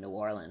 New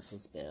Orleans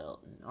was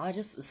built. And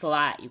it's a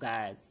lot, you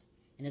guys.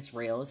 And it's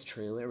real, it's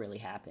true, it really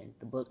happened.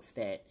 The books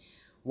that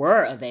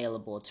were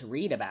available to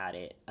read about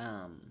it,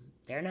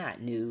 they're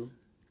not new,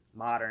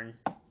 modern,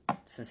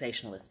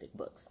 sensationalistic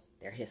books.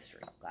 They're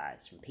history,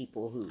 guys, from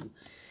people who,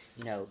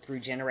 through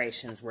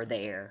generations were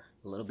there,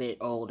 a little bit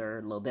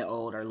older,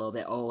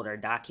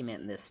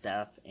 documenting this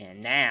stuff.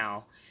 And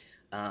now,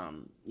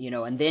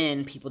 and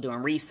then people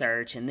doing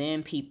research, and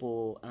then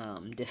people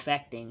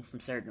defecting from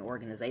certain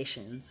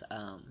organizations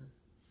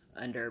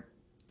under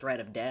threat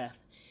of death.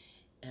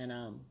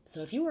 And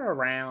so if you were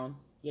around,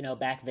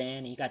 back then,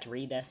 and you got to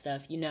read that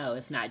stuff,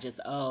 it's not just,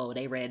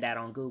 they read that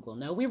on Google.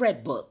 No, we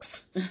read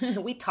books.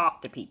 We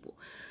talked to people.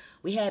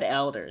 We had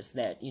elders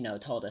that,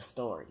 told us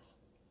stories.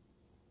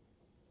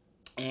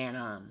 And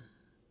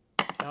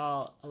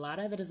y'all, a lot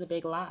of it is a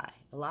big lie.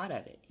 A lot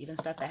of it. Even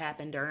stuff that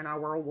happened during our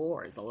world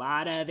wars. A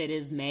lot of it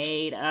is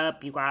made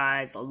up, you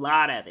guys. A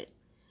lot of it.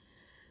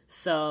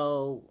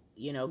 So,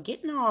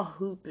 getting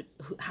all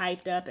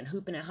hyped up and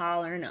hooping and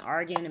hollering and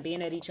arguing and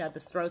being at each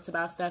other's throats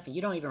about stuff, and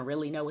you don't even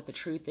really know what the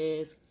truth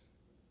is,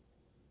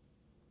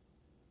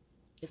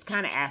 it's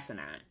kind of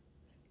asinine.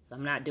 So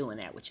I'm not doing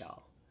that with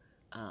y'all.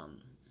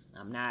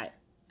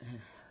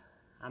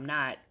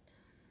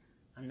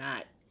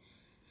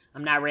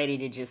 I'm not ready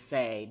to just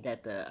say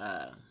that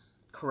the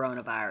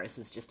coronavirus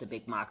is just a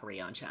big mockery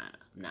on China.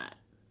 I'm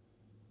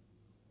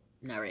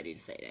not ready to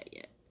say that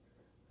yet.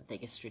 I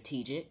think it's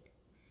strategic.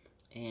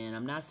 And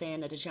I'm not saying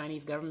that the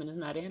Chinese government is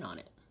not in on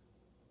it.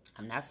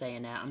 I'm not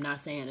saying that. I'm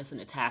not saying it's an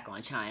attack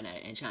on China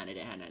and China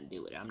didn't have nothing to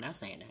do with it. I'm not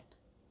saying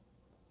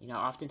that.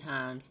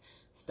 Oftentimes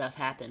stuff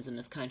happens in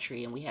this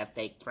country and we have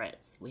fake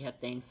threats. We have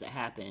things that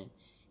happen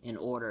in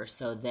order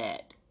so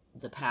that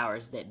the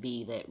powers that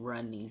be that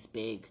run these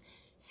big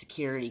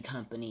security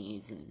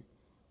companies and,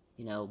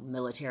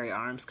 military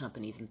arms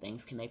companies and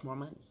things can make more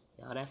money.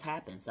 Y'all, that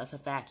happens. That's a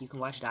fact. You can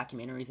watch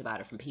documentaries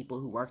about it from people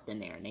who worked in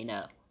there, and they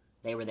know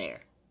they were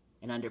there.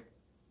 And under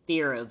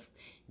fear of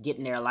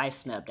getting their life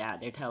snubbed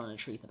out, they're telling the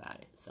truth about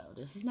it. So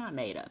this is not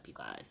made up, you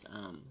guys.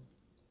 I'm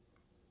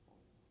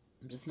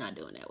just not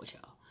doing that with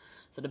y'all.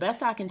 So the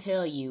best I can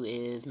tell you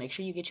is make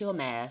sure you get you a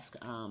mask.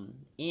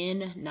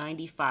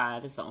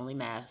 N95 is the only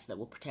mask that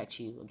will protect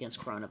you against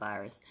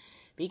coronavirus.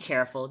 Be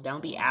careful.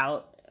 Don't be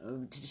out.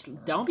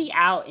 Don't be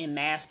out in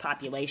mass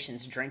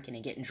populations drinking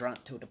and getting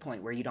drunk to the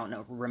point where you don't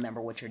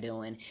remember what you're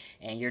doing,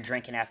 and you're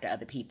drinking after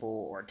other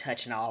people or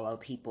touching all other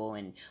people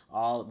and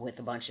all with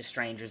a bunch of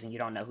strangers and you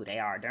don't know who they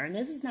are.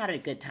 This is not a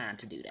good time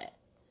to do that.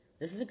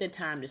 This is a good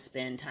time to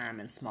spend time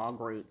in small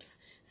groups,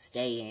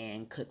 stay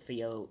in, cook for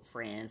your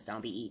friends,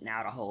 don't be eating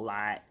out a whole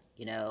lot.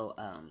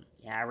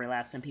 I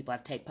realize some people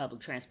have to take public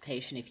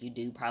transportation. If you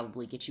do,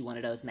 probably get you one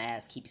of those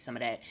masks, keep some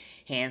of that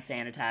hand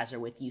sanitizer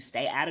with you.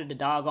 Stay out of the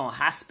doggone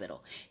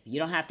hospital. If you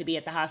don't have to be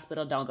at the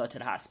hospital, don't go to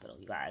the hospital,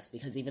 you guys,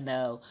 because even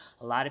though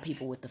a lot of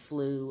people with the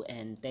flu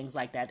and things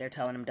like that, they're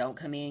telling them don't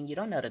come in, you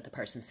don't know that the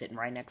person sitting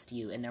right next to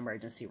you in the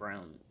emergency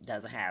room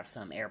doesn't have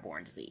some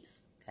airborne disease,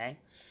 okay?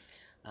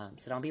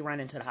 So don't be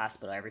running to the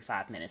hospital every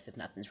 5 minutes if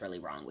nothing's really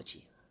wrong with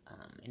you.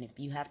 And if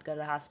you have to go to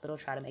the hospital,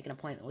 try to make an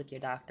appointment with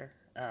your doctor,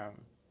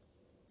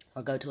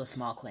 or go to a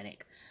small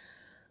clinic.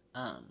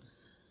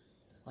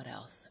 What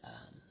else?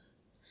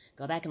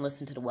 Go back and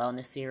listen to the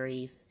wellness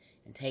series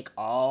and take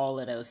all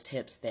of those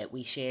tips that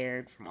we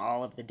shared from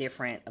all of the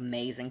different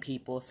amazing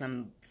people,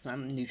 some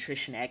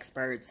nutrition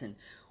experts and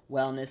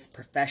wellness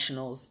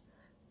professionals.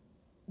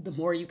 The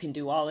more you can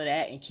do all of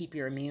that and keep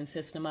your immune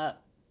system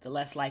up, the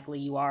less likely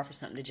you are for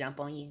something to jump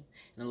on you,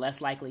 and the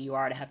less likely you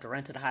are to have to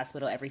run to the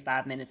hospital every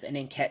 5 minutes and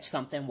then catch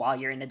something while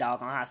you're in the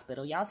doggone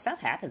hospital. Y'all, stuff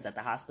happens at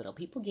the hospital.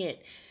 People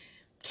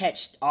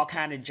catch all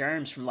kind of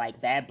germs from like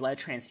bad blood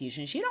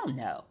transfusions. You don't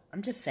know.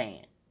 I'm just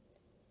saying.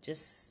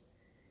 Just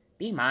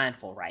be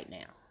mindful right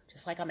now.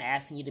 Just like I'm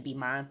asking you to be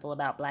mindful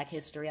about Black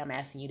history, I'm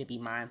asking you to be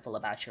mindful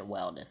about your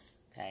wellness,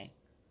 okay?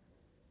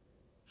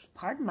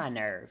 Pardon my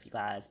nerve, you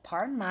guys.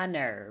 Pardon my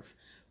nerve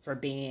for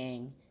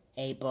being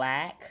a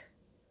Black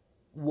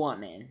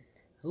woman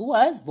who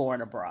was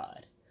born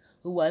abroad,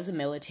 who was a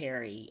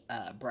military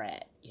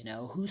brat,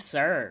 who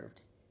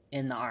served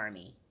in the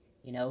Army,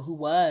 who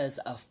was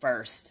a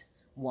first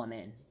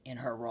woman in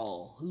her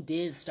role, who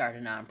did start a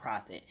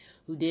nonprofit,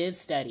 who did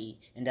study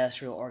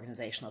industrial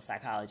organizational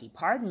psychology.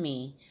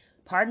 Pardon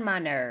my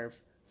nerve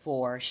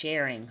for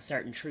sharing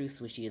certain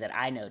truths with you that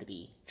I know to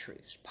be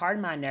truths.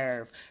 Pardon my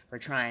nerve for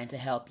trying to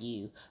help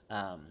you,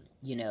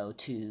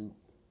 to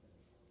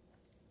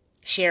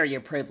share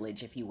your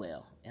privilege, if you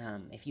will,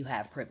 if you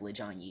have privilege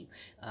on you,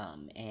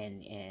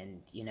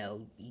 and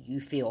you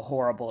feel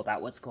horrible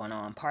about what's going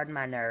on. Pardon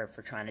my nerve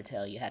for trying to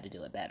tell you how to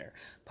do it better.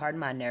 Pardon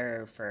my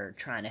nerve for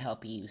trying to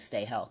help you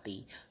stay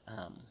healthy.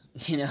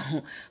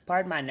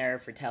 Pardon my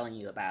nerve for telling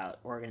you about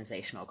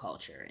organizational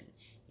culture, and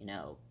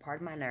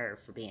pardon my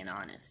nerve for being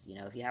honest.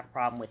 If you have a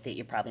problem with it,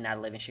 you're probably not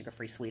a living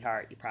sugar-free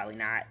sweetheart. You're probably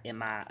not in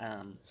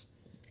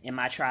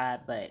my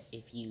tribe, but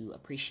if you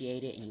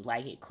appreciate it and you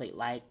like it, click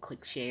like,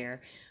 click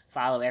share,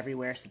 follow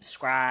everywhere,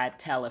 subscribe,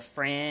 tell a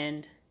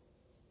friend,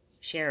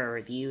 share a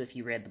review if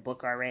you read the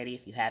book already.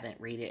 If you haven't,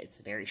 read it. It's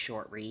a very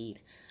short read.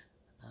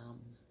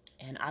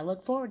 And I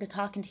look forward to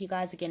talking to you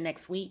guys again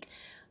next week.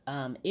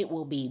 It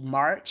will be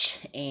March,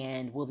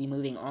 and we'll be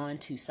moving on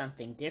to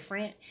something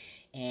different.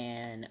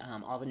 And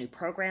all the new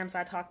programs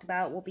I talked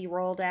about will be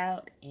rolled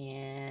out.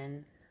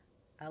 And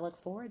I look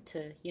forward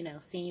to,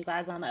 seeing you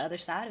guys on the other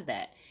side of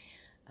that.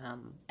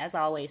 As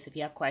always, if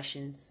you have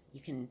questions, you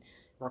can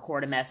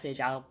record a message.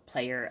 I'll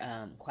play your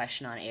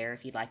question on air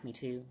if you'd like me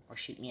to, or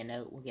shoot me a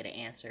note. We'll get it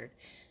answered.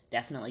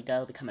 Definitely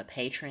go become a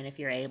patron if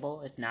you're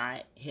able. If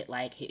not, hit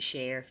like, hit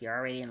share. If you're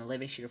already in the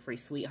Living Sugar-Free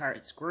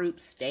Sweethearts group,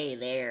 stay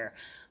there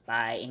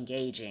by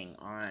engaging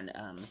on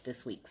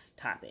this week's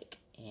topic.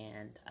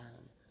 And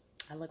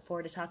I look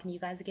forward to talking to you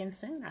guys again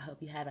soon. I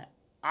hope you have an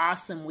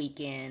awesome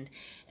weekend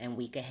and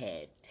week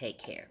ahead. Take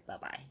care.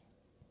 Bye-bye.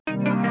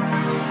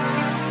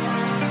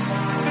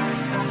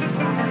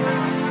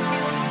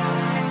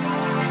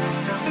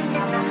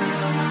 Thank you.